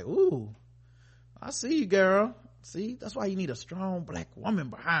 I was like, ooh, I see you, girl. See, that's why you need a strong black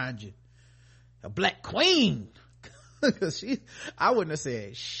woman behind you. A black queen. Cause I wouldn't have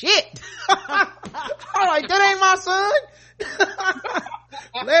said shit. I'm like, that ain't my son.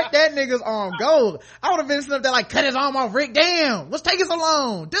 Let that nigga's arm go. I would have been something like, cut his arm off, Rick. Damn, what's taking so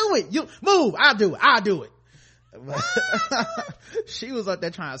long? Do it. You move. I'll do it. She was up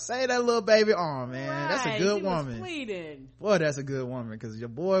there trying to save that little baby arm, man. Right. That's a good woman. Boy, that's a good woman, because your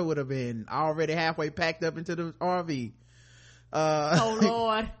boy would have been already halfway packed up into the RV. Oh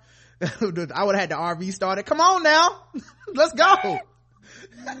Lord. I would have had the RV started. Come on now. Let's go.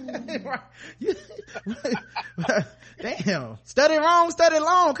 Damn. Study wrong, study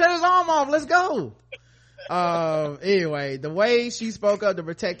long. Cut his arm off. Let's go. Anyway, the way she spoke up to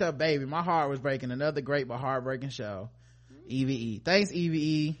protect her baby, my heart was breaking. Another great but heartbreaking show. EVE. Thanks,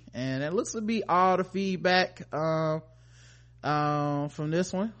 EVE. And it looks to be all the feedback from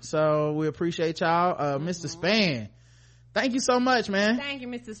this one. So we appreciate y'all. Mr. Span, thank you so much, man. Thank you,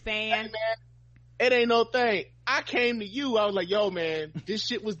 Mr. Span. Hey, man, it ain't no thing. I came to you. I was like, yo, man, this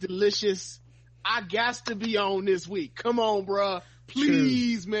shit was delicious. I got to be on this week. Come on, bruh.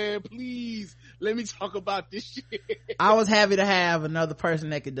 Please, True. Man, please. Let me talk about this shit. I was happy to have another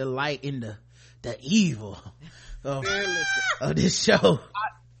person that could delight in the evil of this show.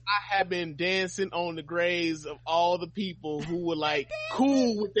 I have been dancing on the graves of all the people who were like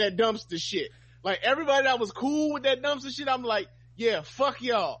cool with that dumpster shit. Like everybody that was cool with that dumpster shit, I'm like, yeah, fuck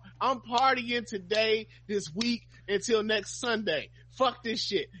y'all. I'm partying today, this week, until next Sunday. Fuck this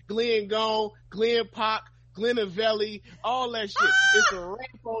shit. Glenn gone, Glenn Pock, Glenn Avelli, all that shit. It's a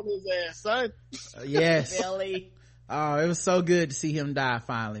wrap on his ass, son. Yes. Belly. Oh, it was so good to see him die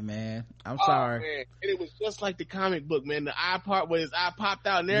finally, man. I'm sorry. Man. And it was just like the comic book, man. The eye part where his eye popped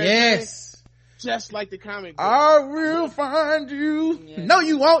out and everything. Yes. Just like the comic book. I will find you. Yeah. No,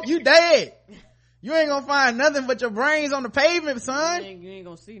 you won't. You dead. You ain't gonna find nothing but your brains on the pavement, son. You ain't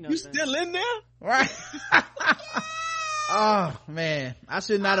gonna see nothing. You still in there? Right. Oh man, I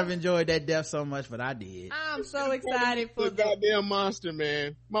should not have enjoyed that death so much, but I did. I'm so excited for the goddamn monster,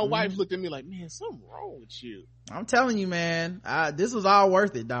 man. My wife looked at me like, man, something wrong with you. I'm telling you, man, this was all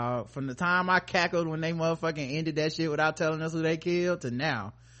worth it, dog. From the time I cackled when they motherfucking ended that shit without telling us who they killed to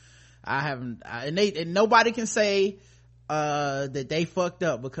now, I haven't. And nobody can say that they fucked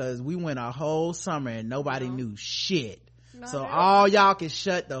up, because we went a whole summer and nobody knew shit. So all y'all can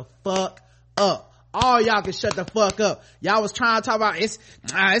shut the fuck up. All y'all can shut the fuck up. Y'all was trying to talk about it's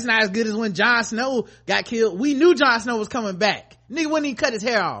not as good as when Jon Snow got killed. We knew Jon Snow was coming back. Nigga wouldn't even cut his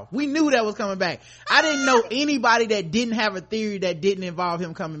hair off. We knew that was coming back. I didn't know anybody that didn't have a theory that didn't involve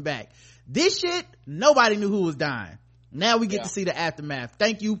him coming back. This shit, nobody knew who was dying. Now we get to see the aftermath.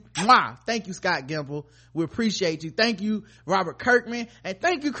 Thank you. Thank you, Scott Gimple. We appreciate you. Thank you, Robert Kirkman. And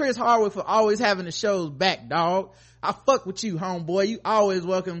thank you, Chris Hardwick, for always having the shows back, dog. I fuck with you, homeboy. You always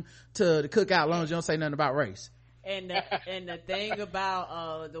welcome to the cookout, as long as you don't say nothing about race. And the thing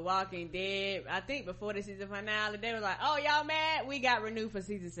about The Walking Dead, I think before the season finale, they were like, oh, y'all mad? We got renewed for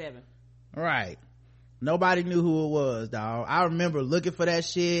season 7. Right. Nobody knew who it was, dog. I remember looking for that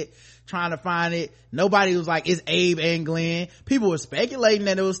shit, trying to find it. Nobody was like, it's Abe and Glenn. People were speculating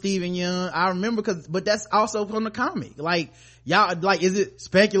that it was Stephen Young. I remember, but that's also from the comic. Like, y'all, like, is it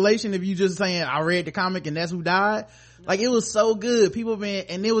speculation if you just saying, I read the comic and that's who died? No. Like, it was so good.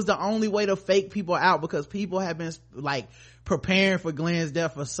 And it was the only way to fake people out, because people have been, like, preparing for Glenn's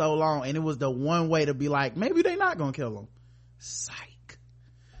death for so long, and it was the one way to be like, maybe they not gonna kill him.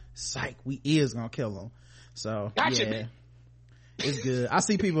 Psych, we is gonna kill him. So gotcha, yeah, man. It's good. I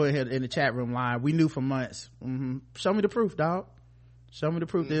see people in here in the chat room live. We knew for months. Show me the proof, dog. Show me the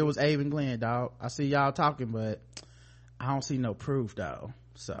proof that it was Abe and Glenn, dog. I see y'all talking, but I don't see no proof though.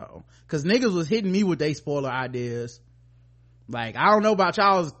 So, cause niggas was hitting me with they spoiler ideas. Like, I don't know about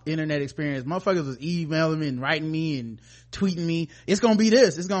y'all's internet experience. Motherfuckers was emailing me and writing me and tweeting me. It's gonna be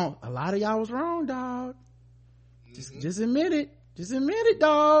this. A lot of y'all was wrong, dog. Just admit it. Just admit it,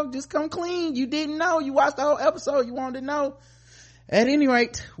 dog. Just come clean. You didn't know. You watched the whole episode. You wanted to know. At any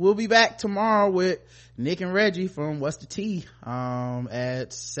rate, we'll be back tomorrow with Nick and Reggie from What's the Tea,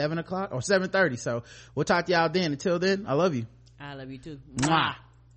 at 7 o'clock or 7:30. So we'll talk to y'all then. Until then, I love you. I love you too. Mwah.